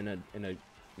now and in a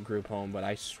group home. But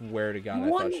I swear to God, I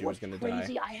thought she was gonna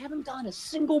die. I haven't gotten a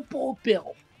single bullet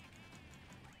bill.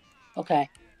 Okay.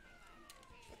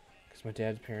 Because my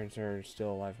dad's parents are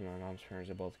still alive and my mom's parents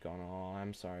are both gone. Oh,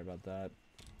 I'm sorry about that.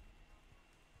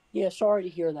 Yeah, sorry to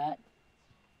hear that.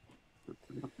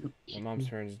 My mom's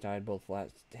parents died both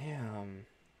last. Damn.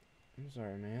 I'm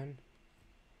sorry, man.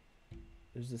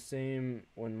 It was the same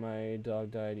when my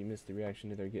dog died. You missed the reaction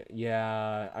to their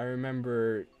Yeah, I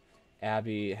remember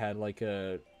Abby had like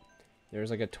a... There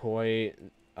was like a toy...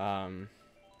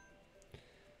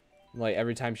 like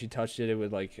every time she touched it, it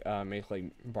would like make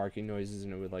like barking noises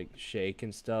and it would like shake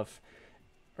and stuff.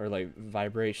 Or like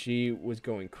vibrate. She was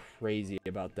going crazy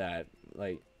about that.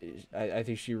 Like, I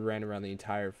think she ran around the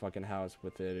entire fucking house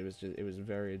with it. It was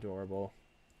very adorable.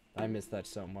 I miss that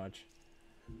so much.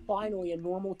 Finally, a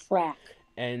normal track.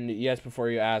 And yes, before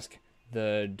you ask,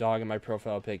 the dog in my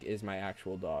profile pic is my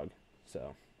actual dog.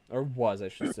 So, or was, I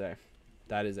should say.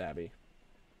 That is Abby.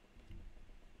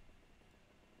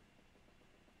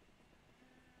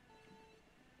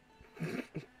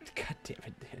 God damn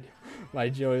it, Daniel. My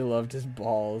Joey loved his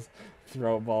balls.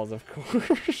 Throw balls, of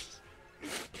course.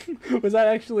 Was that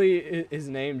actually his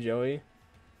name, Joey?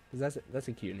 Because that's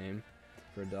a cute name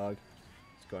for a dog.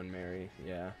 Let's go and Mary.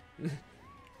 Yeah.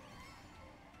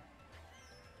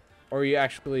 Or are you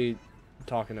actually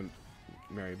talking to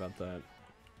Mary about that?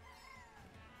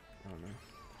 I don't know.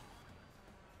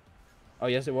 Oh,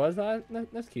 yes, it was?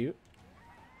 That's cute.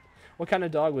 What kind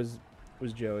of dog was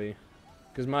Joey?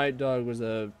 Because my dog was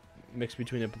a mix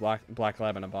between a black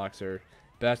lab and a boxer.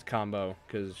 Best combo,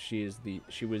 because she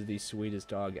was the sweetest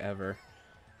dog ever.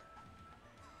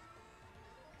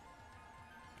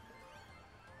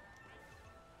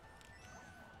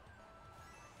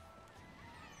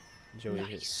 Joey,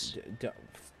 Nice.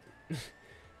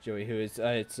 Joey, who is?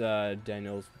 It's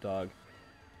Daniel's dog.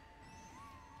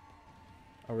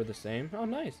 Oh, we're the same. Oh,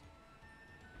 nice.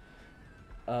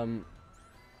 I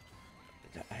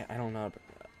don't know.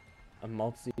 A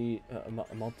multi.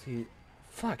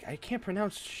 Fuck! I can't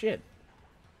pronounce shit.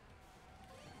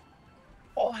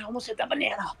 Oh, I almost hit that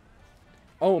banana.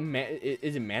 Oh,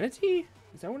 is it Manatee?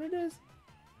 Is that what it is?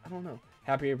 I don't know.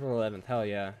 Happy April 11th. Hell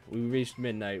yeah. We reached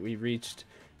midnight. We reached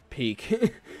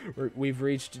peak. We've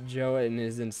reached Joe in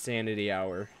his insanity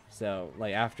hour. So,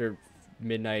 like, after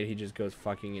midnight, he just goes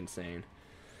fucking insane.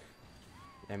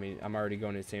 I mean, I'm already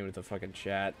going insane with the fucking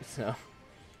chat, so.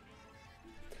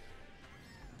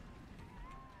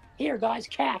 Here, guys,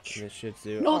 catch. This Shih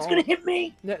Tzu. No, it's gonna hit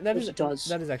me. That Yes, is, it does.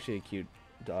 that is actually a cute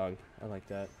dog. I like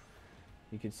that.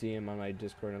 You can see him on my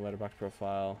Discord and Letterboxd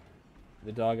profile.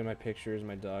 The dog in my picture is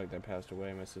my dog that passed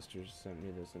away. My sister sent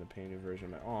me this in a painted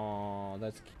version. Aw,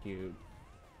 that's cute.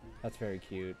 That's very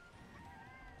cute.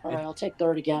 All right, I'll take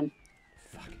third again.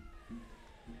 Fuck.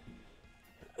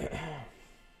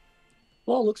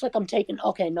 Well, it looks like I'm taking...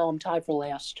 Okay, no, I'm tied for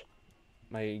last.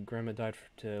 My grandma died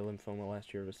to lymphoma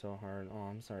last year. It was so hard. Oh,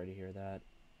 I'm sorry to hear that.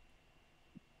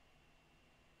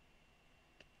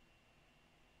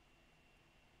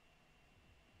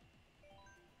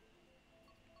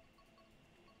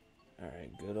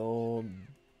 Alright, good old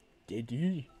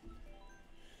Diddy.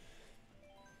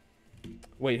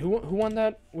 Wait, who won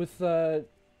that with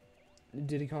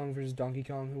Diddy Kong versus Donkey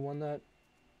Kong? Who won that?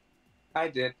 I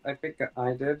did. I think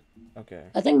I did. Okay.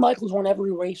 I think Michael's won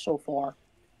every race so far.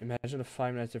 Imagine a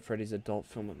Five Nights at Freddy's adult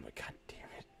film. I'm like, God damn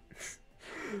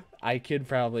it. I could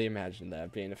probably imagine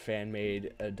that being a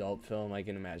fan-made adult film. I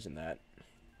can imagine that.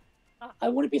 I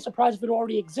wouldn't be surprised if it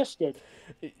already existed.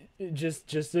 Just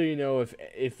so you know,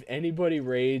 if anybody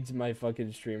raids my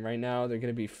fucking stream right now, they're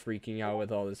gonna be freaking out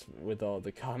with all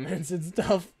the comments and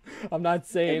stuff. I'm not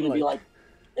saying They're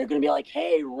gonna be like,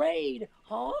 "Hey, raid,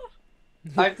 huh?"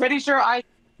 I'm pretty sure I'm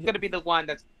gonna be the one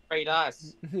that's raid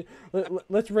us.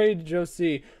 Let's raid Joe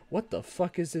C. What the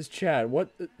fuck is this chat?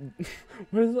 What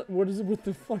is it with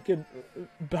the fucking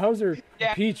Bowser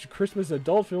Peach Christmas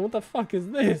adult film? What the fuck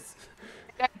is this?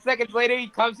 10 seconds later, he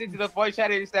comes into the voice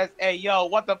chat and he says, "Hey, yo,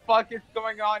 what the fuck is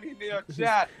going on in your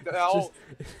chat?"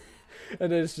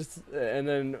 And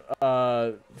then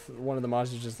one of the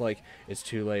mods is just like, "It's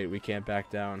too late. We can't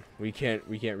back down. We can't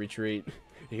retreat.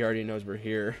 He already knows we're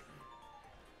here."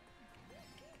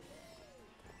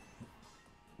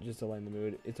 Just to lighten the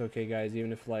mood. It's okay, guys.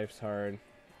 Even if life's hard,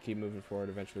 keep moving forward.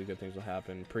 Eventually, good things will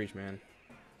happen. Preach, man.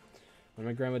 When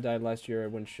my grandma died last year, I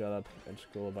wouldn't shut up at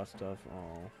school about stuff.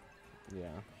 Oh.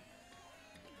 Yeah.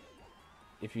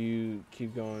 If you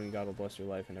keep going, God will bless your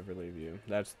life and never leave you.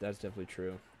 That's definitely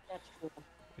true. That's true.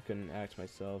 I couldn't act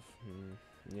myself.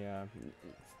 Yeah.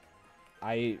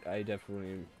 I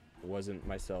definitely wasn't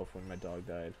myself when my dog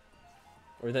died.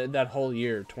 Or that whole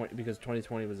year, because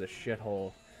 2020 was a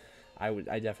shithole.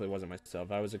 I definitely wasn't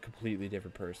myself. I was a completely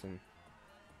different person.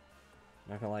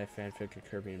 Not gonna lie, fanfic of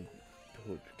Kirby and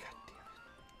Boo. God damn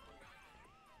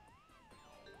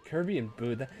it. Kirby and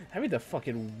Boo, that'd be the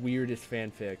fucking weirdest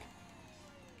fanfic.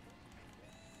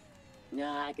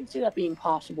 Nah, I can see that being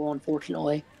possible,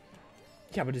 unfortunately.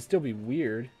 Yeah, but it'd still be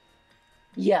weird.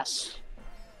 Yes.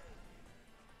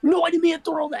 No, I didn't mean to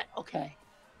throw that. Okay.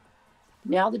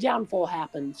 Now the downfall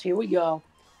happens. Here we go.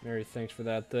 Mary, thanks for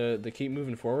that. The keep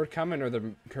moving forward comment or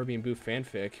the Kirby and Boo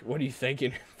fanfic? What are you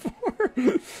thinking for?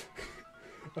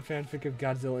 A fanfic of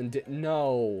Godzilla and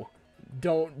no.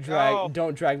 Don't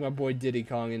drag my boy Diddy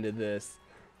Kong into this.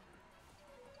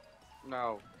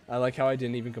 No. I like how I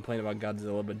didn't even complain about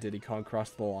Godzilla, but Diddy Kong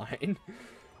crossed the line.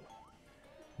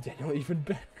 Daniel even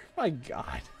better. My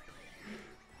God.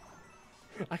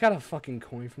 I got a fucking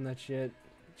coin from that shit.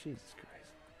 Jesus Christ.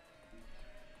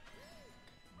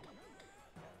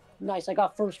 Nice, I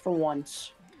got first for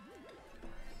once.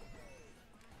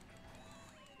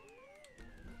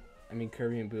 I mean,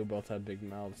 Kirby and Boo both have big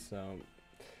mouths, so...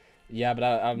 Yeah, but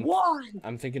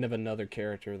I'm thinking of another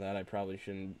character that I probably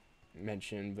shouldn't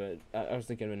mention, but I was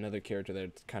thinking of another character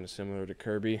that's kind of similar to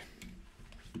Kirby.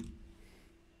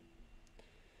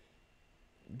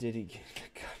 Diddy...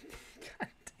 God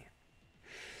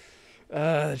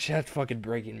damn. The chat's fucking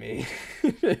breaking me.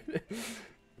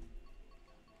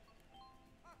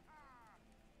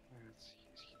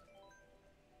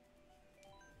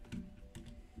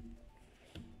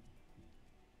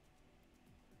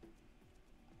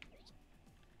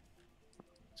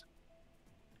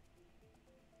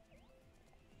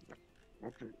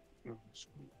 Okay.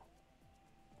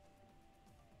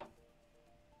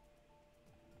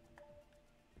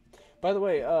 By the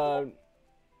way,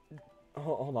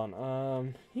 hold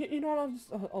on. You know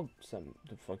what? I'll send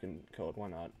the fucking code. Why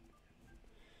not?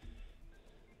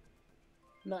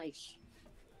 Nice.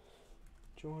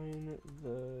 Join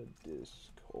the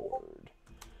Discord.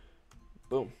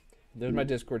 Boom. There's my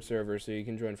Discord server, so you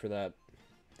can join for that.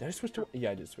 Did I switch to?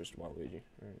 Yeah, I did switch to Waluigi.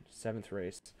 All right, 7th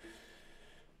race.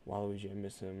 Waluigi, I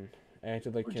miss him. I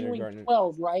acted like We're doing kindergarten.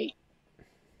 12, right?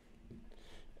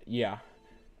 Yeah.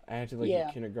 I acted like a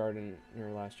Yeah. kindergarten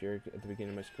last year at the beginning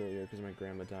of my school year because of my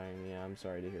grandma dying. Yeah, I'm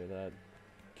sorry to hear that.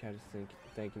 Cat is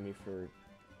thanking me for...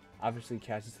 Obviously,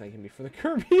 Cat is thanking me for the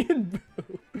Kirby and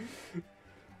Boo.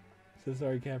 So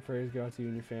sorry, Cat. Prayers go out to you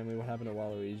and your family. What happened to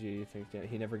Waluigi? You think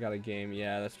he never got a game?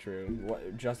 Yeah, that's true.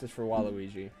 Justice for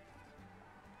Waluigi.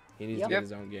 He needs to get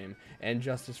his own game. And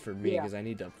justice for me, because I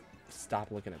need to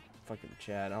stop looking at fucking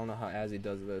chat. I don't know how Azzy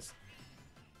does this.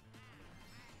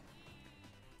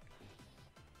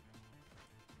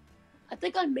 I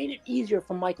think I made it easier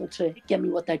for Michael to get me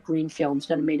with that green shell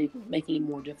instead of making it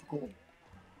more difficult.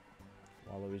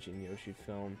 Waluigi and Yoshi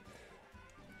film.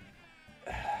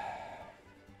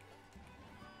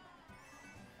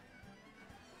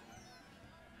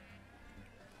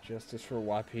 Justice for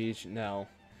Wapeach? No.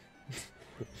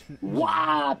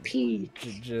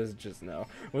 Wapeach! Just no.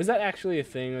 Was that actually a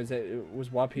thing?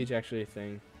 Was Wapeach actually a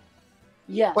thing?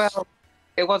 Yes. Well,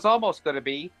 it was almost going to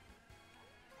be.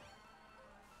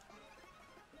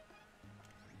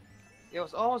 It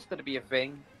was always going to be a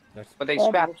thing, but they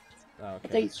scrapped. Oh, okay.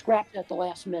 They scrapped it at the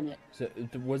last minute. So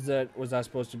was that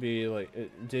supposed to be like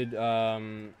did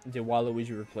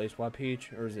Waluigi replace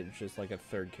Wapeach, or is it just like a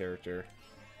third character?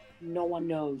 No one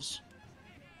knows.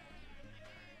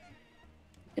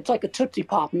 It's like a Tootsie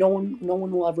Pop. No one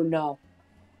will ever know.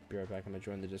 Be right back. I'm gonna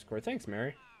join the Discord. Thanks,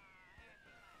 Mary.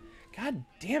 God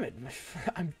damn it!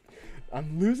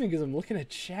 I'm losing because I'm looking at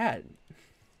chat.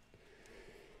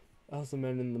 I also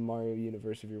meant in the Mario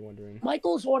universe, if you're wondering.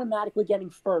 Michael's automatically getting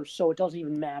first, so it doesn't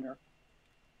even matter.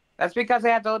 That's because I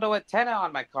had the little antenna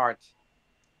on my cart.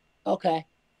 Okay.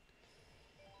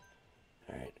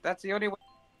 All right. That's the only way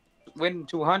to win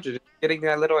 200, getting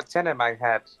that little antenna in my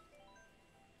head.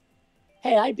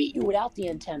 Hey, I beat you without the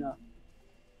antenna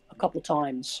a couple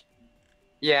times.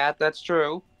 Yeah, that's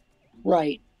true.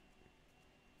 Right.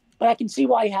 But I can see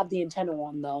why you have the antenna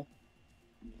on, though.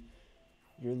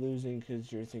 You're losing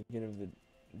because you're thinking of the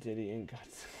Diddy and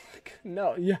Godzilla.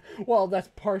 No, yeah. Well, that's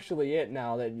partially it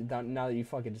now that you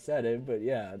fucking said it, but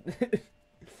yeah. Do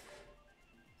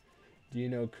you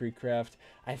know Creekcraft?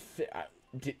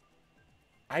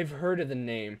 I've heard of the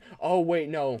name. Oh wait,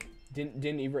 no.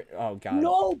 Didn't he? Oh god.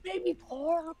 No, Baby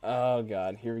Park. Oh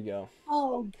god, here we go.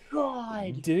 Oh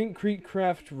god. Didn't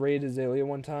Creekcraft raid Azalea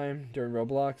one time during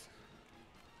Roblox?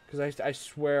 Because I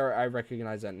swear I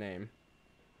recognize that name.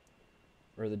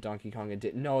 Or the Donkey Kong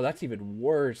did. No, that's even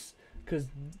worse. Because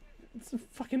it's a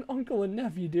fucking uncle and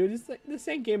nephew, dude. It's like, this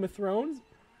ain't Game of Thrones.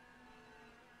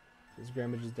 His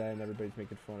grandma just died and everybody's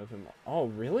making fun of him. Oh,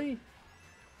 really?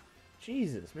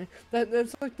 Jesus, man.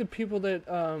 That's like the people that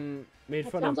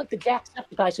made fun of... Sounds like the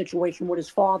Jacksepticeye situation with his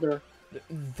father.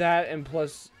 That, and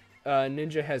plus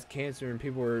Ninja has cancer and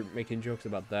people were making jokes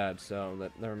about that. So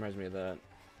that reminds me of that.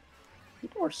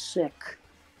 People are sick.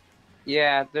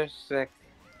 Yeah, they're sick.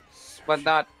 But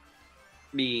not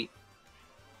me.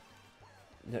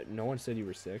 No one said you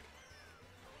were sick.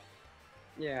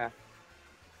 Yeah.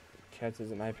 Cat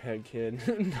says an iPad kid.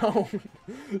 No,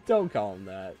 don't call him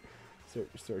that.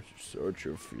 Search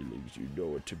your feelings. You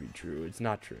know it to be true. It's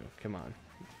not true. Come on.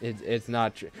 It's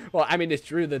not true. Well, I mean, it's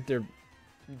true that they're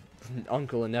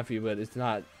uncle and nephew, but it's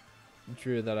not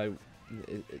true that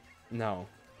no.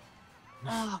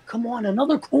 Ah, come on,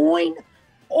 another coin?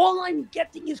 All I'm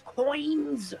getting is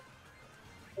coins.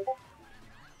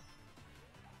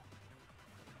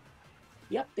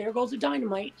 Yep, there goes the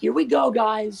dynamite. Here we go,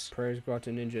 guys. Prayers go out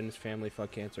to Ninja and his family.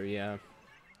 Fuck cancer, yeah.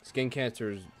 Skin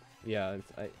cancer is, yeah.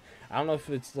 I don't know if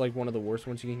it's like one of the worst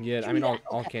ones you can get. I mean,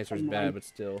 all cancer is bad, but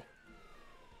still.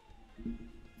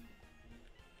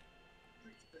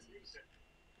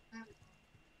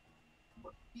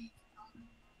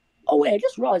 Oh, wait, I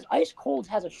just realized Ice Cold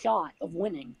has a shot of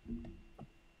winning.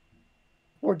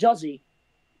 Or does he?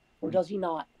 Or does he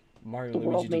not? Mario and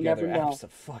Luigi together,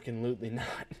 abso-fucking-lutely not.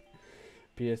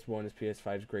 PS1 is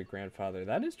PS5's great-grandfather.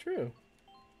 That is true.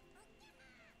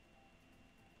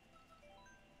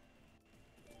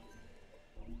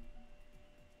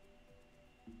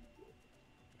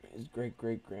 His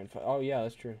great-great-grandfather. Oh, yeah,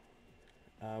 that's true.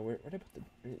 Where did I put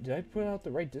the... Did I put out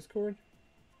the right Discord?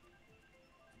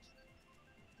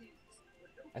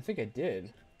 I think I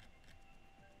did.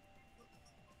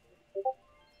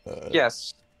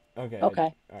 Yes. Okay.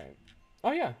 Okay. Alright.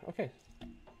 Oh, yeah. Okay.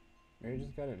 Mary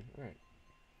just got in. Alright.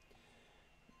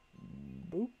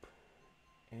 Boop.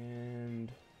 And...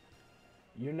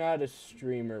 You're not a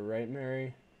streamer, right,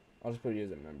 Mary? I'll just put you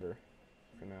as a member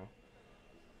for now.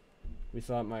 We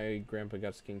thought my grandpa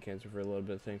got skin cancer for a little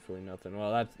bit. Thankfully, nothing.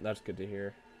 Well, that's good to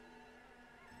hear.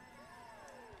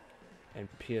 And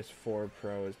PS4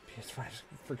 Pro is PS5's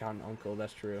forgotten uncle.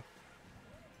 That's true.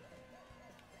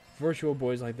 Virtual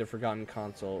Boy's like the forgotten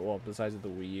console. Well, besides the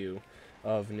Wii U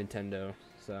of Nintendo.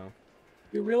 So.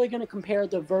 You're really going to compare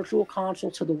the Virtual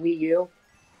Console to the Wii U?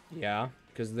 Yeah,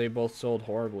 because they both sold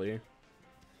horribly.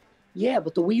 Yeah,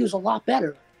 but the Wii U's a lot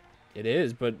better. It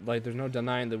is, but like, there's no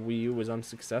denying the Wii U was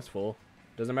unsuccessful.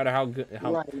 Doesn't matter how good,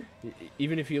 Right.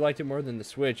 even if you liked it more than the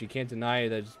Switch, you can't deny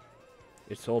that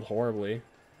it sold horribly.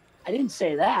 I didn't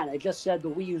say that. I just said the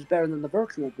Wii U's better than the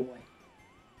Virtual Boy.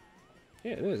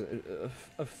 Yeah, it is.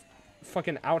 A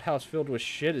fucking outhouse filled with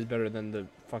shit is better than the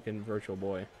fucking Virtual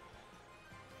Boy.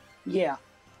 Yeah.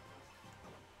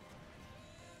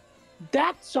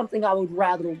 That's something I would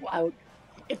rather.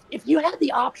 If you had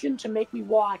the option to make me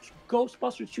watch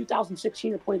Ghostbusters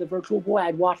 2016 or play the Virtual Boy,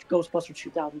 I'd watch Ghostbusters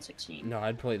 2016. No,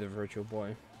 I'd play the Virtual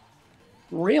Boy.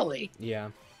 Really?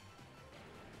 Yeah.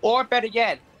 Or better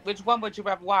yet, which one would you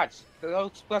have watched? The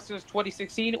Ghostbusters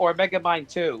 2016 or Megamind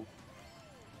 2?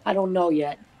 I don't know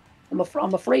yet. I'm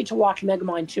afraid to watch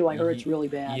Megamind 2. I heard it's really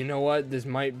bad. You know what? This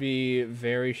might be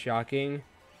very shocking.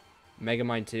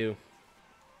 Megamind 2.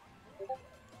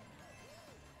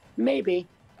 Maybe.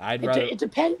 I'd rather. It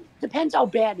depends how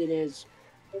bad it is.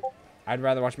 I'd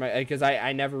rather watch because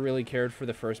I never really cared for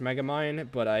the first Megamind,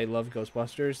 but I love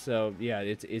Ghostbusters, so yeah,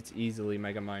 it's easily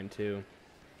Megamind 2.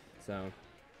 So.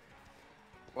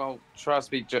 Well,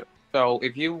 trust me, so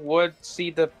if you would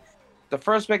see the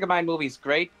first Megamind movie is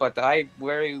great, but I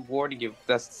very warning you,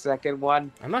 the second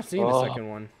one. I'm not seeing the second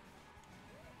one.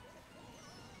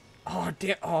 Oh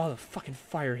damn! Oh, the fucking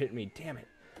fire hit me! Damn it!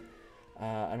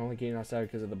 I'm only getting outside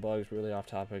because of the bugs. Really off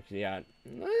topic. Yeah,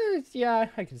 yeah,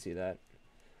 I can see that.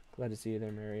 Glad to see you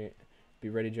there, Mary. Be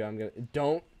ready, Joe. I'm gonna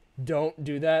don't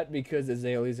do that because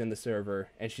Azalea's in the server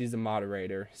and she's the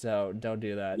moderator. So don't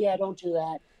do that. Yeah, don't do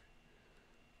that.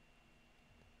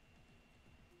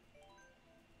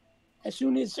 As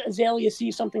soon as Azalea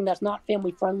sees something that's not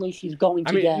family friendly, she's going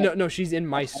to get. No, she's in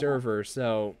my server,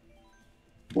 so.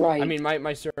 Right. I mean,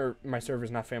 my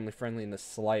server's not family friendly in the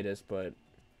slightest, but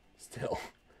still.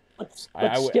 But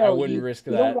I still, wouldn't risk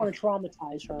that. You don't want to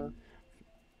traumatize her.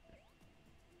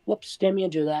 Whoops, didn't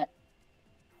mean to do that.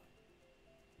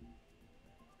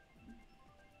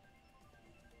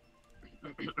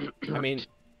 I mean,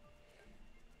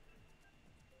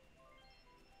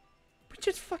 we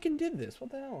just fucking did this.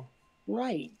 What the hell?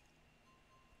 Right.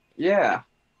 Yeah.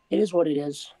 It is what it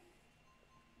is.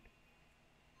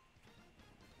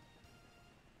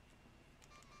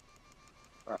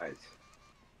 Right.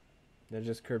 They're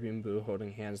just Kirby and Boo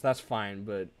holding hands. That's fine,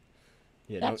 but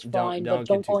yeah, That's don't fine, don't but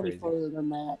get don't too go any crazy. further than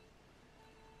that.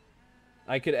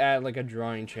 I could add like a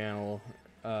drawing channel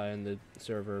in the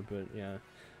server, but yeah.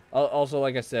 Also,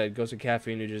 like I said, Ghost of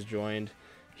Caffeine who just joined,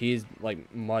 he's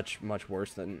like much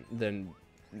worse than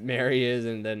Mary is,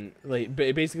 and then like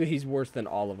basically he's worse than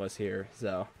all of us here.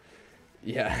 So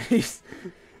yeah, he's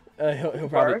he'll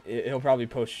probably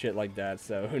post shit like that.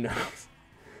 So who knows?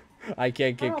 I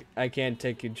can't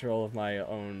take control of my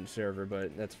own server,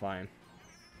 but that's fine.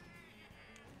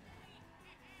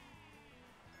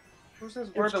 Who's this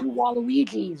There's word? two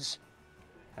Waluigis.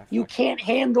 You can't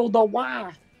handle the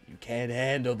why. You can't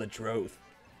handle the truth.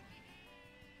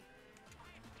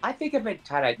 I think of it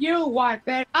kind of. You want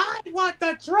that? I want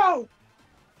the truth.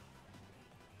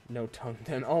 No tongue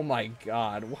then. Oh my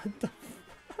god, what the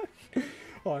fuck?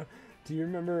 Hold on. Do you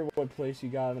remember what place you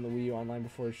got on the Wii U Online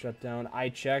before it shut down? I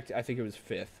checked, I think it was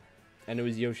 5th. And it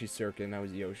was Yoshi's Circuit, and I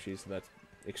was Yoshi, so that's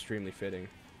extremely fitting.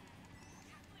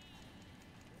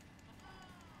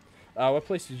 What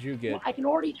place did you get? Well, I can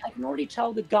already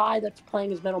tell the guy that's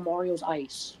playing as Metal Mario's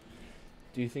Ice.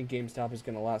 Do you think GameStop is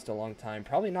going to last a long time?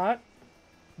 Probably not,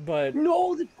 but...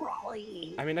 No, the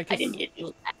probably. I mean, I didn't hit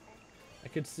you. I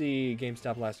could see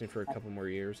GameStop lasting for a couple more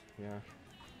years, yeah.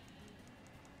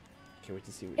 Can't wait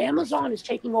to see what Amazon is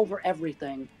taking over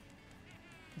everything.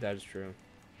 That is true.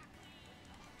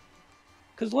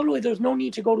 Because literally there's no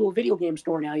need to go to a video game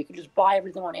store now. You can just buy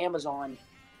everything on Amazon.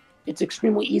 It's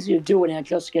extremely easy to do it, and it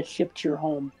just gets shipped to your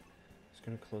home. It's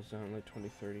going to close down in like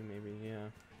 2030 maybe, yeah.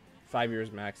 5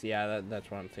 years max, yeah,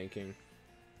 that's what I'm thinking.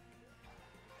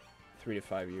 3 to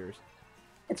 5 years.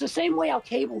 It's the same way how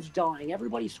cable's dying.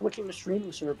 Everybody's switching to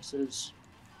streaming services.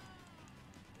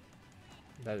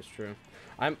 That is true.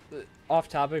 I'm off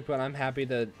topic, but I'm happy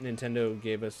that Nintendo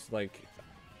gave us like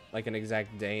an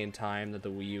exact day and time that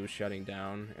the Wii U was shutting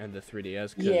down and the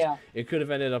 3DS. Yeah. It could have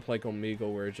ended up like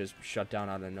Omegle where it just shut down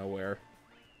out of nowhere.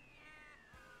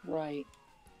 Right.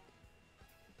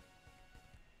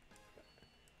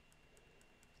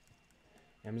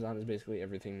 Amazon is basically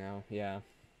everything now. Yeah.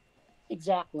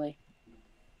 Exactly.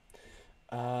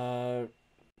 So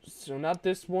not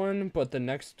this one, but the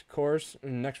next course,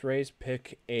 next race,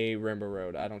 pick a Rainbow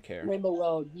Road. I don't care. Rainbow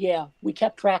Road. Yeah, we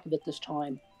kept track of it this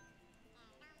time.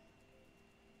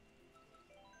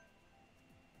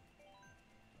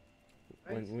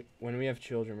 When we have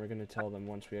children, we're gonna tell them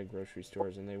once we have grocery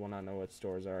stores, and they will not know what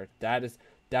stores are. That's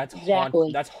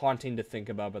Exactly. that's haunting to think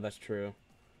about, but that's true.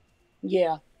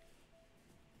 Yeah.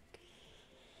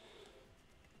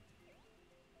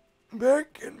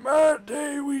 Back in my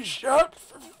day, we shopped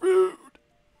for food.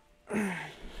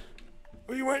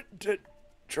 We went to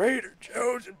Trader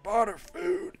Joe's and bought our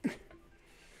food.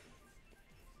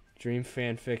 Dream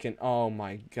fanfic and oh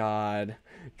my god.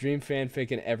 Dream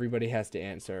fanfic and everybody has to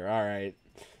answer. Alright.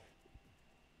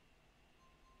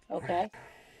 Okay.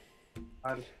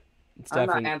 I'm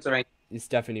Stefan, not answering.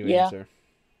 Stefan, you Yeah. answer.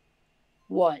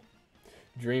 What?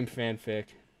 Dream fanfic.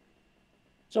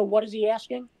 So what is he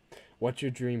asking? What's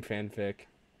your dream fanfic?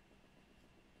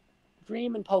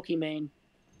 Dream and Pokemon.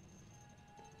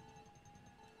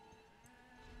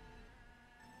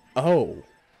 Oh.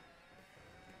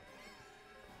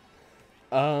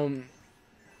 I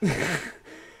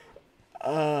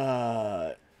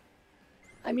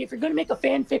mean, if you're gonna make a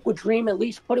fanfic with Dream, at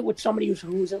least put it with somebody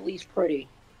who's at least pretty.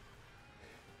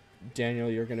 Daniel,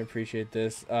 you're gonna appreciate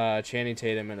this. Channing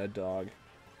Tatum and a dog.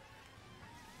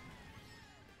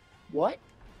 What?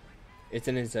 It's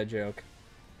an inside joke.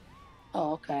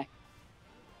 Oh, okay.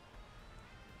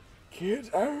 Kids,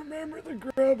 I remember the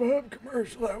Grubhub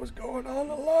commercial that was going on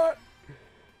a lot.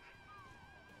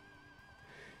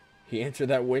 He answered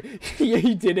that way. Yeah,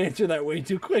 he did answer that way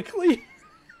too quickly.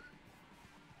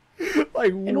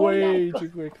 Like, way too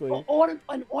quickly.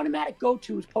 An automatic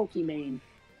go-to is Pokemon.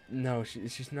 No,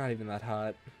 she's not even that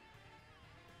hot.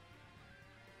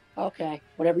 Okay,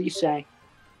 whatever you say.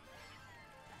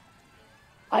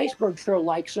 Iceberg sure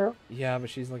likes her. Yeah, but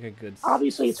she's like a good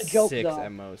Obviously, it's a joke, 6 though.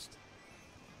 at most.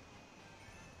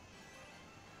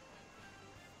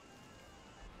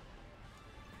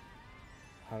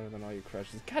 Hotter than all your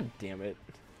crushes. God damn it.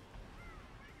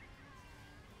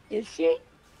 Is she?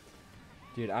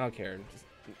 Dude, I don't care. Just...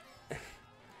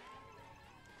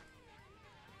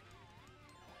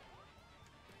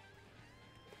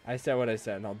 I said what I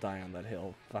said, and I'll die on that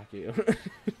hill. Fuck you.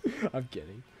 I'm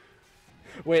kidding.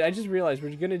 Wait, I just realized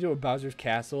we're gonna do a Bowser's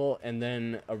Castle and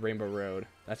then a Rainbow Road.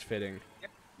 That's fitting.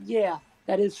 Yeah,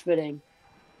 that is fitting.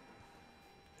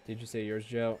 Did you say yours,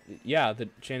 Joe? Yeah, the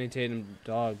Channing Tatum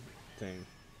dog thing.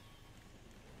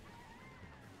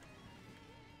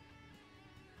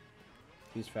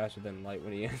 He's faster than light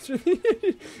when he answers.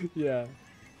 Yeah.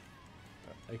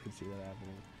 I could see that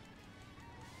happening.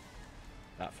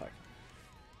 Ah, fuck.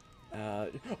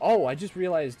 Oh, I just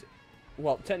realized,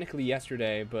 well, technically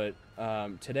yesterday, but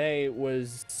today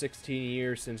was 16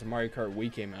 years since Mario Kart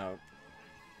Wii came out.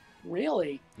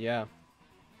 Really? Yeah.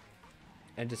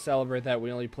 And to celebrate that, we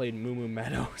only played Moo Moo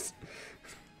Meadows.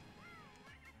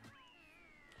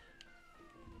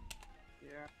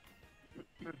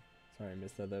 Yeah. Sorry, I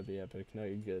missed that. That'd be epic. No,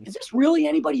 you're good. Is this really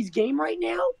anybody's game right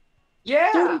now?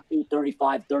 Yeah. 32,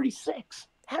 35, 36.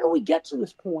 How do we get to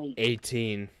this point?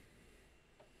 18.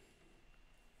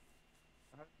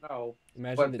 I don't know.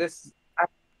 Imagine But this is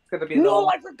gonna be No,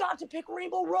 I forgot to pick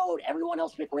Rainbow Road. Everyone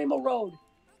else picked Rainbow Road.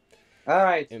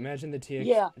 Alright. Imagine the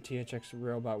Yeah. THX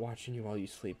robot watching you while you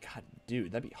sleep. God,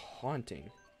 dude, that'd be haunting.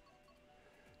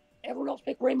 Everyone else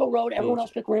picked Rainbow Road. Everyone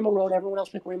else picked Rainbow Road. Everyone else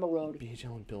picked Rainbow Road.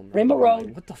 BHL and Bill Murray. Rainbow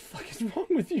Road. What the fuck is wrong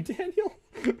with you, Daniel?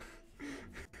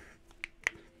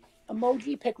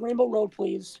 Emoji, pick Rainbow Road,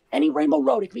 please. Any Rainbow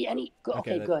Road. It could be any.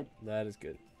 Okay, good. That is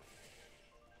good.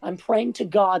 I'm praying to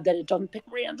God that it doesn't pick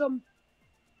random.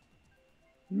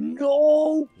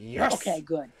 No. Yes. Okay,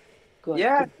 good. Good.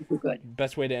 Yeah. Good.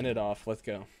 Best way to end it off. Let's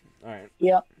go. All right.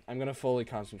 Yep. I'm gonna fully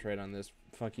concentrate on this.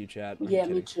 Fuck you, chat. I'm Yeah,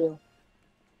 kidding. me too.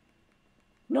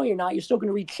 No, you're not. You're still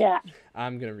gonna read chat.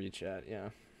 I'm gonna read chat. Yeah.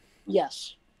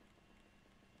 Yes.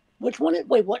 Which one?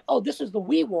 Wait, what? Oh, this is the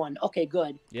Wii one. Okay,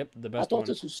 good. Yep. The I best thought one.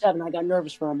 this was 7. I got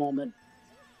nervous for a moment.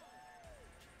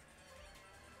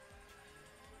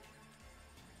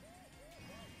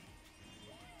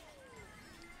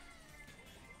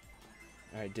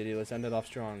 All right, Diddy. Let's end it off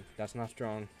strong. That's not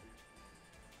strong.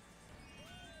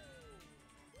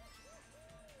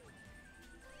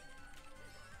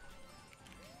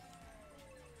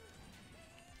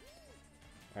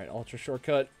 All right, ultra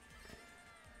shortcut.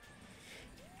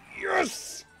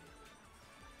 Yes!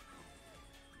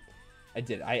 I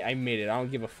did. I made it. I don't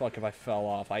give a fuck if I fell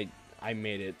off. I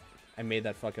made it. I made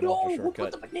that fucking No, ultra who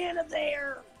shortcut. put the banana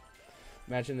there?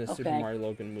 Imagine the Super Okay. Mario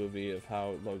Logan movie of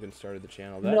how Logan started the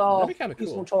channel. No, That'd be kind of please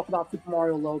cool. don't talk about Super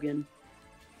Mario Logan.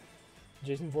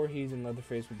 Jason Voorhees and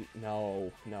Leatherface would be...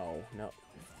 No, no, no.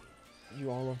 You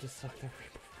all love to suck their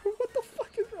rainbow. What the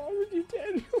fuck is wrong with you,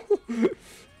 Daniel?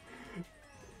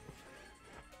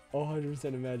 100%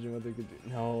 imagine what they could do.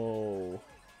 No.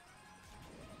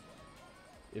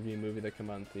 It'd be a movie that come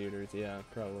out in theaters. Yeah,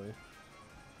 probably.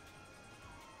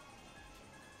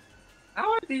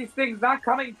 How are these things not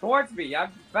coming towards me?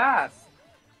 I'm fast.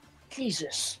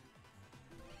 Jesus.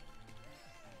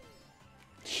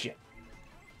 Shit.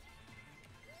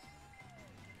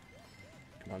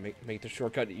 Come on, make the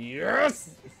shortcut.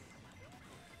 Yes!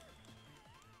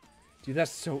 Dude,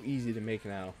 that's so easy to make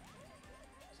now.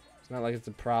 It's not like it's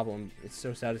a problem. It's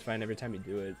so satisfying every time you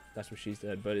do it. That's what she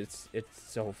said, but it's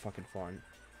so fucking fun.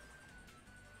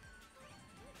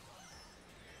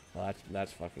 Well,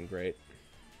 that's fucking great.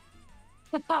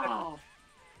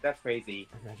 That's crazy.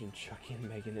 Imagine Chucky and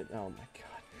Megan it. Oh my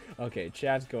god. Okay,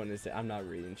 chat's going insane. I'm not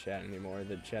reading chat anymore.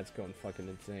 The chat's going fucking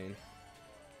insane.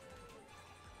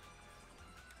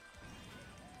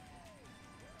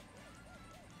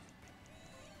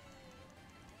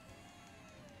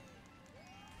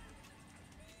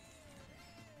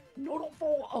 No, don't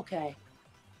fall. Okay.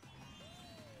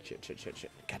 Shit.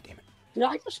 God damn it. Did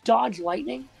I just dodge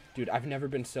lightning? Dude, I've never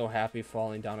been so happy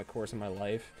falling down a course in my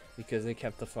life because they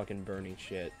kept the fucking burning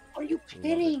shit. Are you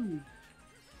kidding?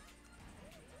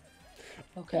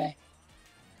 Okay.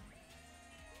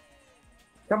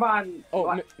 Come on.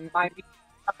 Oh,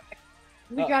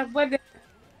 We got one.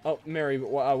 Oh, Mary,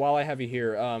 while I have you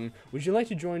here, would you like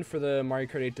to join for the Mario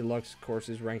Kart 8 Deluxe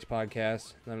Courses Ranked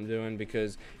podcast that I'm doing?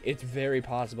 Because it's very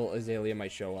possible Azalea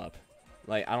might show up.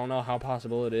 Like, I don't know how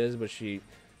possible it is, but she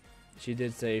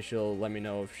did say she'll let me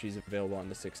know if she's available on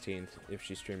the 16th, if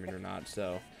she's streaming or not.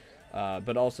 So,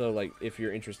 but also, like, if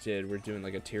you're interested, we're doing,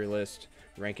 like, a tier list,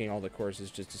 ranking all the courses,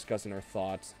 just discussing our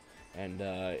thoughts, and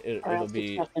it'll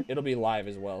be live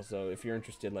as well. So if you're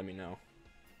interested, let me know.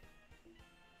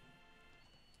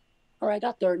 All right, I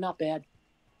got third. Not bad.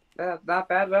 Not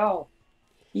bad at all.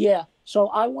 Yeah. So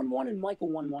I won one and Michael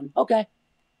won one. Okay.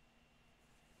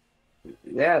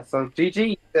 Yeah, so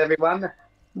GG, everyone.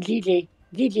 GG.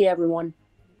 GG, everyone.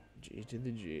 G to the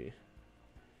G.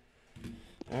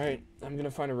 Alright, I'm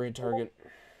gonna find a raid target.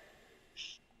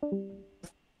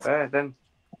 Then.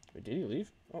 Wait, did he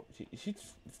leave? Oh, he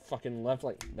fucking left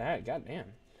like that. God damn.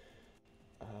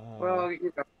 Well,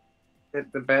 you know,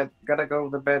 hit the bed. Gotta go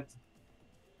to bed.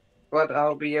 But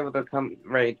I'll be able to come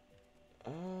raid.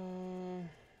 Yeah,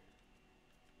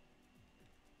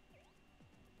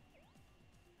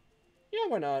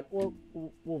 why not?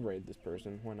 We'll raid this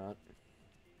person. Why not?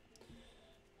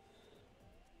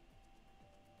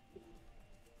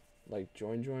 Like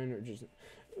join or just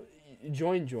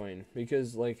join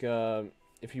because like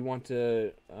if you want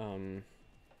to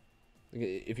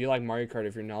if you like Mario Kart,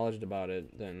 if you're knowledgeable about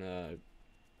it, then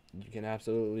you can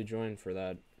absolutely join for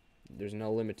that. There's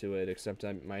no limit to it, except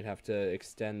I might have to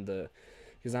extend the,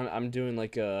 because I'm doing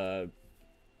like an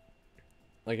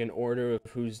order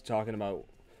of who's talking about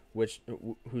which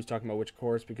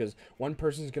course, because one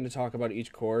person's going to talk about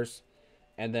each course,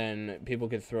 and then people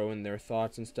can throw in their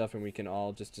thoughts and stuff, and we can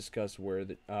all just discuss where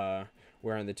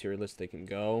on the tier list they can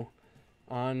go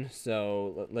on.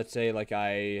 So let's say like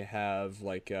I have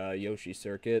like Yoshi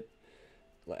Circuit.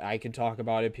 I can talk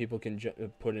about it. People can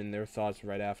put in their thoughts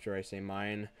right after I say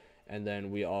mine, and then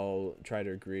we all try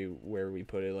to agree where we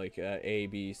put it, like A,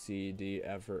 B, C, D,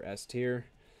 F, or S tier.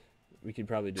 We could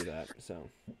probably do that. So,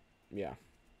 yeah.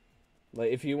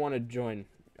 Like if you want to join,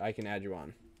 I can add you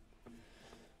on.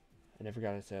 I never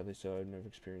got it, sadly, so I've never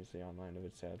experienced the online of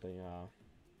it, sadly.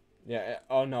 Yeah.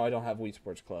 Oh no, I don't have Wii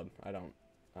Sports Club. I don't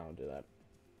do that.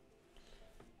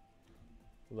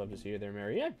 Love to see you there,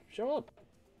 Mary. Yeah, show up.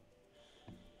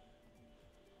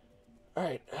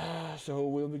 Alright, so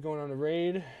we'll be going on a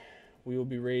raid. We will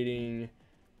be raiding,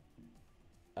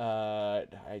 I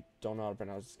don't know how to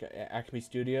pronounce this guy, Acme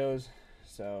Studios.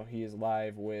 So he is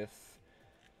live with,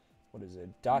 what is it,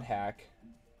 Dot Hack.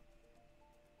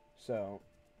 So,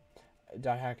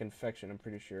 Dot Hack Infection, I'm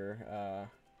pretty sure.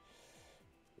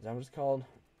 Is that what it's called?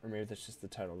 Or maybe that's just the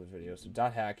title of the video. So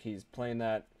Dot Hack, he's playing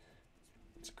that.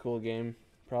 It's a cool game,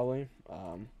 probably.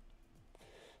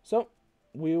 So,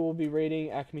 we will be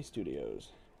raiding Acme Studios.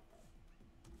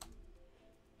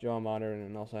 Joe, I'm honored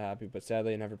and also happy, but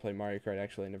sadly I never played Mario Kart.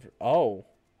 Actually, I never... Oh!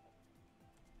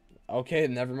 Okay,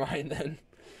 never mind then.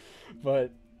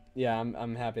 But, yeah,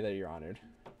 I'm happy that you're honored.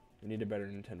 We need a better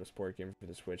Nintendo Sport game for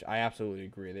the Switch. I absolutely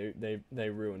agree. They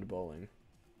ruined bowling.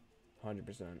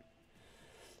 100%.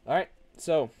 Alright,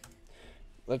 so...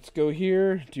 Let's go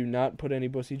here. Do not put any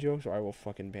bussy jokes or I will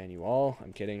fucking ban you all.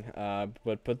 I'm kidding.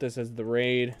 But put this as the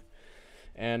raid.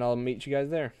 And I'll meet you guys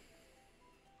there.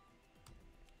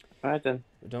 All right then.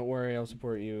 Don't worry, I'll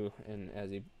support you in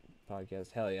Azzy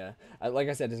podcast. Hell yeah. Like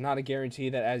I said, it's not a guarantee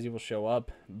that Azzy will show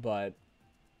up, but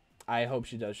I hope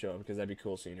she does show up because that'd be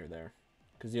cool seeing her there.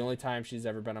 Because the only time she's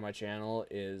ever been on my channel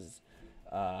is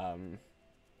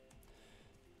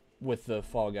with the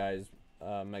Fall Guys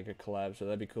mega collab, so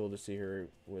that'd be cool to see her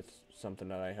with something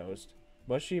that I host.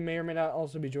 But she may or may not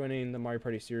also be joining the Mario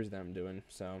Party series that I'm doing,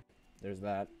 so there's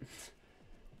that.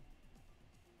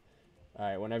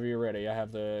 Alright, whenever you're ready, I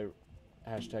have the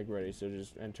hashtag ready, so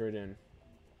just enter it in.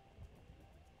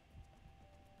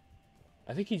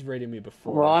 I think he's rated me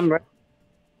before. Well, I'm ready.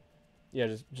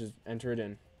 Yeah, just enter it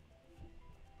in.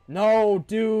 No,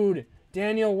 dude!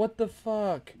 Daniel, what the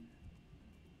fuck?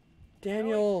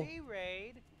 Daniel!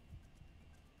 Raid.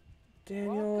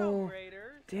 Daniel! Welcome,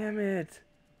 Raiders. Damn it!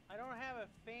 I don't have a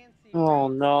fancy. Oh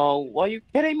raid no! raid. Why are you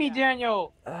kidding me, Yeah.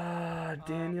 Daniel? Ah,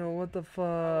 Daniel, what the I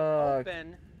was fuck?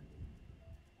 hoping.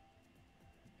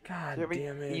 God Yeah, but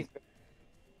damn it.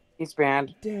 He's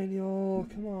banned. Daniel,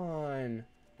 come on.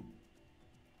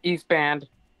 He's banned.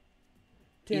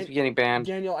 Dan- He's getting banned.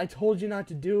 Daniel, I told you not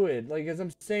to do it. Like, as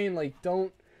I'm saying, like,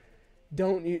 don't,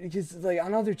 because, like,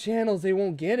 on other channels, they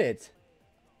won't get it.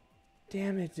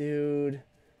 Damn it, dude.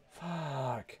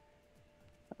 Fuck.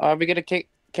 Are we gonna kick?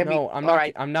 No, I'm not.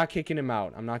 Alright. I'm not kicking him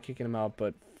out. I'm not kicking him out.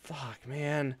 But fuck,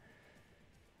 man.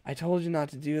 I told you not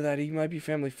to do that. He might be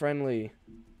family friendly.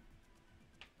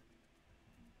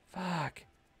 Fuck.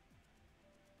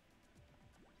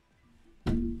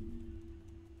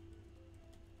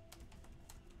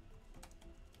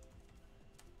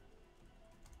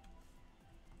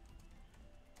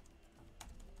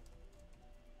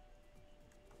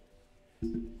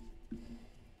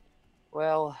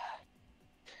 Well,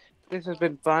 this has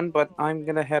been fun, but I'm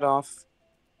gonna head off.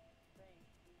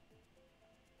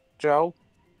 Joe.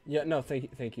 Yeah. No.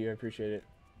 Thank you. I appreciate it.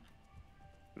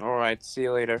 All right. See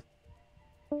you later.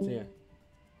 See ya.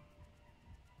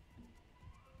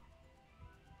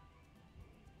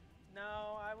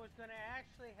 No, I was gonna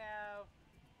actually have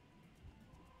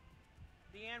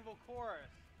the Anvil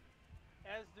chorus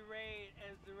as the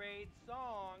raid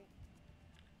song.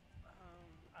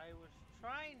 I was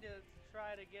trying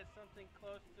to get something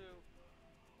close to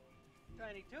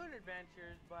Tiny Toon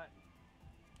Adventures, but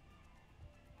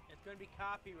it's gonna be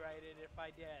copyrighted if I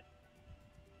did.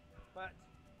 But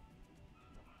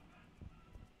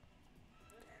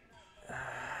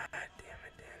Ah, damn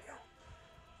it, Daniel.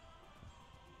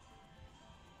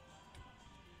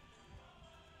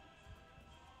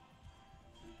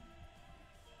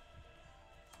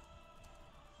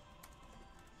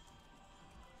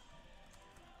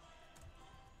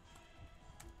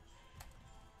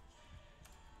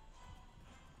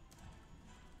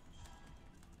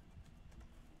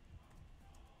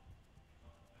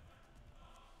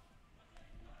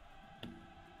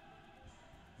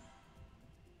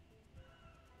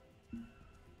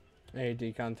 Hey,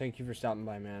 Decon, thank you for stopping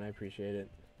by, man. I appreciate it.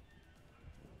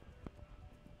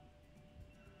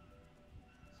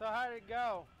 so how did it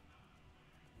go?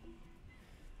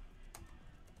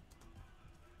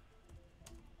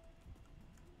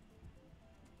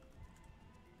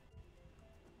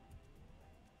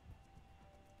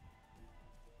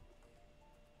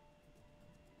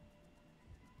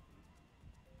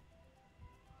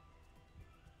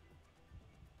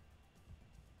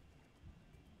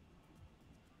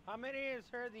 How many has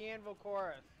heard the Anvil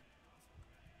chorus?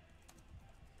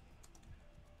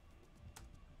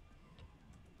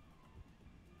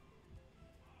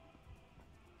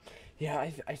 Yeah,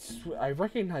 I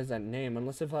recognize that name,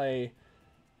 unless if I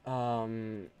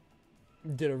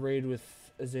did a raid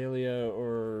with Azalea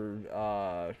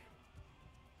or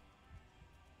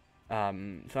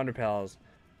Thunder Pals.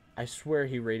 I swear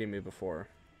he raided me before.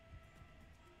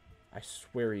 I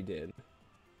swear he did.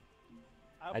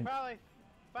 I'll probably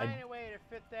find a way to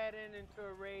fit that into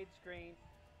a raid screen.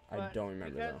 I but don't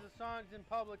remember because though. the song's in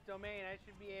public domain, I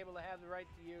should be able to have the right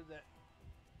to use it.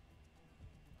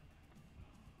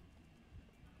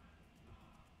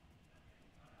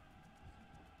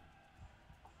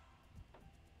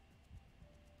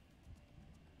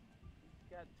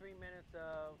 Got 3 minutes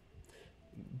of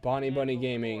Bonnie Bunny Anvil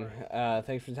Gaming. chorus.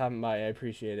 Thanks for stopping by. I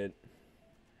appreciate it.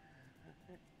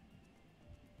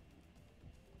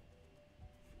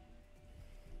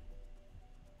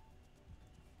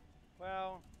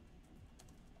 Well,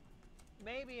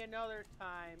 maybe another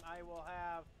time I will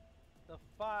have the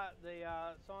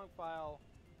song file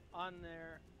on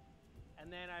there,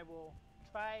 and then I will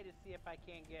try to see if I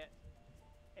can get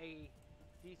a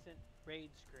decent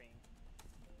raid screen.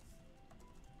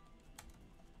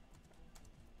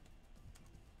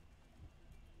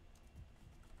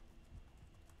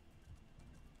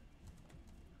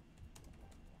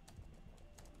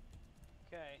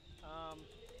 Um,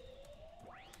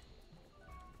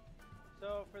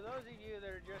 so for those of you that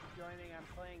are just joining, I'm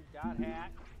playing Dot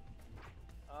Hack.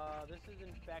 This is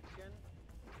Infection.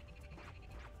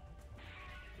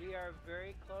 We are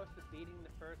very close to beating the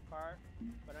first part,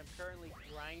 but I'm currently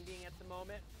grinding at the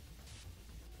moment.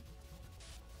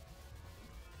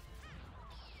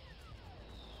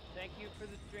 Thank you for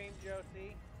the stream,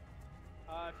 Josie.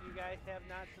 If you guys have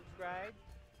not subscribed,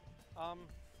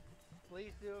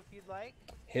 please do if you'd like.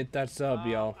 Hit that sub,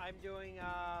 y'all. I'm doing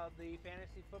the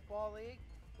Fantasy Football League,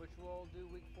 which we'll do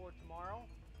week 4 tomorrow.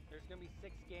 There's going to be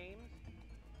 6 games.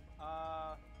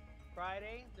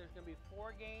 Friday, there's going to be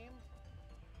 4 games.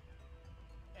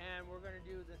 And we're going to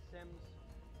do The Sims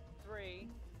 3.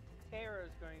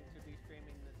 Tara's going to be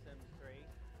streaming The Sims 3.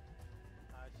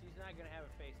 She's not going to have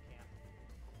a face cam.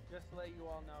 Just to let you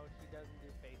all know, she doesn't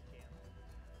do face cam.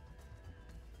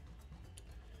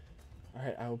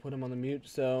 Alright, I will put him on the mute.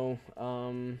 So,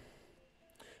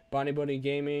 Bonnie Buddy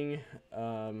Gaming,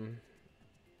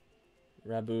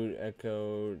 Raboot,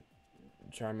 Echo,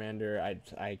 Charmander,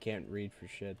 I can't read for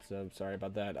shit, so I'm sorry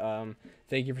about that.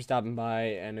 Thank you for stopping by,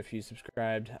 and if you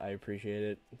subscribed, I appreciate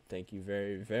it. Thank you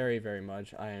very, very, very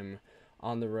much. I am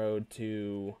on the road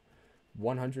to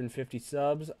 150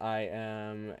 subs. I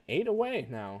am 8 away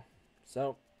now.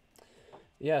 So,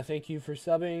 yeah, thank you for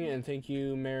subbing, and thank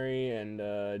you, Mary,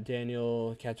 and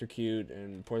Daniel, Cats Are Cute,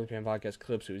 and Poorly Pan Podcast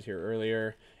Clips, who was here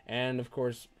earlier, and, of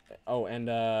course, oh, and,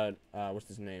 what's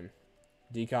his name?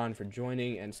 Decon for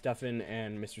joining, and Stefan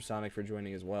and Mr. Sonic for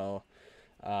joining as well.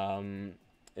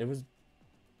 It was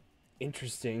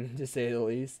interesting, to say the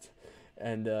least.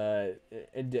 And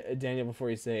Daniel, before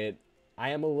you say it, I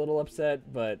am a little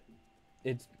upset, but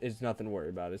it's nothing to worry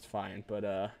about. It's fine. But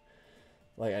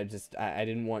like I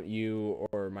didn't want you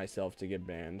or myself to get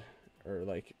banned, or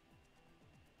like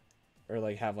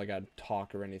have like a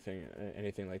talk or anything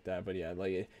like that. But yeah,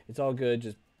 like it's all good.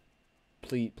 Just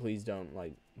please don't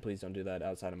do that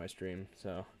outside of my stream.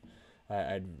 So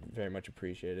I'd very much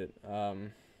appreciate it. I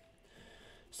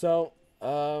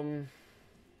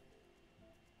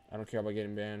don't care about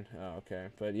getting banned. Oh, okay.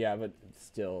 But yeah, but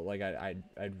still, like I'd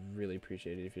really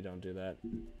appreciate it if you don't do that.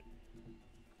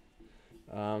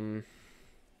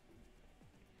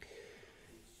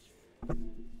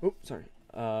 Oops, sorry.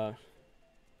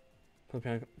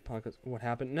 What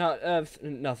happened? No,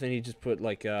 nothing. He just put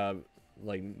like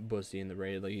Bussy in the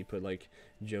raid. Like he put like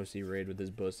Josie raid with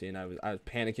his Bussy, and I was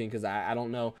panicking because I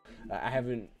don't know. I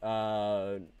haven't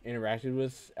interacted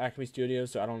with Acme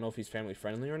Studios, so I don't know if he's family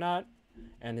friendly or not.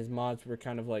 And his mods were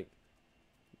kind of like,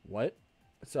 what?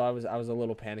 So I was a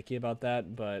little panicky about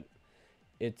that, but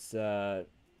it's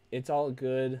all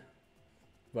good.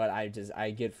 But I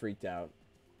get freaked out.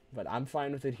 But I'm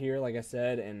fine with it here, like I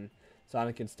said, and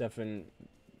Sonic and Stefan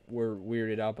were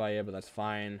weirded out by it, but that's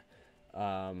fine.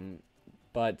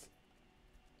 But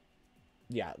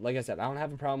yeah, like I said, I don't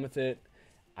have a problem with it.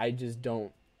 I just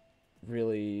don't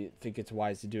really think it's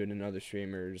wise to do it in other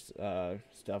streamers'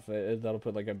 stuff. That'll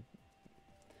put like a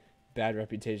bad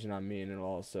reputation on me, and it'll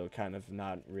also kind of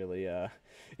not really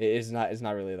it's not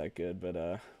really that good.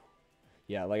 But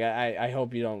yeah, like I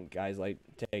hope you don't guys like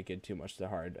take it too much to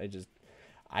heart.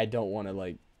 I don't want to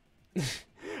like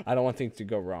I don't want things to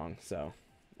go wrong, so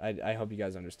I hope you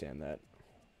guys understand that.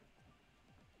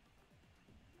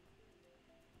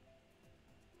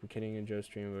 I'm kidding in Joe's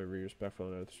stream, but be respectful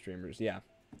to other streamers. Yeah,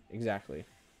 exactly.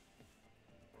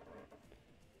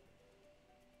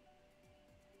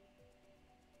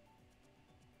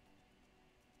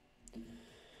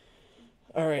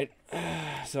 All right,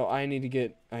 so I need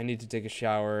to take a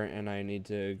shower, and I need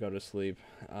to go to sleep.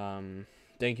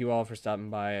 Thank you all for stopping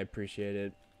by. I appreciate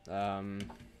it.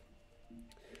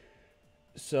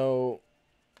 So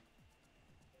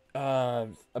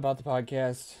about the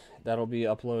podcast, that'll be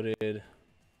uploaded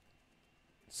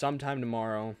sometime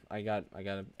tomorrow. I gotta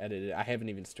edit it. I haven't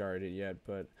even started it yet,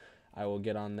 but I will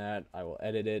get on that. I will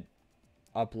edit it,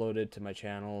 upload it to my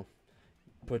channel,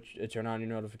 turn on your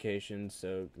notifications.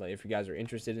 So like if you guys are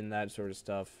interested in that sort of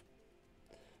stuff,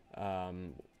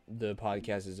 the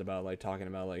podcast is about like talking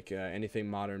about like anything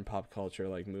modern pop culture,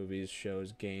 like movies,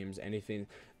 shows, games, anything.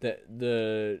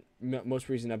 The most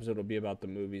recent episode will be about the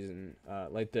movies and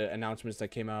like the announcements that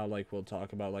came out. Like we'll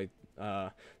talk about like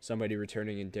somebody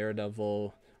returning in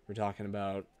Daredevil. We're talking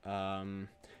about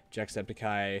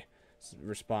Jacksepticeye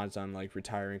response on like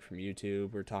retiring from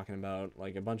YouTube. We're talking about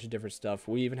like a bunch of different stuff.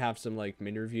 We even have some like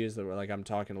mini reviews that were like I'm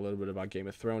talking a little bit about Game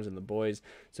of Thrones and The Boys.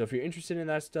 So if you're interested in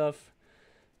that stuff,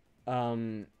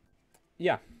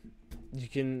 yeah, you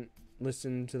can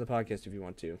listen to the podcast if you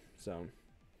want to. So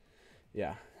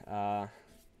yeah,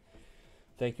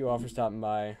 thank you all for stopping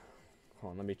by.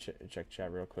 Hold on, let me check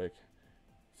chat real quick.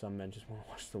 Some men just want to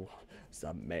watch the world.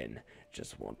 Some men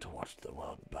just want to watch the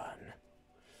world burn.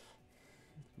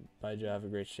 Bye, Joe. Have a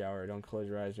great shower. Don't close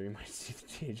your eyes or you might see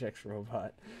the THX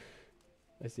robot.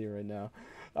 I see it right now.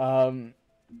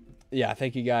 Yeah,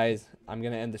 thank you guys. I'm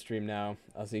gonna end the stream now.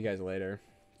 I'll see you guys later.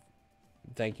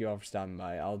 Thank you all for stopping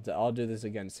by. I'll do this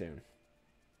again soon.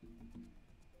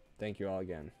 Thank you all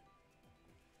again.